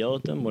I going to yell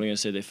at them? What am I going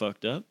to say they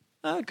fucked up?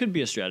 It could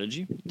be a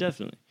strategy,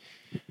 definitely.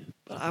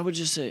 But I would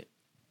just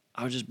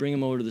bring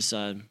them over to the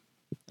side.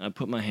 I'd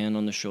put my hand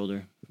on their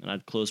shoulder, and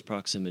I'd close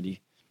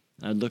proximity.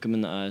 I'd look them in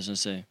the eyes and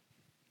say,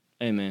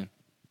 hey, man,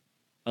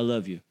 I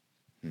love you.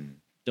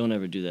 Don't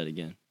ever do that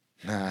again.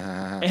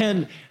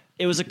 And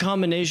it was a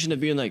combination of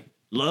being like,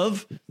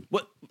 love?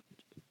 What?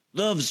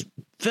 Love's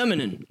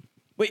feminine.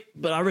 Wait,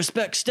 but I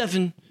respect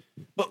Stefan.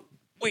 But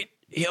wait,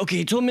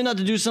 he told me not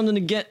to do something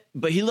again,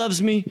 but he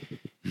loves me.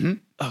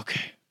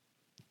 Okay.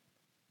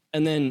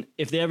 And then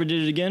if they ever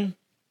did it again,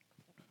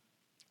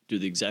 do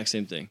the exact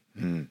same thing.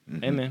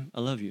 Hey, man, I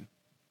love you.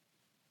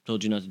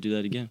 Told you not to do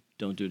that again.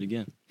 Don't do it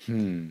again.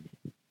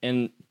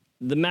 And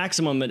the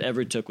maximum it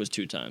ever took was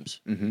 2 times.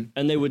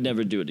 And they would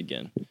never do it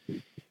again.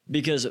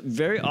 Because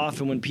very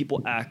often when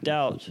people act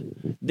out,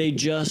 they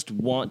just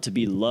want to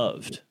be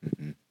loved.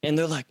 And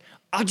they're like,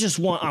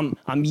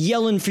 I'm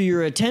yelling for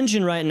your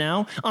attention right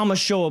now. I'm going to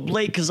show up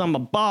late because I'm a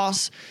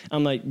boss.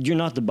 I'm like, you're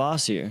not the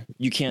boss here.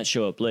 You can't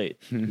show up late.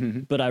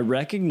 But I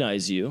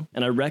recognize you,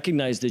 and I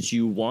recognize that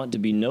you want to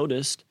be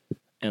noticed,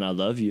 and I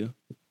love you.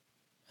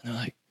 And they're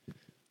like,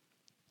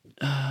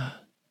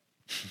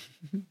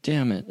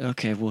 damn it.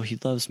 Okay, well, he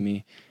loves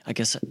me. I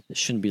guess I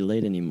shouldn't be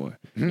late anymore.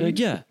 Like,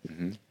 yeah.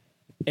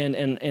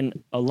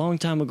 And a long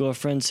time ago, a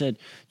friend said,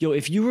 yo,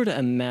 if you were to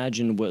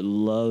imagine what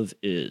love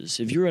is,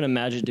 if you were to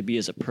imagine it to be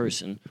as a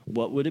person,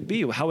 what would it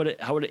be? How would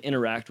it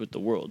interact with the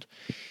world?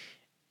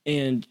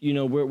 And, you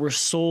know, we're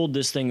sold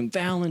this thing,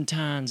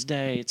 Valentine's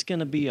Day, it's going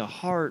to be a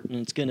heart, and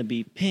it's going to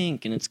be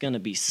pink, and it's going to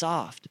be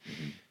soft.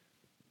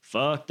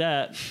 Fuck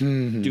that.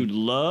 Dude,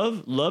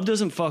 love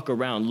doesn't fuck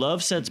around.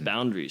 Love sets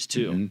boundaries,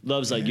 too.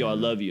 Love's like, yo, I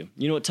love you.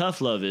 You know what tough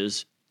love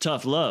is?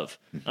 Tough love.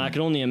 I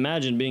can only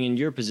imagine being in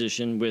your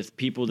position with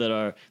people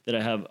that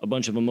have a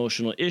bunch of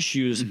emotional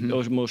issues,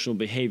 emotional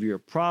behavior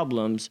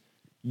problems,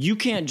 You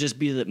can't just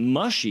be that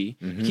mushy.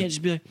 You can't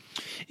just be like,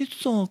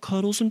 it's all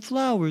cuddles and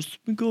flowers.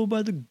 We go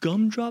by the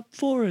gumdrop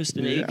forest.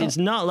 And it's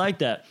not like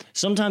that.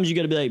 Sometimes you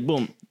got to be like,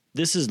 boom,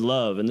 this is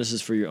love and this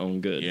is for your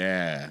own good.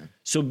 Yeah.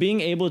 So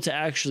being able to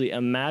actually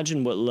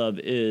imagine what love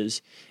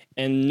is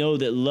and know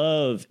that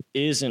love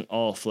isn't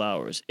all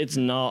flowers. It's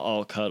not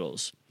all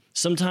cuddles.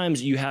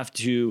 Sometimes you have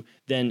to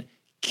then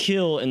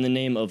kill in the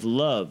name of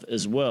love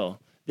as well.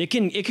 It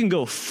can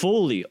go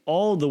fully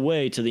all the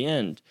way to the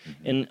end.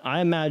 And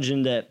I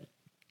imagine that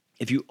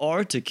if you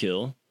are to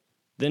kill,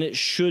 then it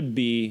should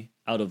be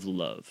out of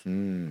love.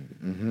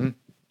 And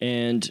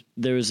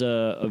there's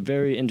a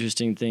very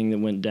interesting thing that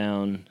went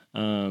down.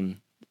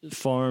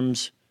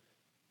 Farms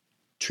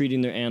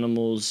treating their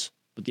animals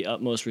with the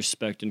utmost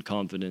respect and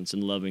confidence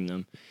and loving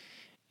them.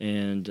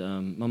 And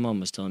my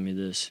mom was telling me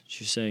this.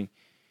 She was saying,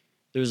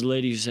 there was a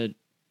lady who said,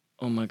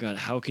 oh my God,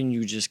 how can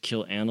you just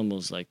kill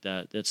animals like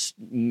that? That's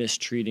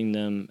mistreating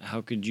them.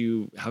 How could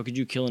you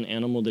kill an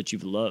animal that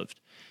you've loved?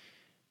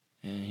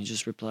 And he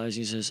just replies,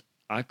 he says,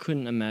 I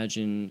couldn't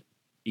imagine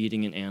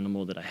eating an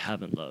animal that I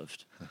haven't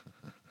loved.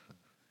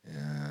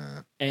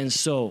 Yeah. And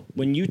so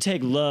when you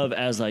take love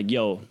as like,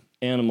 yo,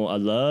 animal, I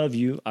love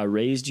you, I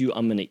raised you,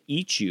 I'm going to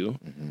eat you.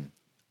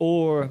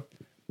 Or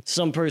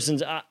some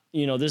person's,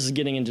 this is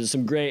getting into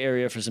some gray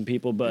area for some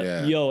people,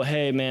 but yo,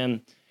 hey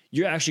man,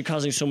 you're actually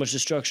causing so much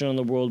destruction on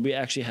the world. We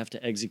actually have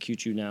to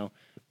execute you now,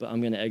 but I'm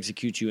going to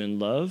execute you in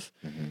love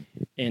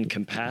and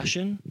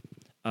compassion.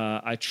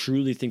 I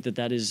truly think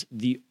that is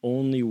the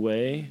only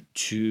way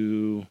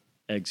to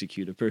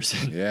execute a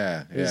person.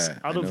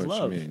 Out of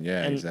love.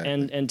 Yeah, and,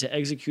 exactly. and to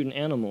execute an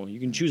animal. You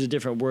can choose a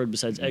different word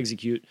besides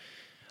execute.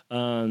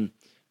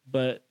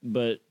 But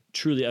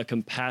truly a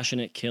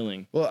compassionate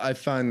killing. Well, I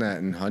find that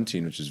in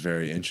hunting, which is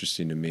very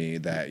interesting to me,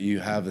 that you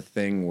have a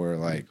thing where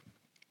like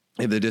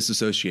the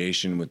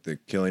disassociation with the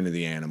killing of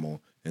the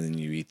animal and then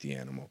you eat the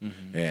animal.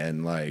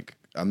 And like,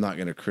 I'm not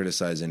going to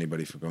criticize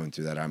anybody for going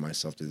through that. I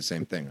myself do the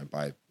same thing. I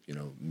buy,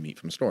 meat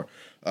from a store.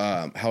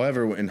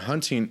 However, in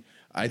hunting,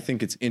 I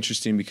think it's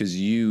interesting because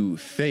you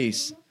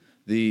face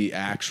the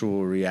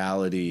actual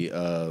reality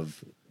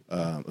of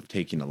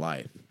taking a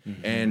life.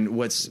 And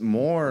what's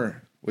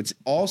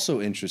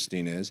also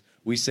interesting is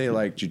we say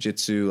like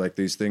jujitsu, like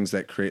these things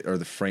that create are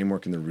the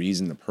framework and the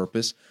reason, the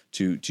purpose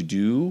to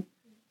do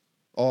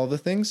all the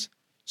things.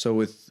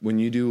 So when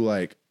you do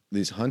like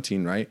these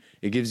hunting, right,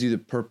 it gives you the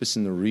purpose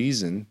and the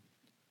reason.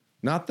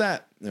 Not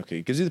that, okay,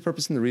 it gives you the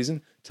purpose and the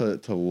reason to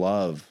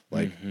love.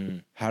 Like,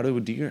 how does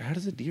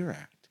a deer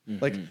act?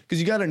 Like, because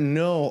you got to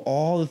know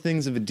all the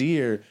things of a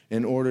deer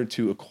in order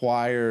to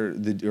acquire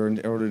or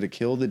in order to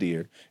kill the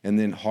deer and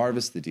then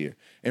harvest the deer.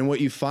 And what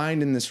you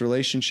find in this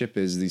relationship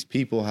is these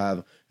people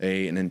have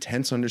an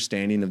intense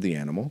understanding of the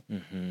animal.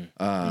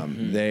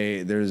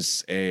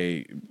 There's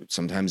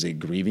sometimes a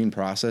grieving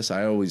process.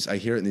 I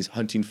hear it in these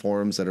hunting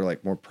forums that are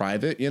like more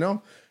private,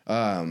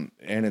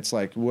 and it's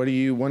like,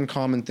 one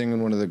common thing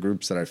in one of the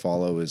groups that I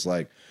follow is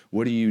like,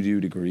 what do you do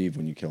to grieve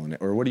when you kill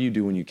or what do you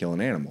do when you kill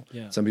an animal?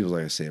 Yeah. Some people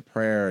like, I say a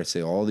prayer, I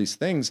say all these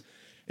things.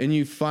 And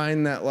you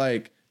find that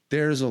like,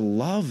 there's a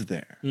love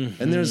there.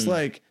 And there's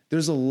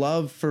a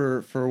love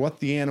for what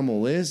the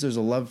animal is. There's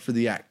a love for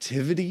the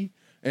activity.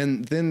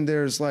 And then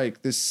there's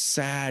like this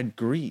sad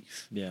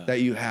grief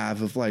that you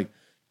have of like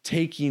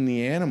taking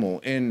the animal.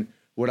 And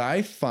what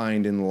I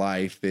find in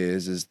life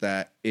is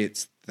that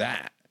it's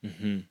that.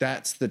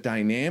 That's the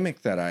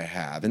dynamic that I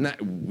have. And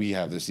that we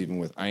have this even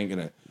with, I ain't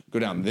going to go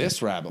down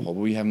this rabbit hole,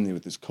 but we have it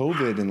with this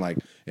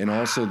COVID and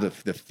also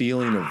the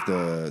feeling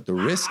of the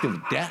risk of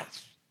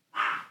death.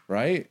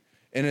 Right.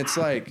 And it's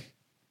like,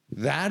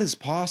 that is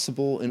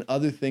possible and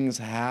other things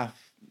have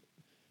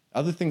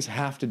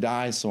to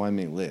die so I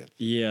may live.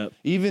 Yeah.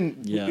 We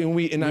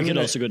can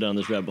also go down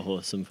this rabbit hole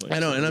at some point. I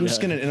know, and I'm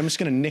just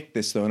gonna nick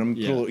this though, and I'm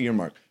gonna put a little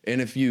earmark.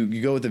 And if you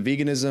go with the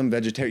veganism,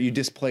 vegetarian, you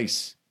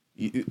displace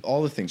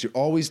all the things.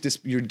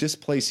 You're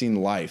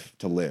displacing life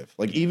to live.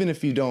 Like even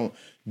if you don't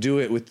do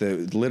it with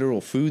the literal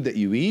food that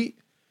you eat,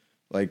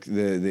 like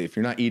if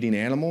you're not eating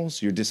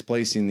animals, you're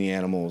displacing the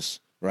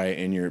animals, right?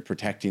 And you're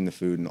protecting the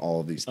food and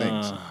all of these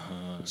things.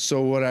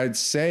 So what I'd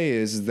say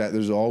is that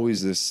there's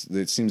always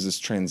this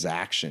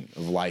transaction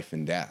of life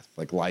and death.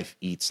 Like life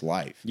eats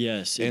life.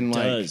 Yes, it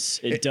does.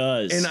 It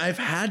does. And I've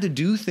had to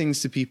do things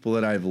to people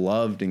that I've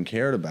loved and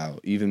cared about,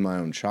 even my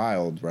own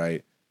child,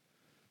 right?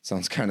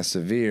 Sounds kind of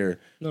severe,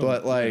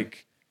 but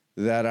like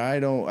that I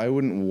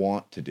wouldn't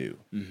want to do.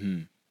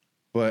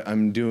 But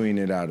I'm doing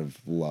it out of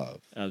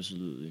love.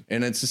 Absolutely.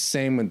 And it's the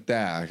same with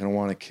that. I don't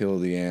want to kill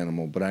the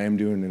animal, but I am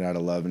doing it out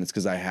of love, and it's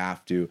because I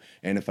have to.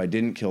 And if I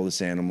didn't kill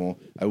this animal,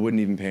 I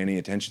wouldn't even pay any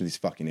attention to these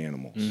fucking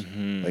animals.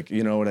 Like,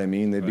 you know what I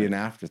mean? They'd be an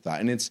afterthought.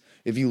 And it's,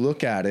 if you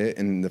look at it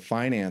and the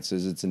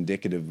finances, it's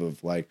indicative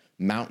of like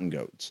mountain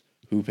goats.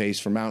 Who pays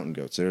for mountain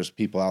goats? There's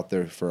people out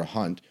there for a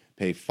hunt,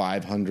 pay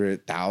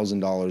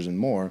 $500,000 and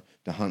more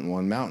to hunt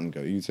one mountain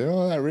goat. You'd say,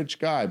 oh, that rich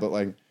guy. But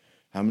like,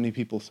 how many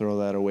people throw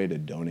that away to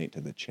donate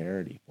to the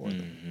charity for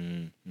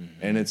them?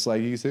 And it's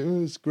like, you say,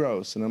 oh, it's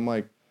gross. And I'm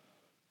like,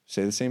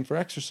 say the same for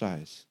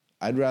exercise.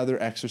 I'd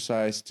rather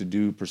exercise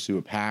to pursue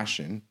a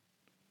passion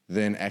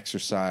than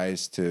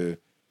exercise to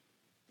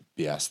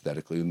be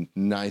aesthetically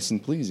nice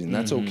and pleasing.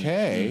 That's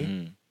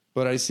okay.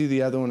 But I see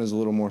the other one as a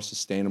little more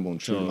sustainable and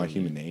true to my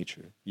human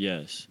nature.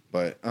 Yes.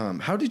 But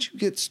how did you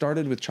get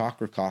started with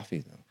Chakra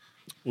Coffee,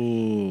 though?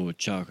 Ooh,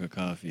 Chakra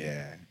Coffee.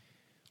 Yeah.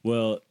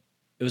 Well,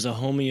 it was a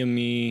homie and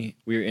me.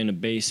 We were in a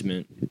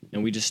basement,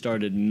 and we just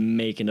started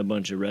making a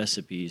bunch of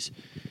recipes.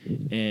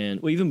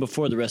 And well, even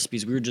before the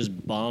recipes, we were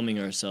just bombing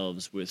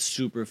ourselves with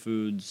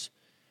superfoods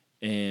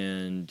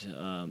and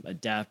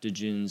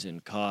adaptogens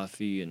and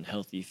coffee and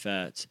healthy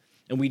fats.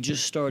 And we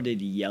just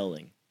started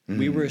yelling.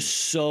 We were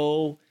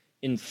so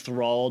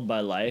enthralled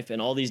by life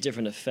and all these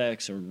different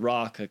effects and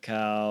raw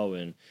cacao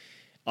and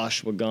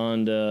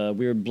ashwagandha.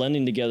 We were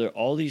blending together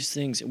all these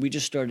things, and we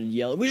just started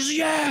yelling. We just,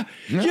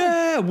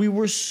 yeah. We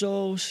were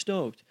so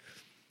stoked.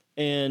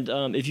 And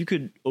if you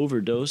could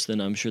overdose, then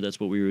I'm sure that's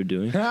what we were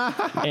doing.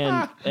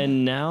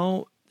 and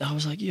now I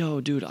was like, yo,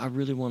 dude, I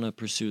really want to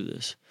pursue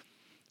this.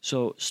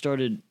 So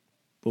started,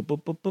 so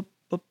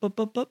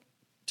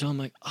I'm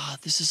like,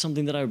 this is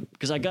something that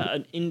because I got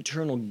an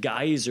internal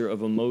geyser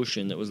of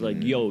emotion that was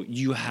like, yo,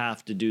 you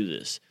have to do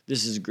this.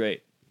 This is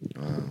great.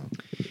 Wow.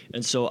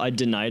 And so I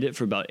denied it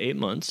for about 8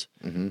 months,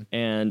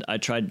 and I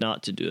tried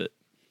not to do it.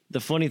 The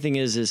funny thing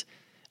is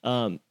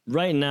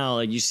right now,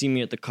 like you see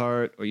me at the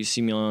cart or you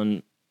see me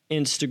on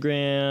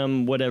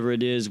Instagram, whatever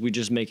it is, we're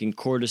just making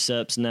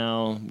cordyceps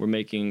now. We're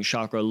making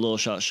Chakra Little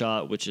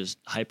Shot, which is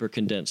hyper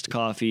condensed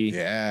coffee.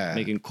 Yeah.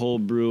 Making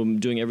cold brew,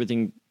 doing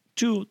everything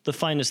to the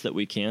finest that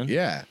we can.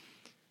 Yeah.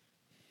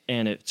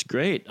 And it's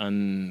great.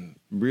 I'm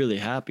really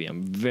happy.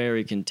 I'm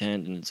very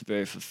content, and it's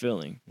very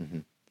fulfilling.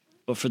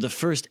 But for the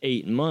first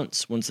 8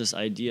 months, once this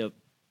idea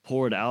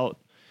poured out,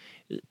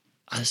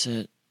 I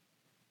said,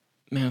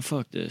 man,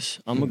 fuck this.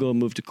 I'm going to go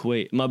move to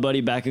Kuwait. My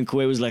buddy back in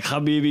Kuwait was like,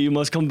 Habibi, you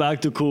must come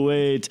back to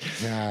Kuwait.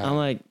 Yeah. I'm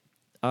like,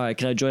 all right,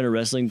 can I join a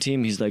wrestling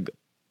team? He's like,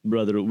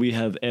 brother, we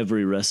have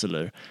every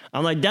wrestler.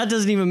 I'm like, that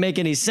doesn't even make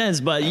any sense,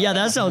 but yeah,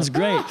 that sounds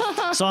great.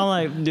 So I'm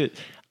like, dude,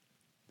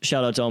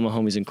 shout out to all my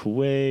homies in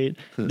Kuwait.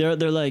 They're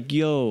like,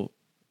 yo,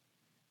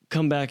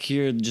 come back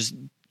here, just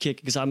kick,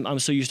 because I'm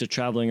so used to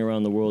traveling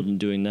around the world and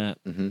doing that.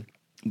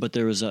 But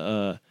there was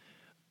a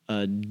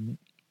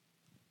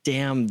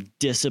damn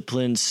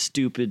disciplined,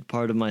 stupid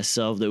part of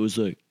myself that was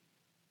like,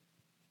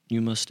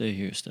 you must stay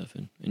here,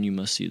 Stefan, and you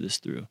must see this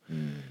through.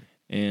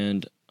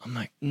 And I'm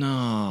like,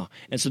 no.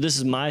 And so this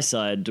is my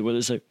side to where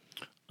it's like,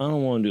 I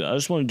don't want to do that. I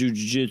just want to do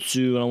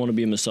jiu-jitsu, and I want to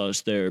be a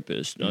massage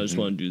therapist. And I just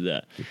want to do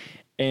that.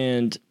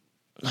 And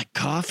like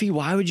coffee,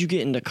 why would you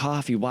get into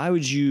coffee? Why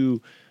would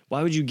you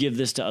give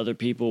this to other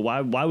people?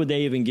 Why would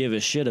they even give a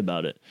shit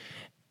about it?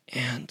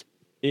 And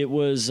it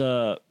was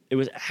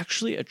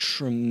actually a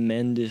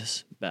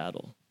tremendous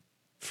battle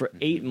for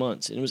 8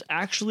 months, and it was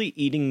actually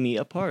eating me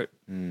apart.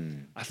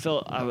 I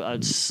felt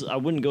I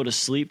wouldn't go to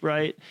sleep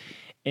right,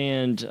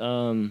 and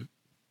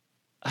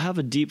I have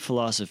a deep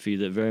philosophy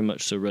that very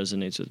much so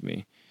resonates with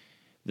me.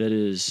 That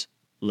is,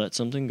 let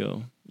something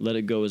go. Let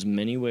it go as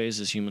many ways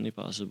as humanly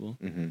possible.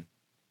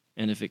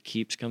 And if it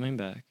keeps coming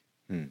back,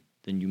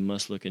 then you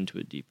must look into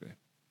it deeper.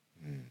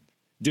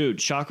 Dude,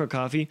 Chakra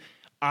Coffee,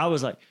 I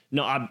was like,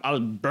 no, I was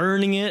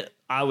burning it.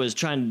 I was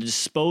trying to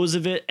dispose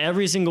of it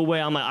every single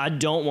way. I'm like, I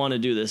don't want to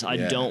do this. I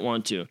don't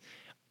want to.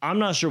 I'm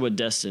not sure what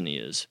destiny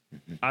is.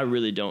 I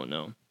really don't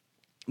know.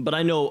 But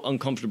I know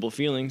uncomfortable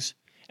feelings.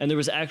 And there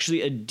was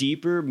actually a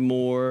deeper,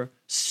 more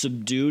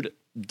subdued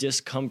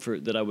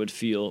discomfort that I would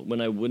feel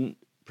when I wouldn't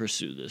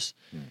pursue this.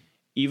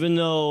 Even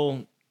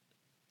though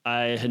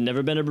I had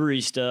never been a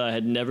barista, I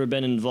had never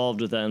been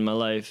involved with that in my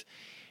life,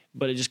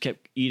 but it just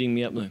kept eating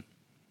me up. Like,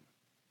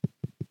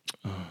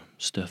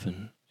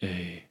 Stefan,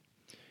 hey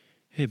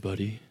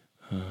buddy,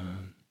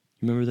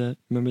 remember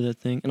that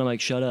thing? And I'm like,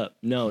 shut up.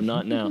 No,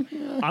 not now.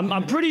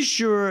 I'm pretty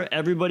sure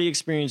everybody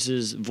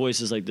experiences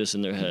voices like this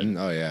in their head.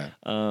 Oh yeah.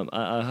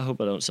 I hope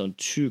I don't sound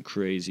too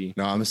crazy.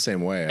 No, I'm the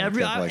same way.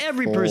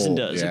 Every person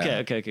does.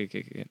 Yeah.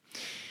 Okay.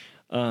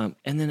 And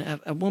then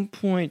at one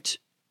point,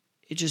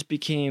 it just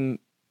became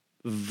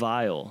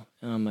vile,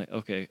 and I'm like,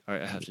 okay, all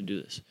right, I have to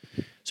do this.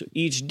 So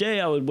each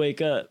day I would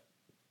wake up,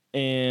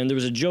 and there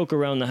was a joke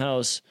around the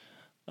house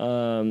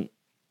that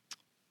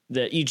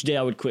each day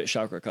I would quit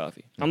Chakra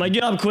Coffee. I'm like,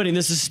 yeah, I'm quitting.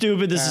 This is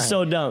stupid. This is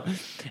so dumb.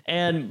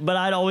 But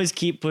I'd always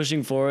keep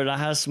pushing forward. I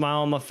had a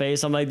smile on my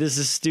face. I'm like, this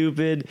is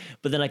stupid.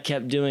 But then I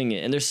kept doing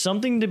it. And there's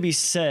something to be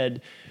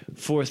said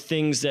for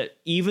things that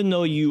even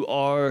though you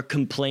are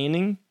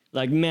complaining,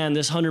 like, man,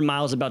 this 100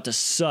 miles is about to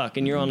suck,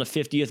 and you're on the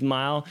 50th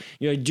mile,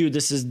 you're like, dude,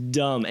 this is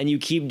dumb, and you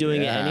keep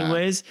doing it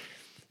anyways.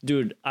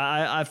 Dude,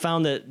 I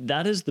found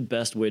that is the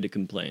best way to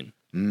complain.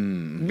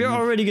 You're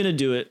already going to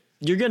do it.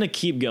 You're going to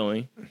keep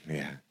going.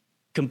 Yeah.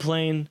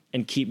 Complain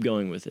and keep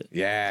going with it.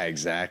 Yeah,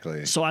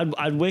 exactly. So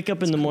I'd wake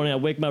up in the morning,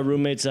 I'd wake my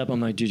roommates up,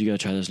 I'm like, dude, you got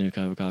to try this new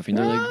kind of coffee. And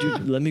they're like,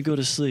 dude, let me go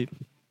to sleep.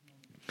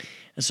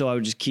 And so I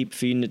would just keep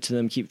feeding it to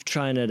them, keep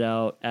trying it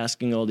out,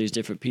 asking all these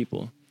different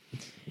people.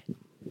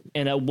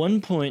 And at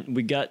one point,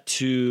 we got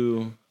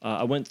to,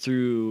 I went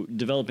through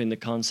developing the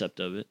concept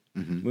of it.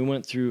 We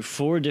went through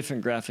 4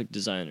 different graphic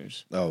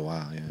designers. Oh,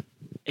 wow, yeah.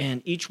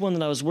 And each one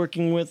that I was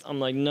working with, I'm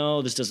like,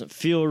 no, this doesn't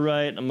feel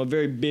right. I'm a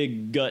very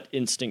big gut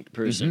instinct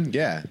person.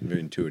 Yeah,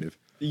 very intuitive.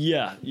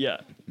 Yeah.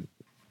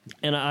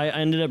 And I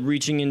ended up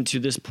reaching into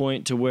this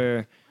point to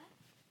where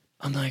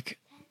I'm like,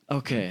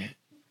 okay,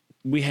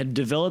 we had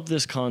developed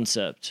this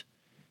concept,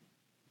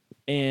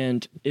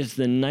 and it's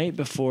the night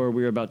before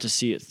we were about to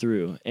see it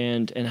through.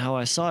 And how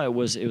I saw it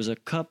was a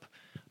cup,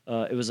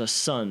 it was a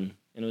sun,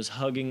 and it was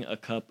hugging a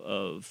cup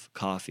of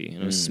coffee,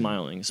 and it was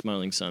smiling, a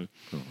smiling sun.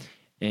 Cool.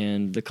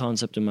 And the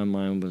concept in my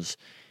mind was,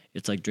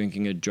 it's like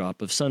drinking a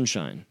drop of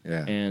sunshine.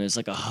 Yeah. And it's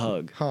like a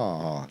hug.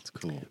 Oh, that's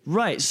cool.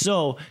 Right.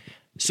 So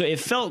it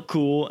felt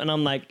cool, and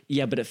I'm like,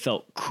 yeah, but it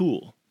felt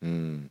cool.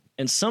 And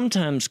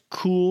sometimes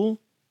cool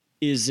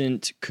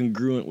isn't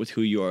congruent with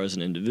who you are as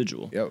an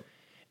individual. Yep.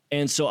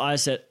 And so I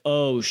said,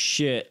 oh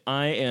shit,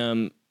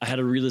 I had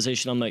a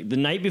realization. I'm like, the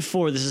night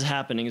before this is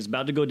happening, it's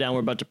about to go down. We're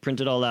about to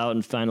print it all out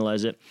and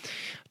finalize it.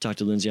 I talked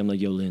to Lindsay. I'm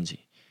like, yo,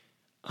 Lindsay.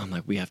 I'm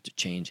like, we have to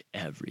change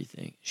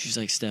everything. She's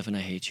like, Stefan, I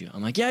hate you.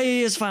 I'm like, yeah,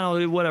 it's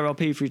fine. Whatever. I'll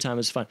pay you for your time.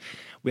 It's fine.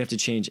 We have to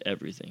change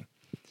everything.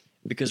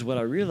 Because what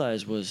I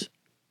realized was,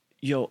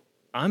 yo,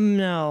 I'm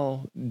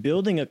now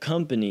building a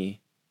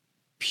company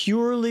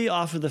purely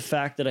off of the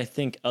fact that I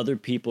think other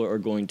people are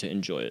going to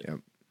enjoy it. Yep.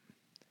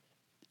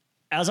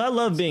 As I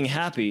love being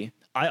happy,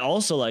 I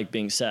also like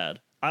being sad.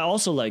 I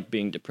also like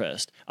being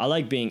depressed. I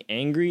like being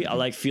angry. I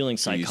like feeling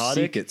psychotic.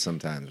 You seek it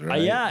sometimes,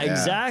 right? Yeah,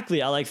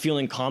 exactly. I like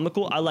feeling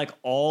comical. I like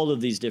all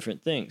of these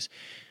different things.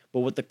 But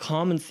what the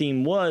common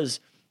theme was,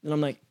 and I'm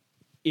like,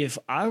 if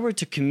I were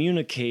to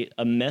communicate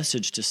a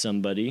message to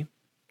somebody,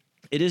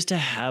 it is to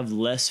have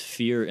less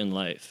fear in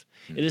life.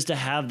 It is to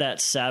have that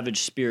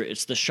savage spirit.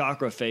 It's the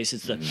chakra face.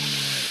 It's the...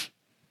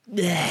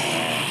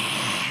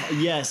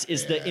 Yes,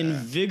 it's the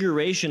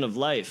invigoration of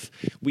life.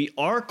 We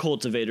are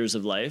cultivators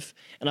of life,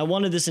 and I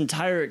wanted this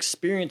entire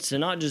experience to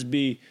not just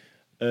be,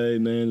 hey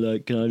man,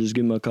 like, can I just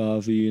get my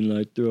coffee and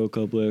like throw a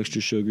couple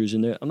extra sugars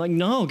in there? I'm like,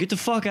 no, get the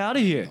fuck out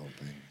of here.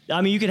 I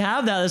mean, you can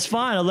have that. That's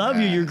fine. I love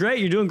you. You're great.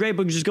 You're doing great,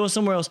 but just go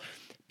somewhere else.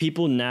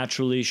 People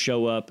naturally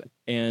show up,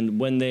 and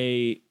when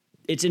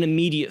it's an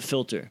immediate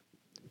filter.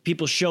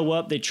 People show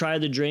up, they try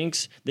the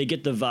drinks, they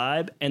get the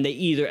vibe, and they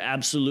either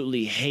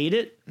absolutely hate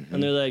it,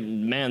 and they're like,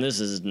 man, this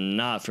is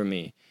not for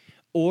me,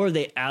 or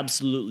they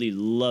absolutely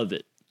love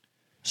it.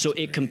 So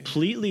it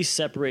completely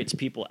separates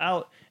people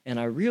out, and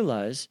I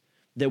realize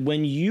that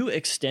when you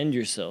extend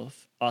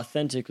yourself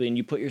authentically and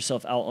you put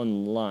yourself out on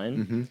the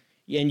line,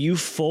 and you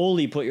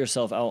fully put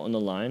yourself out on the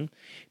line,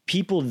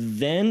 people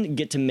then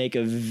get to make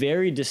a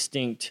very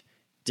distinct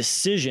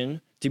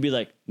decision to be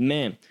like,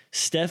 man,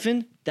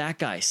 Stefan, that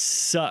guy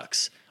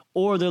sucks.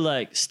 Or they're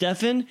like,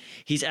 Stefan,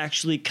 he's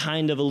actually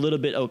kind of a little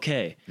bit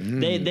okay.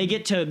 They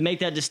get to make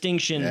that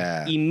distinction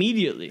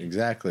immediately.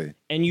 Exactly.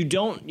 And you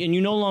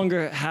no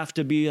longer have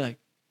to be like,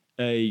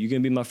 hey, you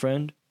gonna be my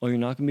friend? Oh, you're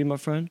not gonna be my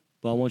friend?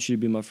 But I want you to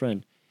be my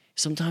friend.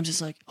 Sometimes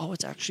it's like, oh,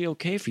 it's actually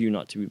okay for you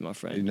not to be my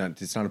friend.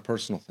 It's not a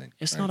personal thing.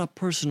 It's not a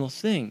personal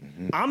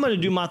thing. I'm going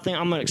to do my thing.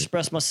 I'm going to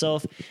express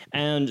myself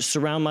and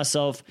surround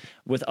myself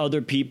with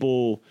other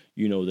people.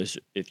 You know this,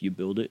 if you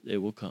build it, it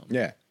will come.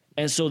 Yeah.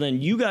 And so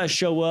then you guys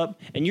show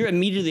up and you're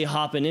immediately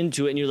hopping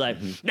into it and you're like,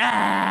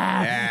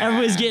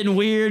 everybody's getting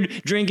weird,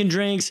 drinking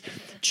drinks,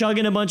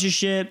 chugging a bunch of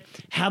shit,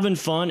 having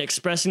fun,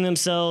 expressing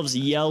themselves,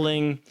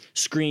 yelling,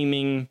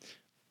 screaming,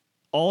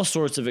 all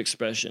sorts of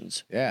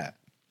expressions. Yeah.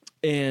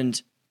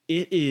 And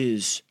it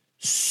is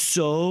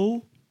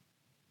so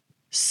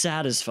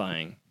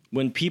satisfying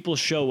when people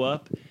show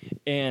up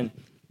and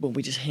when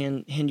we just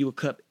hand you a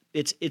cup.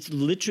 It's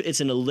literally, it's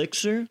an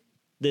elixir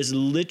that's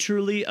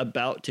literally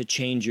about to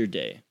change your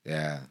day.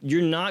 Yeah.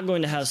 You're not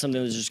going to have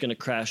something that's just going to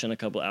crash in a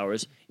couple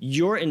hours.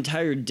 Your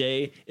entire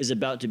day is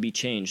about to be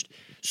changed.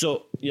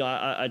 So, you know,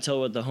 I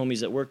tell the homies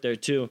that work there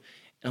too,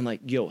 and I'm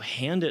like, yo,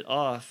 hand it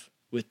off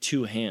with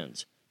 2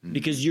 hands.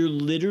 Because you're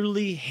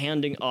literally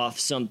handing off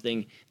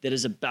something that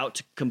is about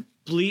to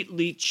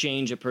completely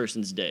change a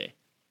person's day.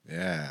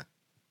 Yeah.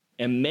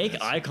 And make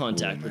eye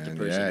contact with the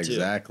person, too.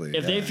 Exactly.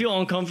 If they feel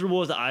uncomfortable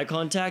with the eye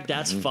contact,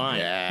 that's fine.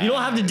 Yeah. You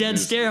don't have to dead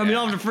stare them. You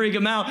don't have to freak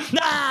them out.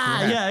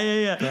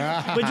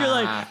 Yeah. But you're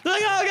like,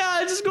 oh,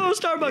 God, just go to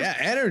Starbucks. Yeah,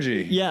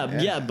 energy.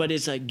 Yeah. But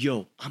it's like,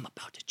 yo, I'm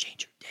about to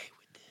change your day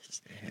with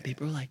this. And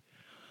people are like,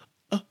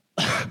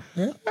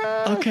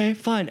 okay,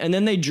 fine. And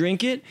then they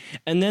drink it,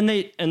 and then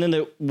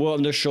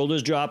their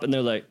shoulders drop, and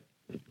they're like,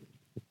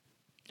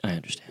 I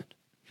understand.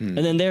 And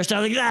then they're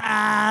starting like,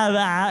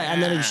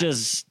 and then it's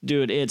just,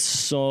 dude, it's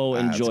so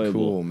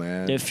enjoyable. Cool,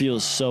 man. It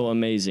feels so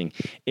amazing.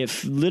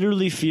 It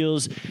literally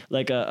feels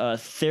like a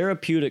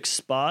therapeutic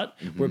spot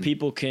where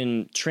people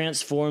can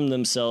transform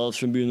themselves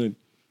from being like,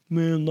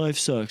 man, life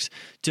sucks,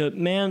 to,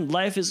 man,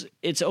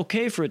 it's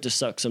okay for it to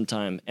suck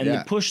sometime, and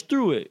then push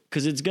through it,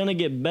 because it's going to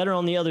get better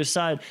on the other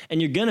side,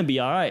 and you're going to be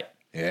all right.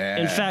 Yeah.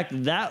 In fact,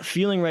 that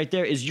feeling right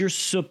there is you're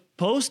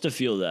supposed to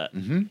feel that.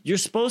 You're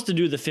supposed to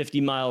do the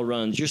 50-mile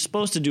runs. You're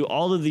supposed to do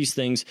all of these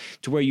things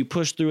to where you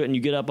push through it and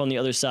you get up on the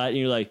other side and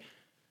you're like,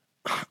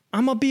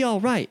 I'm going to be all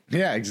right.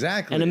 Yeah,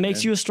 exactly. And it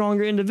makes you a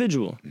stronger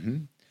individual.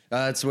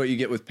 That's what you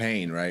get with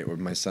pain, right? Where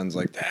my son's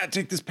like, Dad,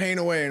 take this pain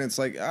away. And it's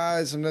like,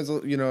 sometimes,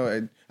 you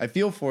know, I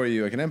feel for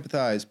you. I can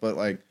empathize, but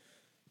like,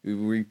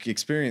 we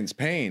experience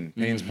pain.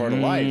 Pain's part of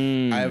life.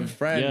 I have a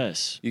friend.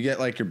 Yes. You get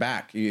like your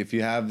back. If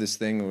you have this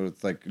thing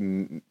with like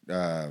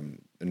a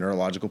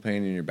neurological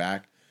pain in your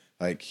back,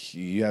 like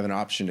you have an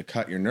option to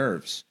cut your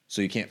nerves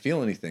so you can't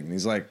feel anything. And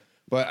he's like,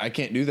 but I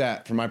can't do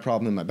that for my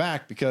problem in my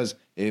back because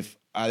if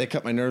they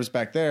cut my nerves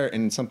back there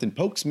and something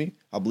pokes me,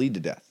 I'll bleed to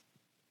death.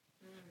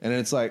 And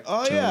it's like,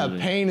 oh yeah,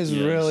 pain is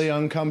really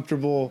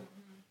uncomfortable.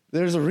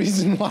 There's a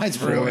reason why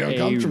it's really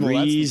uncomfortable.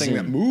 That's the thing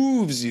that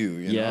moves you,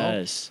 you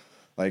know?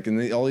 Like,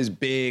 and all these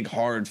big,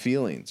 hard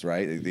feelings,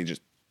 right? They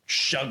just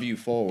shove you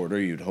forward,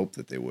 or you'd hope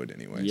that they would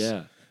anyways.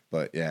 Yeah.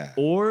 But yeah.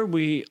 Or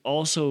we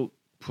also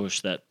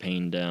push that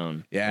pain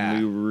down. Yeah.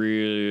 And we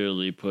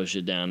really push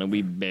it down and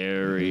we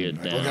bury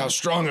it down. Look how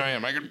strong I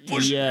am. I can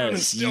push it down and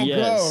still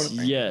go.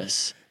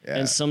 Yes. Yeah.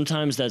 And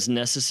sometimes that's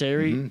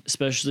necessary,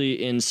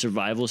 especially in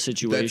survival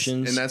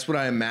situations. That's what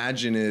I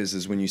imagine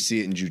is when you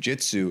see it in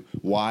jiu-jitsu,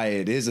 why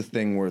it is a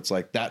thing where it's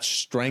like that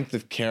strength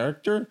of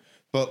character,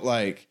 but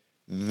like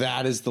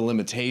that is the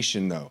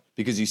limitation though,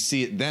 because you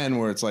see it then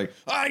where it's like,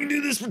 I can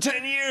do this for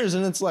 10 years.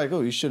 And it's like,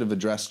 oh, you should have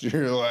addressed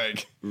your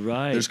like,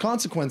 right. There's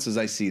consequences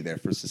I see there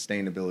for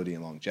sustainability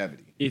and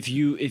longevity. If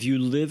you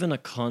live in a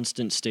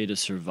constant state of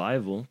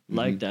survival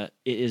like that,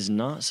 it is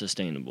not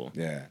sustainable.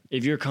 Yeah.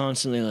 If you're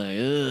constantly like,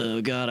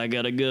 oh God, I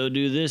got to go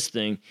do this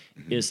thing,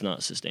 it's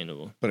not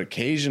sustainable. But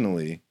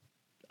occasionally,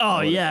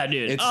 yeah,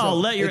 dude.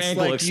 Let your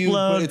ankle like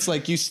explode. It's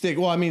like you stick.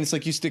 Well, I mean, it's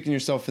like you sticking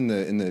yourself in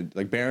the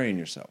like burying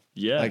yourself.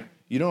 Yeah. Like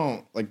you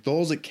don't like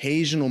those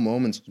occasional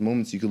moments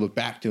you could look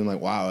back to and like,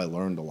 wow, I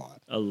learned a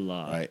lot. A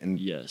lot. Right. And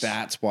yes.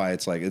 That's why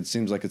it's like it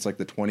seems like it's like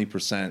the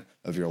 20%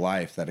 of your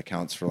life that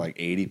accounts for like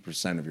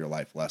 80% of your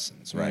life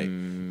lessons, right?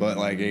 But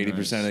like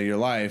 80% of your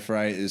life,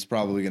 right, is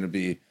probably going to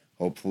be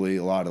hopefully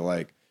a lot of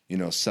like, you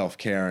know,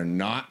 self-care and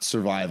not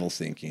survival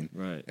thinking.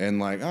 Right. And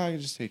like, oh, you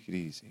just take it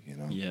easy, you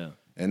know? Yeah.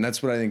 And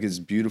that's what I think is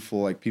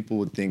beautiful. Like people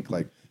would think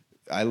like,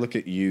 I look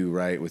at you,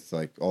 right, with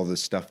like all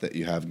this stuff that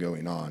you have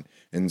going on.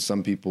 And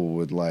some people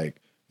would like,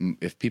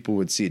 if people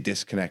would see a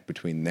disconnect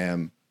between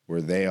them,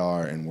 where they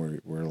are and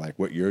where like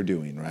what you're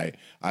doing, right?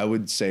 I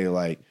would say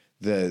like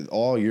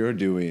all you're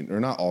doing, or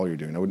not all you're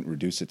doing, I wouldn't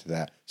reduce it to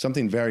that.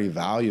 Something very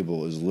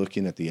valuable is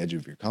looking at the edge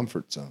of your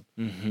comfort zone.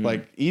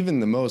 Like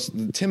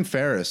even Tim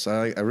Ferriss,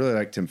 I really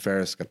like Tim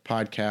Ferriss, got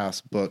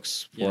podcasts,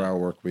 books, 4-Hour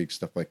Work Week,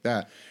 stuff like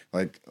that.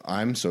 Like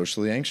I'm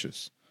socially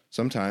anxious.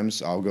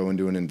 Sometimes I'll go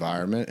into an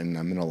environment and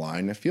I'm in a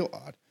line and I feel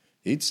odd.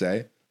 He'd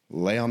say,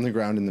 lay on the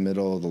ground in the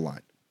middle of the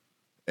line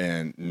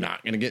and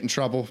not going to get in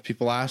trouble.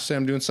 People ask, say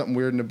I'm doing something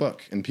weird in a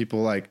book. And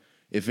people like,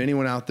 if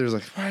anyone out there is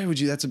like, why would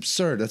you? That's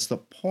absurd. That's the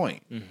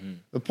point.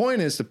 The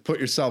point is to put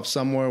yourself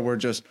somewhere where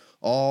just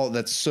all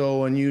that's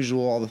so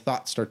unusual, all the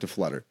thoughts start to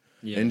flutter.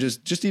 And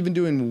just even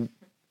doing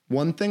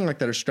one thing like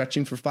that or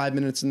stretching for 5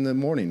 minutes in the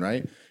morning,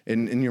 right?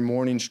 In your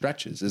morning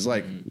stretches is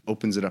like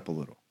opens it up a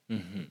little.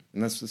 And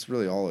that's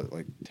really all it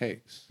like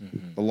takes.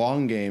 The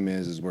long game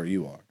is where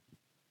you are.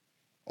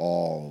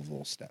 All of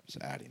those steps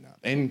adding up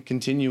and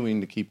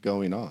continuing to keep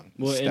going on.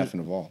 Step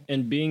and evolve.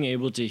 And being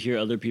able to hear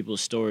other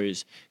people's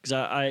stories.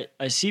 Because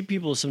I see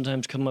people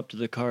sometimes come up to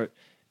the cart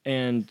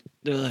and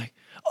they're like,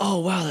 oh,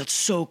 wow, that's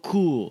so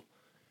cool.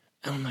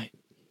 And I'm like,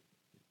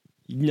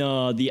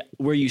 no,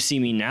 where you see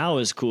me now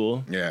is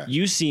cool. Yeah.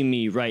 You see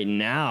me right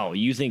now.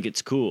 You think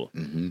it's cool.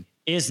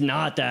 It's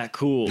not that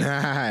cool.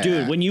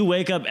 Dude, when you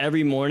wake up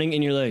every morning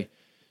and you're like,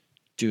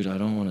 dude, I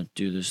don't want to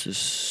do this. This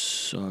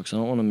sucks. I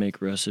don't want to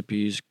make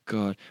recipes.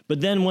 God.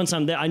 But then once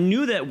I'm there, I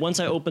knew that once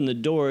I opened the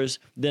doors,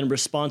 then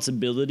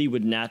responsibility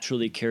would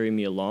naturally carry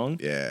me along.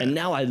 Yeah. And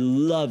now I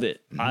love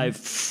it. I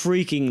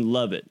freaking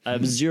love it. I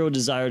have zero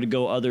desire to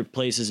go other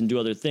places and do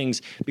other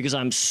things because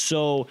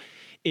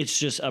it's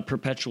just a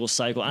perpetual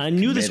cycle. And I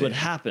knew this would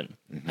happen.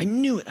 I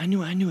knew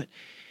it.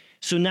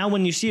 So now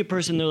when you see a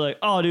person, they're like,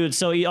 oh, dude,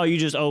 you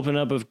just open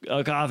up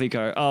a coffee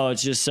cart. Oh,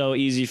 it's just so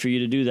easy for you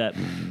to do that.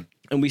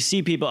 And we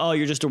see people, oh,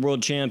 you're just a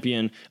world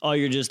champion. Oh,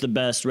 you're just the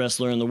best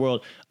wrestler in the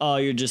world. Oh,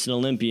 you're just an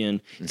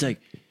Olympian. It's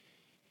like,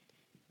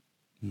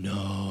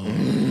 no.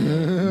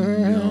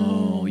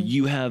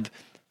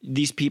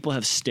 These people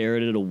have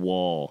stared at a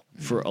wall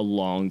for a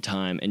long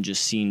time and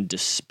just seen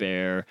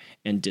despair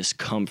and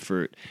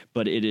discomfort.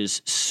 But it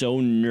is so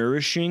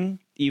nourishing,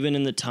 even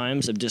in the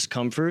times of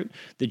discomfort,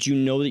 that you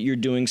know that you're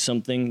doing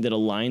something that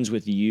aligns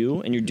with you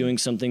and you're doing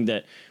something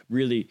that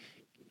really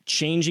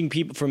changing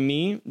people. For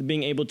me,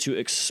 being able to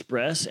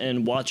express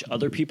and watch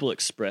other people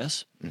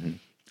express,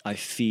 I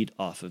feed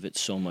off of it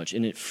so much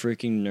and it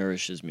freaking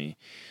nourishes me.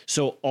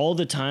 So all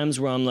the times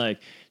where I'm like,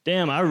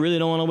 damn, I really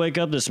don't want to wake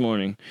up this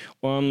morning.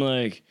 Or I'm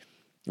like,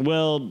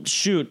 well,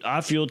 shoot,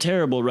 I feel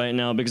terrible right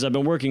now because I've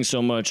been working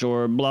so much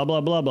or blah,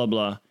 blah, blah, blah,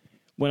 blah.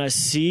 when I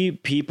see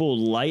people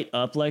light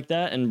up like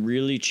that and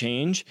really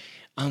change,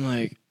 I'm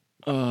like,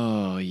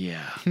 oh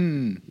yeah.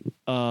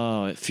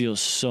 Oh, it feels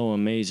so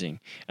amazing.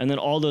 And then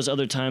all those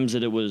other times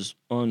that it was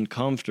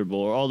uncomfortable,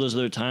 or all those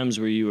other times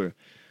where you were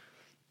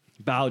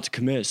about to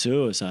commit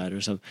suicide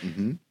or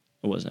something.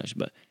 It wasn't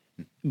actually,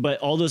 but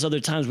all those other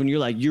times when you're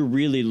like, you're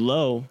really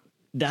low,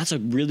 that's a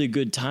really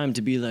good time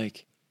to be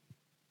like,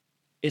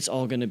 it's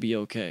all going to be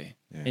okay.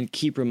 Yeah. And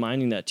keep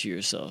reminding that to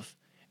yourself.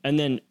 And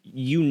then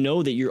you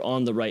know that you're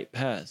on the right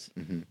path.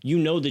 You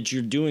know that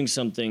you're doing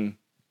something.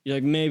 You're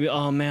like, maybe,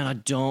 oh man, I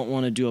don't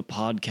want to do a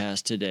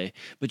podcast today.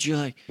 But you're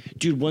like,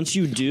 dude, once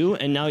you do,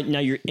 and now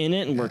you're in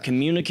it, and we're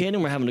communicating,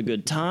 we're having a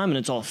good time, and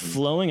it's all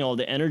flowing, all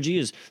the energy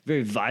is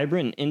very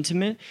vibrant and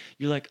intimate.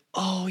 You're like,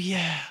 oh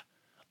yeah.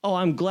 Oh,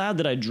 I'm glad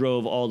that I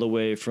drove all the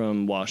way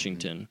from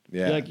Washington.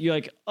 Yeah. You're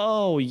like,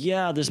 oh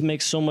yeah, this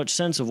makes so much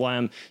sense of why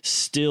I'm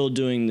still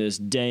doing this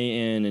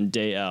day in and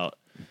day out.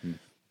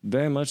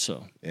 Very much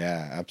so.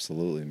 Yeah,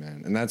 absolutely,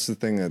 man. And that's the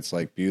thing that's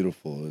like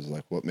beautiful is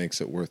like what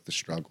makes it worth the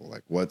struggle.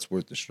 Like what's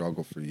worth the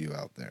struggle for you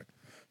out there.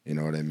 You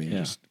know what I mean?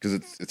 Just because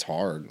it's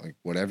hard. Like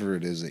whatever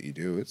it is that you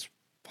do, it's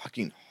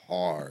fucking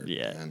hard.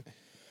 Yeah. Man.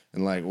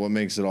 And like what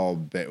makes it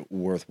all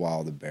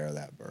worthwhile to bear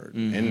that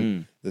burden.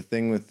 And the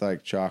thing with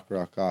like Chalk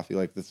Rock Coffee,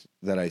 like this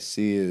that I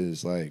see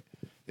is like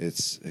I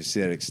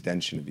see that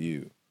extension of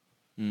you.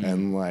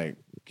 And like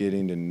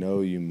getting to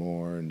know you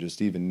more and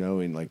just even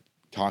knowing like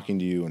talking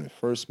to you when I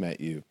first met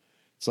you,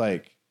 it's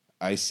like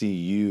I see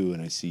you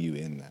and I see you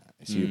in that.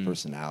 I see your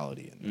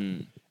personality in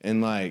that.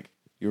 And like,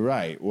 you're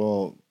right.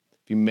 Well,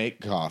 if you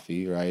make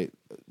coffee, right,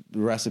 the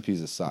recipes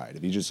aside,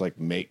 if you just like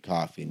make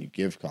coffee and you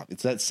give coffee,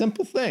 it's that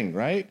simple thing,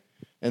 right?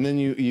 And then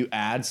you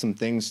add some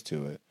things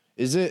to it.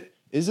 Is it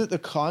the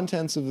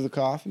contents of the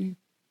coffee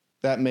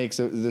that makes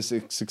this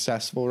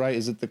successful, right?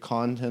 Is it the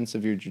contents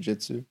of your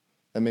jiu-jitsu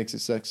that makes it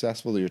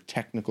successful, or your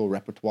technical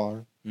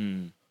repertoire?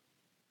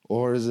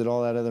 Or is it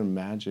all that other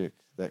magic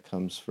that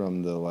comes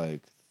from the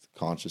like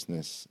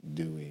consciousness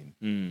doing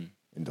and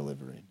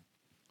delivering?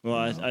 Well,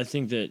 I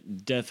think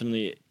that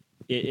definitely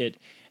it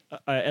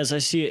as I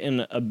see it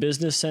in a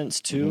business sense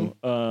too,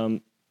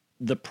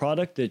 the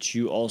product that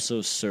you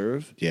also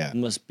serve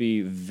must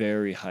be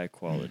very high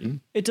quality.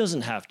 It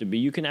doesn't have to be.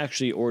 You can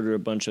actually order a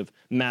bunch of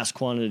mass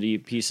quantity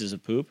pieces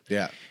of poop.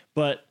 Yeah.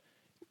 But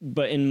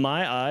in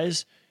my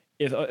eyes,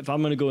 if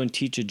I'm going to go and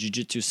teach a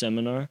jiu-jitsu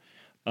seminar,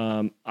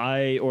 or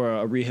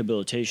a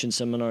rehabilitation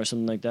seminar or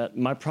something like that,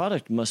 my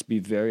product must be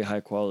very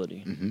high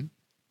quality.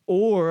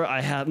 Or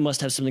I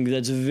must have something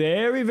that's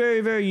very,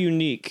 very, very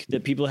unique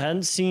that people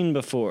hadn't seen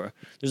before.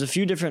 There's a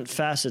few different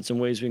facets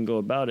and ways we can go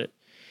about it.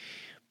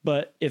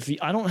 But if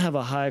I don't have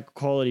a high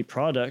quality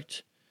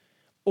product,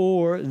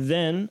 or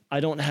then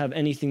I don't have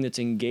anything that's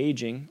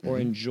engaging or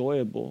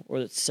enjoyable or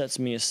that sets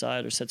me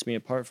aside or sets me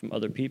apart from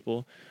other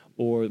people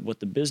or what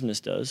the business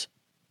does,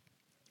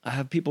 I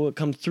have people that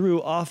come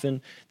through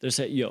often that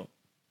say, yo,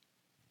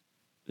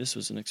 this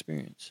was an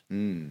experience.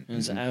 And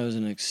it was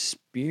an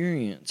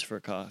experience for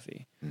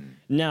coffee.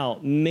 Now,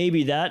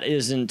 maybe that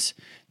isn't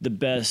the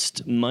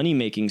best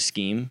money-making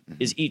scheme,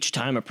 is each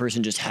time a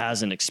person just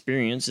has an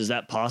experience. Is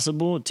that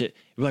possible? To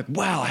be like,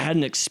 wow, I had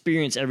an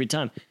experience every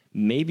time.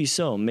 Maybe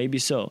so.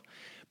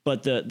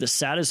 But the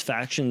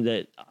satisfaction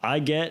that I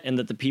get and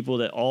that the people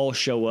that all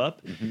show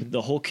up,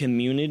 the whole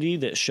community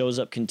that shows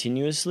up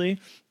continuously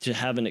to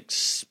have an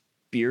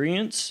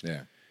experience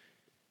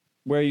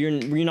where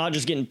you're not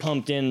just getting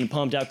pumped in and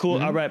pumped out.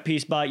 Cool. All right.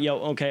 Peace. Bye. Yo.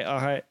 Okay.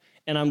 All right.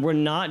 And we're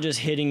not just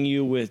hitting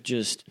you with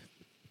just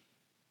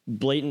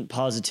blatant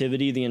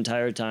positivity the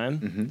entire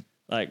time.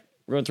 Like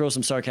we're going to throw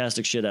some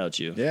sarcastic shit out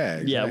you. Yeah.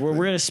 Exactly. Yeah. We're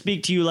going to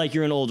speak to you like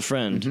you're an old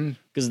friend,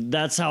 because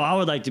that's how I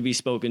would like to be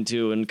spoken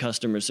to in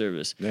customer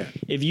service. Yeah.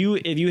 If you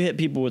hit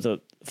people with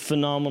a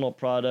phenomenal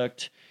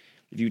product,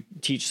 if you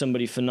teach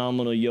somebody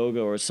phenomenal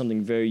yoga or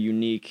something very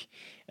unique,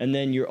 and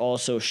then you're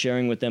also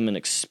sharing with them an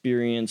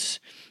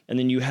experience, and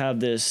then you have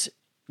this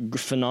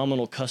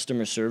phenomenal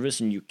customer service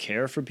and you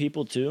care for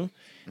people too,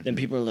 then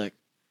people are like,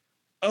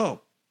 oh,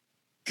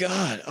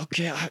 God,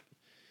 okay, I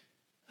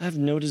have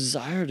no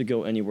desire to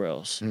go anywhere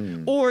else.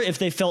 Or if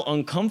they felt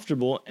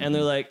uncomfortable and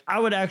they're like, I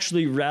would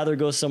actually rather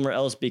go somewhere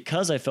else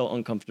because I felt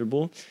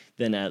uncomfortable,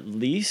 then at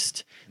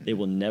least they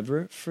will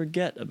never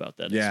forget about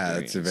that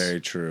experience. That's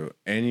very true.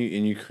 And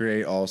you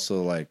create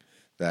also like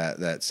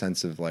that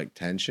sense of like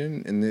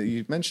tension. And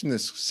you mentioned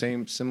this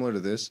similar to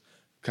this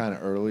kind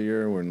of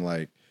earlier when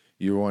like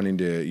you're wanting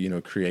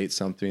to, create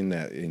something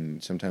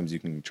and sometimes you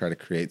can try to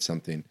create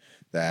something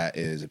that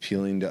is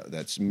appealing to,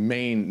 that's the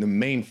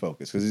main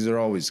focus, because these are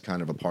always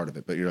kind of a part of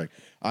it, but you're like,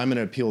 I'm going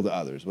to appeal to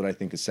others, what I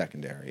think is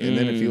secondary. And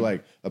then if you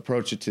like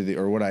approach it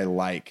or what I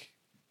like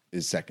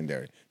is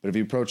secondary. But if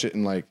you approach it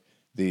in like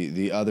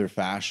the other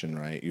fashion,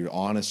 right? You're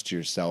honest to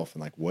yourself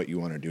and like what you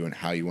want to do and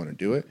how you want to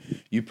do it.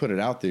 You put it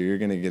out there, you're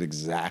going to get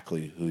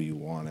exactly who you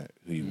want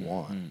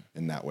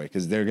in that way,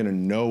 because they're going to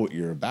know what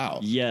you're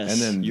about. Yes.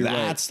 And then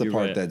that's the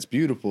part that's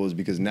beautiful, is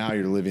because now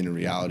you're living a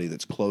reality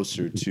that's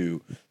closer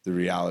to the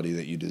reality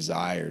that you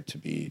desire to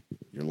be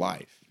your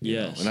life.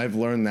 Yes. And I've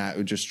learned that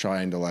with just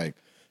trying to like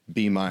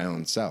be my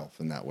own self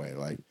in that way.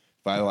 Like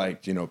if I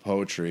liked,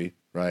 poetry,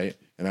 right?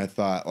 And I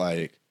thought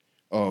like,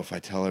 oh, if I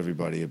tell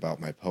everybody about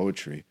my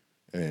poetry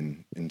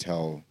and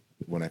until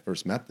when I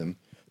first met them,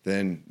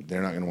 then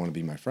they're not going to want to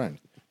be my friend.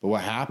 But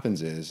what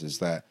happens is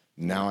that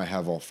now I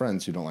have all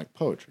friends who don't like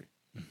poetry.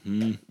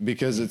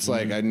 Because it's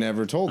like I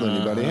never told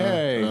anybody,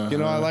 hey,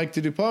 I like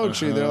to do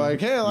poetry. They're like,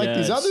 hey, I like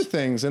these other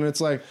things. And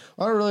it's like,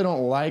 I really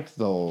don't like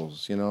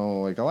those,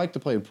 like I like to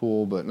play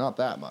pool, but not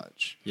that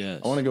much.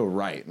 Yes. I want to go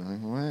write. And I'm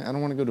like, well, I don't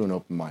want to go to an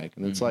open mic.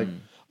 And it's like,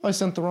 oh, I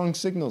sent the wrong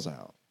signals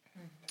out.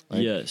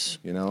 Like, yes.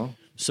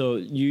 So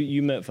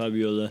you met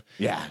Fabiola.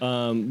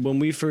 Yeah. When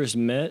we first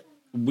met,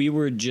 we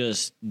were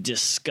just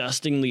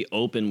disgustingly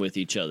open with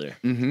each other.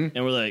 And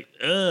we're like,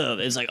 ugh,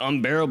 it's like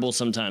unbearable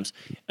sometimes.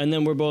 And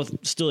then we're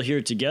both still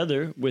here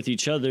together with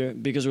each other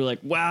because we're like,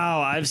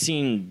 wow, I've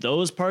seen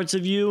those parts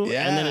of you.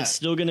 Yeah. And then it's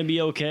still going to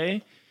be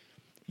okay.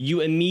 You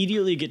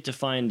immediately get to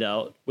find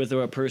out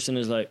whether a person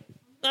is like,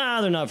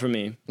 they're not for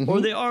me. Or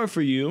they are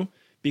for you,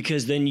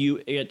 because then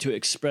you get to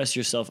express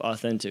yourself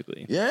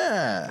authentically.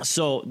 Yeah.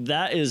 So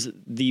that is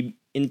the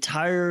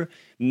entire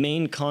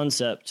main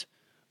concept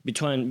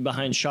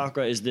behind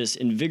chakra, is this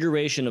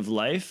invigoration of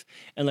life.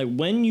 And like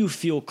when you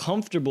feel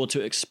comfortable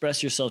to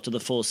express yourself to the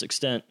fullest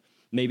extent,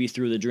 maybe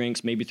through the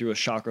drinks, maybe through a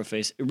chakra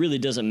face, it really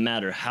doesn't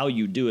matter how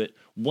you do it.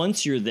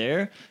 Once you're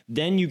there,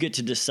 then you get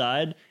to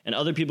decide, and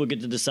other people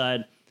get to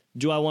decide,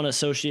 do I want to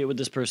associate with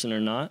this person or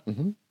not?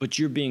 But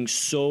you're being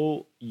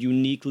so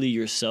uniquely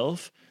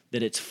yourself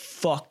that it's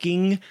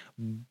fucking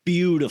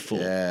beautiful.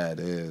 Yeah, it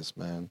is,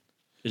 man.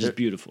 It is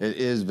beautiful. It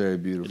is very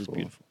beautiful. It is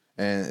beautiful.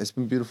 And it's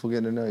been beautiful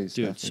getting to know you, Dude,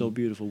 Stephen. so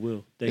beautiful,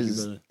 Will. Thank you,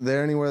 brother. Is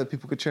there anywhere that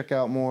people could check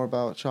out more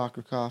about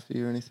Chakra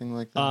Coffee or anything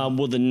like that?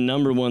 Well, the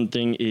number one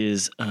thing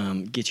is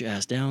get your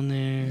ass down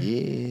there.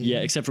 Yeah. Yeah,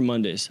 except for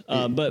Mondays.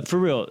 But for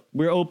real,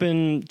 we're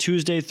open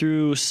Tuesday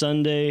through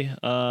Sunday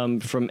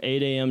from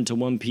 8 a.m. to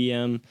 1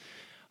 p.m.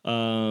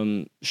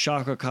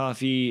 Chakra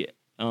Coffee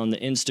on the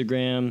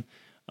Instagram.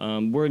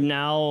 We're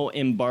now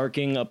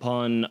embarking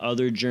upon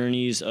other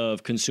journeys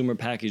of consumer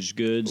packaged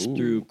goods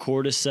through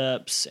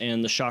Cordyceps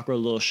and the Chakra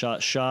Little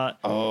Shot.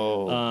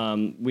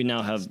 Oh. We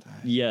now have,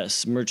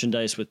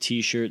 merchandise with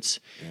T-shirts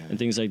and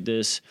things like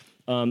this.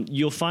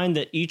 You'll find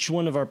that each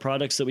one of our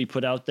products that we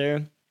put out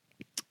there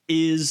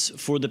is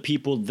for the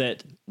people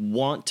that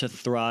want to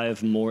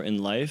thrive more in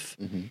life.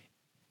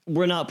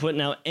 We're not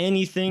putting out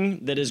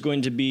anything that is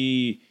going to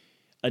be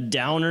a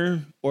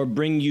downer or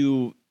bring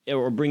you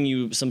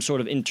some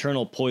sort of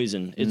internal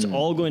poison. It's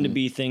all going to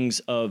be things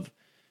of,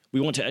 we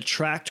want to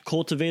attract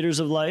cultivators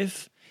of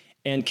life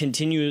and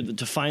continue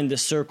to find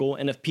this circle.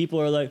 And if people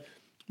are like,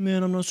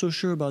 man, I'm not so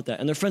sure about that,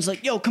 and their friends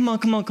like, yo, come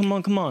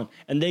on.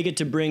 And they get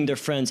to bring their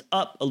friends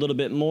up a little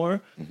bit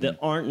more that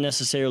aren't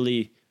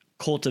necessarily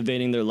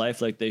cultivating their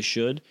life like they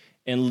should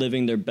and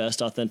living their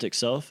best authentic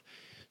self.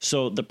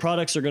 So the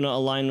products are going to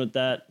align with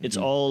that. It's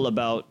all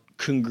about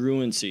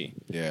congruency.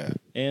 Yeah.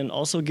 And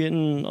also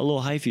getting a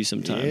little hyphy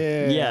sometimes.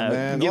 Yeah,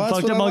 man. Get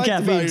fucked up on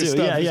caffeine too.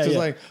 Yeah. Yeah.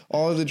 Like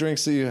all of the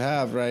drinks that you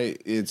have,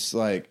 right? It's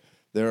like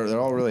they're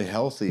all really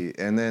healthy,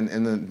 and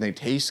then they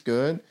taste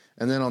good.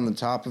 And then on the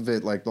top of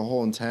it, like the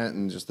whole intent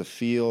and just the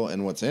feel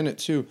and what's in it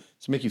too,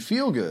 is to make you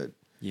feel good.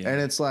 Yeah.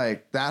 And it's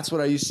like, that's what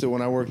I used to,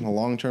 when I worked in the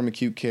long-term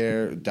acute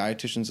care,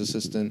 dietitian's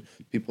assistant,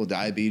 people with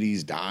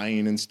diabetes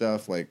dying and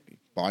stuff, like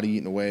body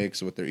eating away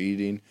because of what they're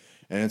eating.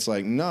 And it's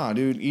like, nah,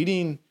 dude,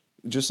 eating,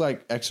 just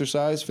like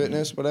exercise,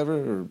 fitness, whatever,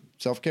 or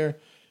self-care,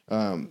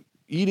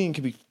 eating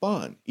can be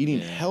fun. Eating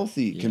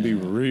healthy can be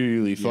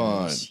really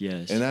fun.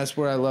 Yes. And that's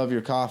where I love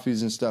your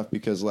coffees and stuff,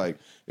 because like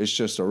it's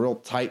just a real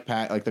tight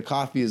pack. Like the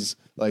coffee is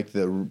like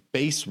the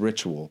base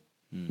ritual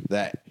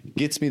that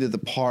gets me to the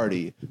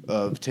party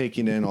of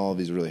taking in all of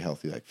these really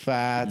healthy like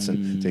fats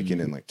and taking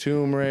in like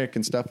turmeric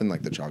and stuff and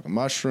like the chocolate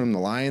mushroom, the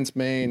lion's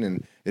mane.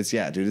 And it's,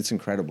 dude, it's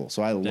incredible.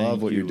 So I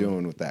love what you're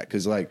doing with that.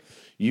 Cause like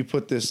you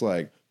put this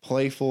like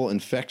playful,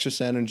 infectious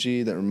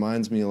energy that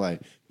reminds me of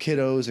like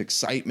kiddos,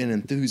 excitement,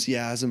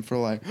 enthusiasm for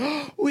like,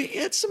 oh, we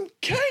get some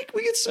cake,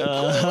 we get some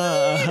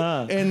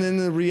Kool-Aid. And then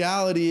the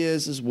reality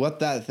is what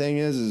that thing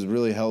is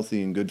really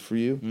healthy and good for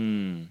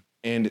you.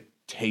 And it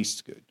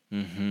tastes good.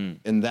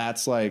 And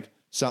that's like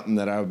something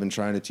that I've been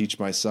trying to teach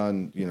my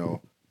son, you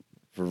know,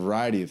 for a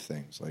variety of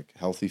things, like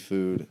healthy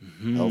food,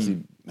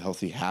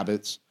 healthy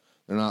habits.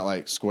 They're not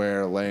like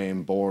square,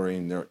 lame,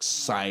 boring. They're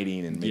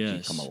exciting and make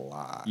you come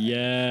alive.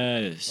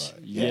 Yes.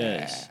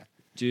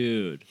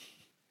 Dude.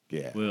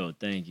 Yeah. Will,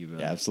 thank you, bro.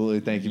 Yeah,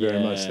 absolutely. Thank you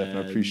very much, Stephen.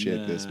 I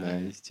appreciate this,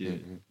 man.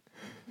 Dude.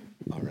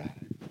 All right.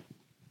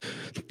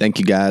 Thank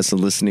you guys for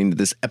listening to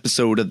this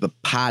episode of the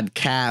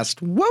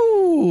podcast.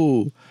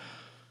 Woo!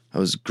 It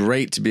was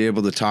great to be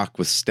able to talk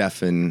with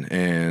Stephen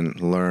and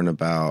learn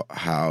about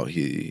how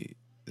the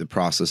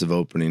process of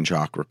opening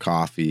Chakra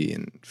Coffee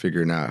and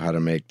figuring out how to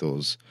make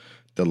those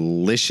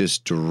delicious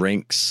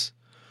drinks.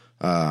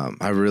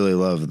 I really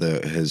love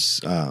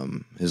his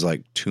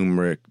like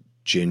turmeric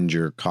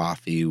ginger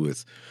coffee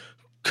with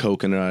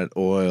coconut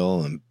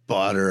oil and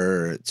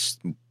butter. It's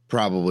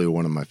probably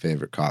one of my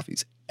favorite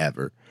coffees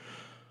ever.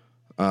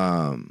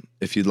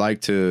 If you'd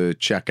like to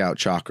check out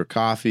Chakra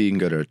Coffee, you can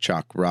go to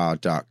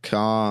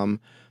chakra.com.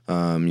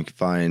 You can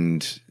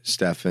find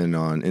Stefan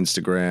on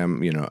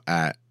Instagram,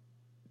 at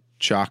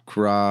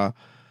Chakra,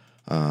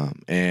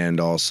 and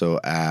also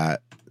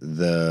at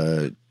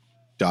the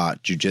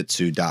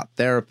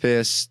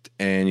 .jujitsu.therapist.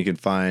 And you can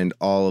find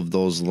all of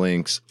those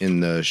links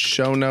in the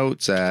show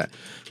notes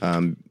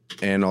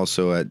and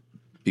also at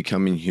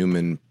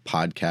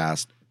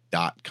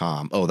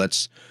becominghumanpodcast.com. Oh,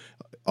 that's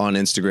on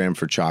Instagram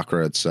for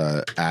Chakra. It's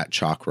at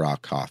Chakra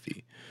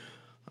Coffee.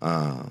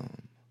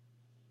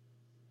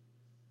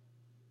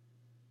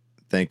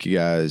 Thank you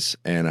guys,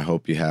 and I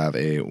hope you have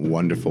a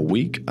wonderful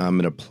week. I'm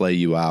going to play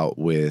you out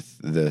with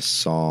this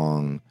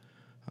song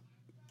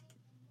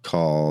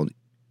called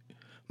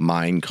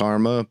Mind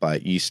Karma by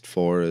East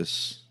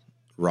Forest,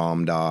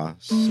 Ram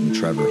Dass, and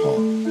Trevor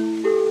Hall.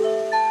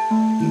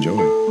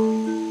 Enjoy.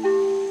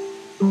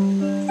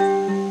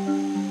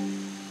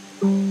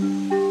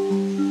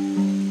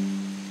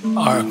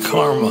 Our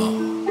karma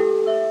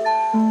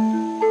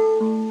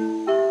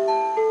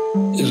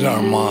is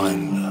our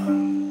mind.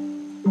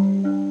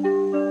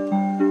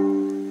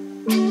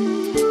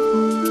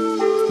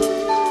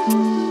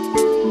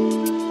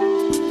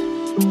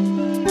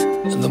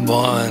 And the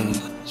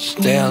mind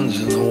stands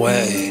in the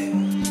way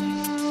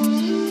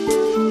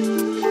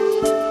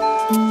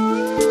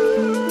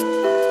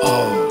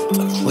of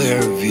a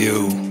clear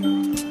view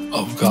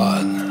of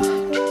God.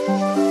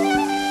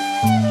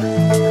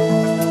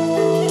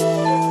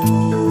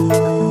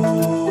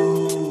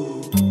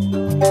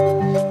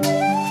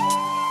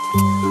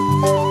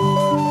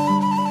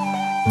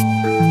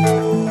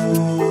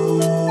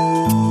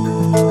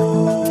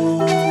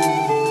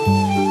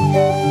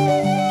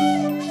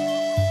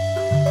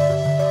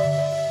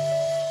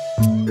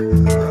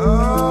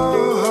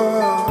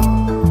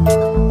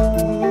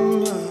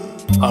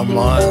 Our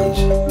minds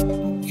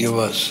give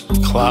us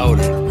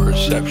clouded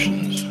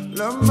perceptions.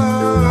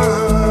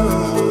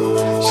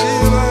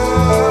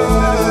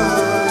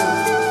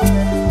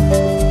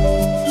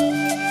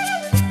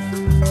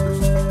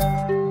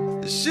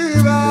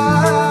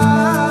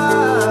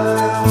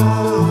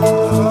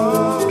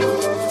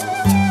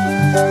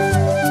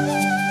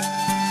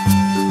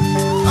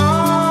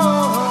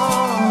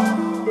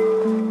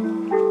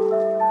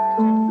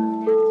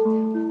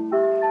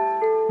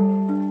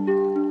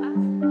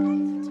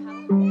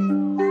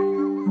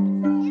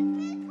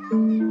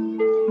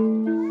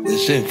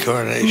 This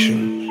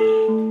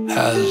incarnation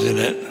has in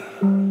it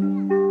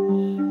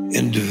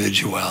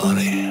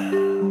individuality.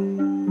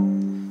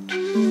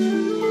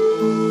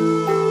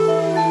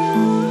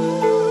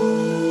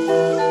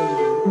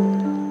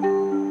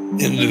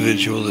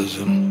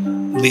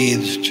 Individualism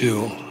leads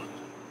to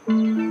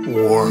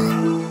war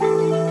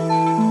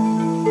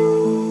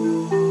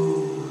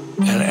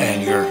and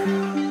anger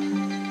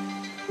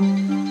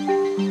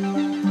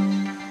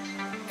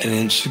and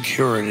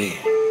insecurity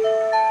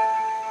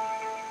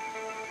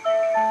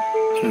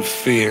and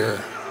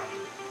fear.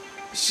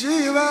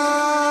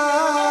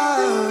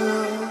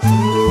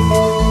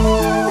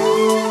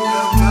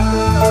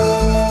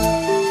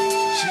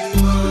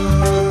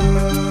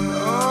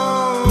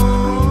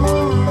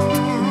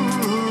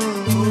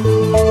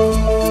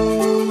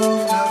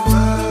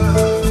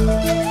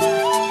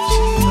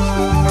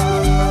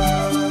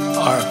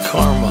 Our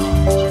karma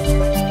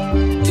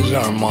is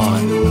our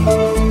mind.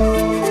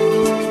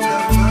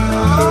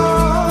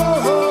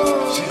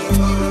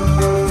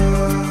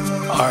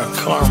 Our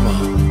karma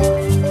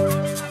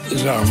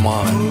is our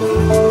mind.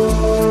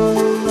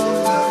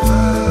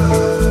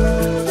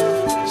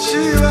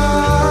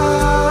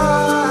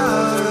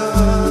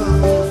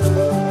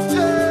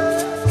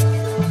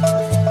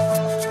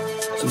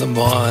 And the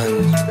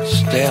mind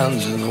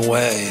stands in the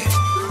way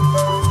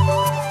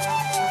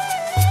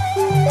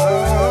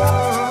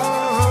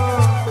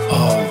of a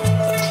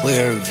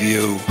clear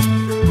view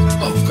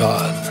of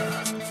God.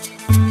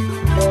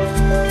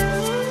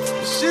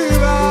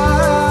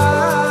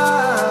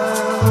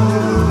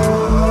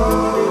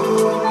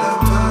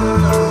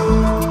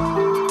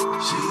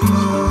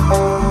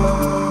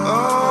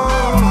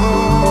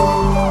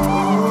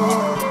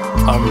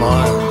 Our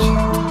minds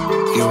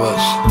give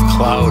us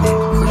clouded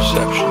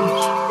perceptions.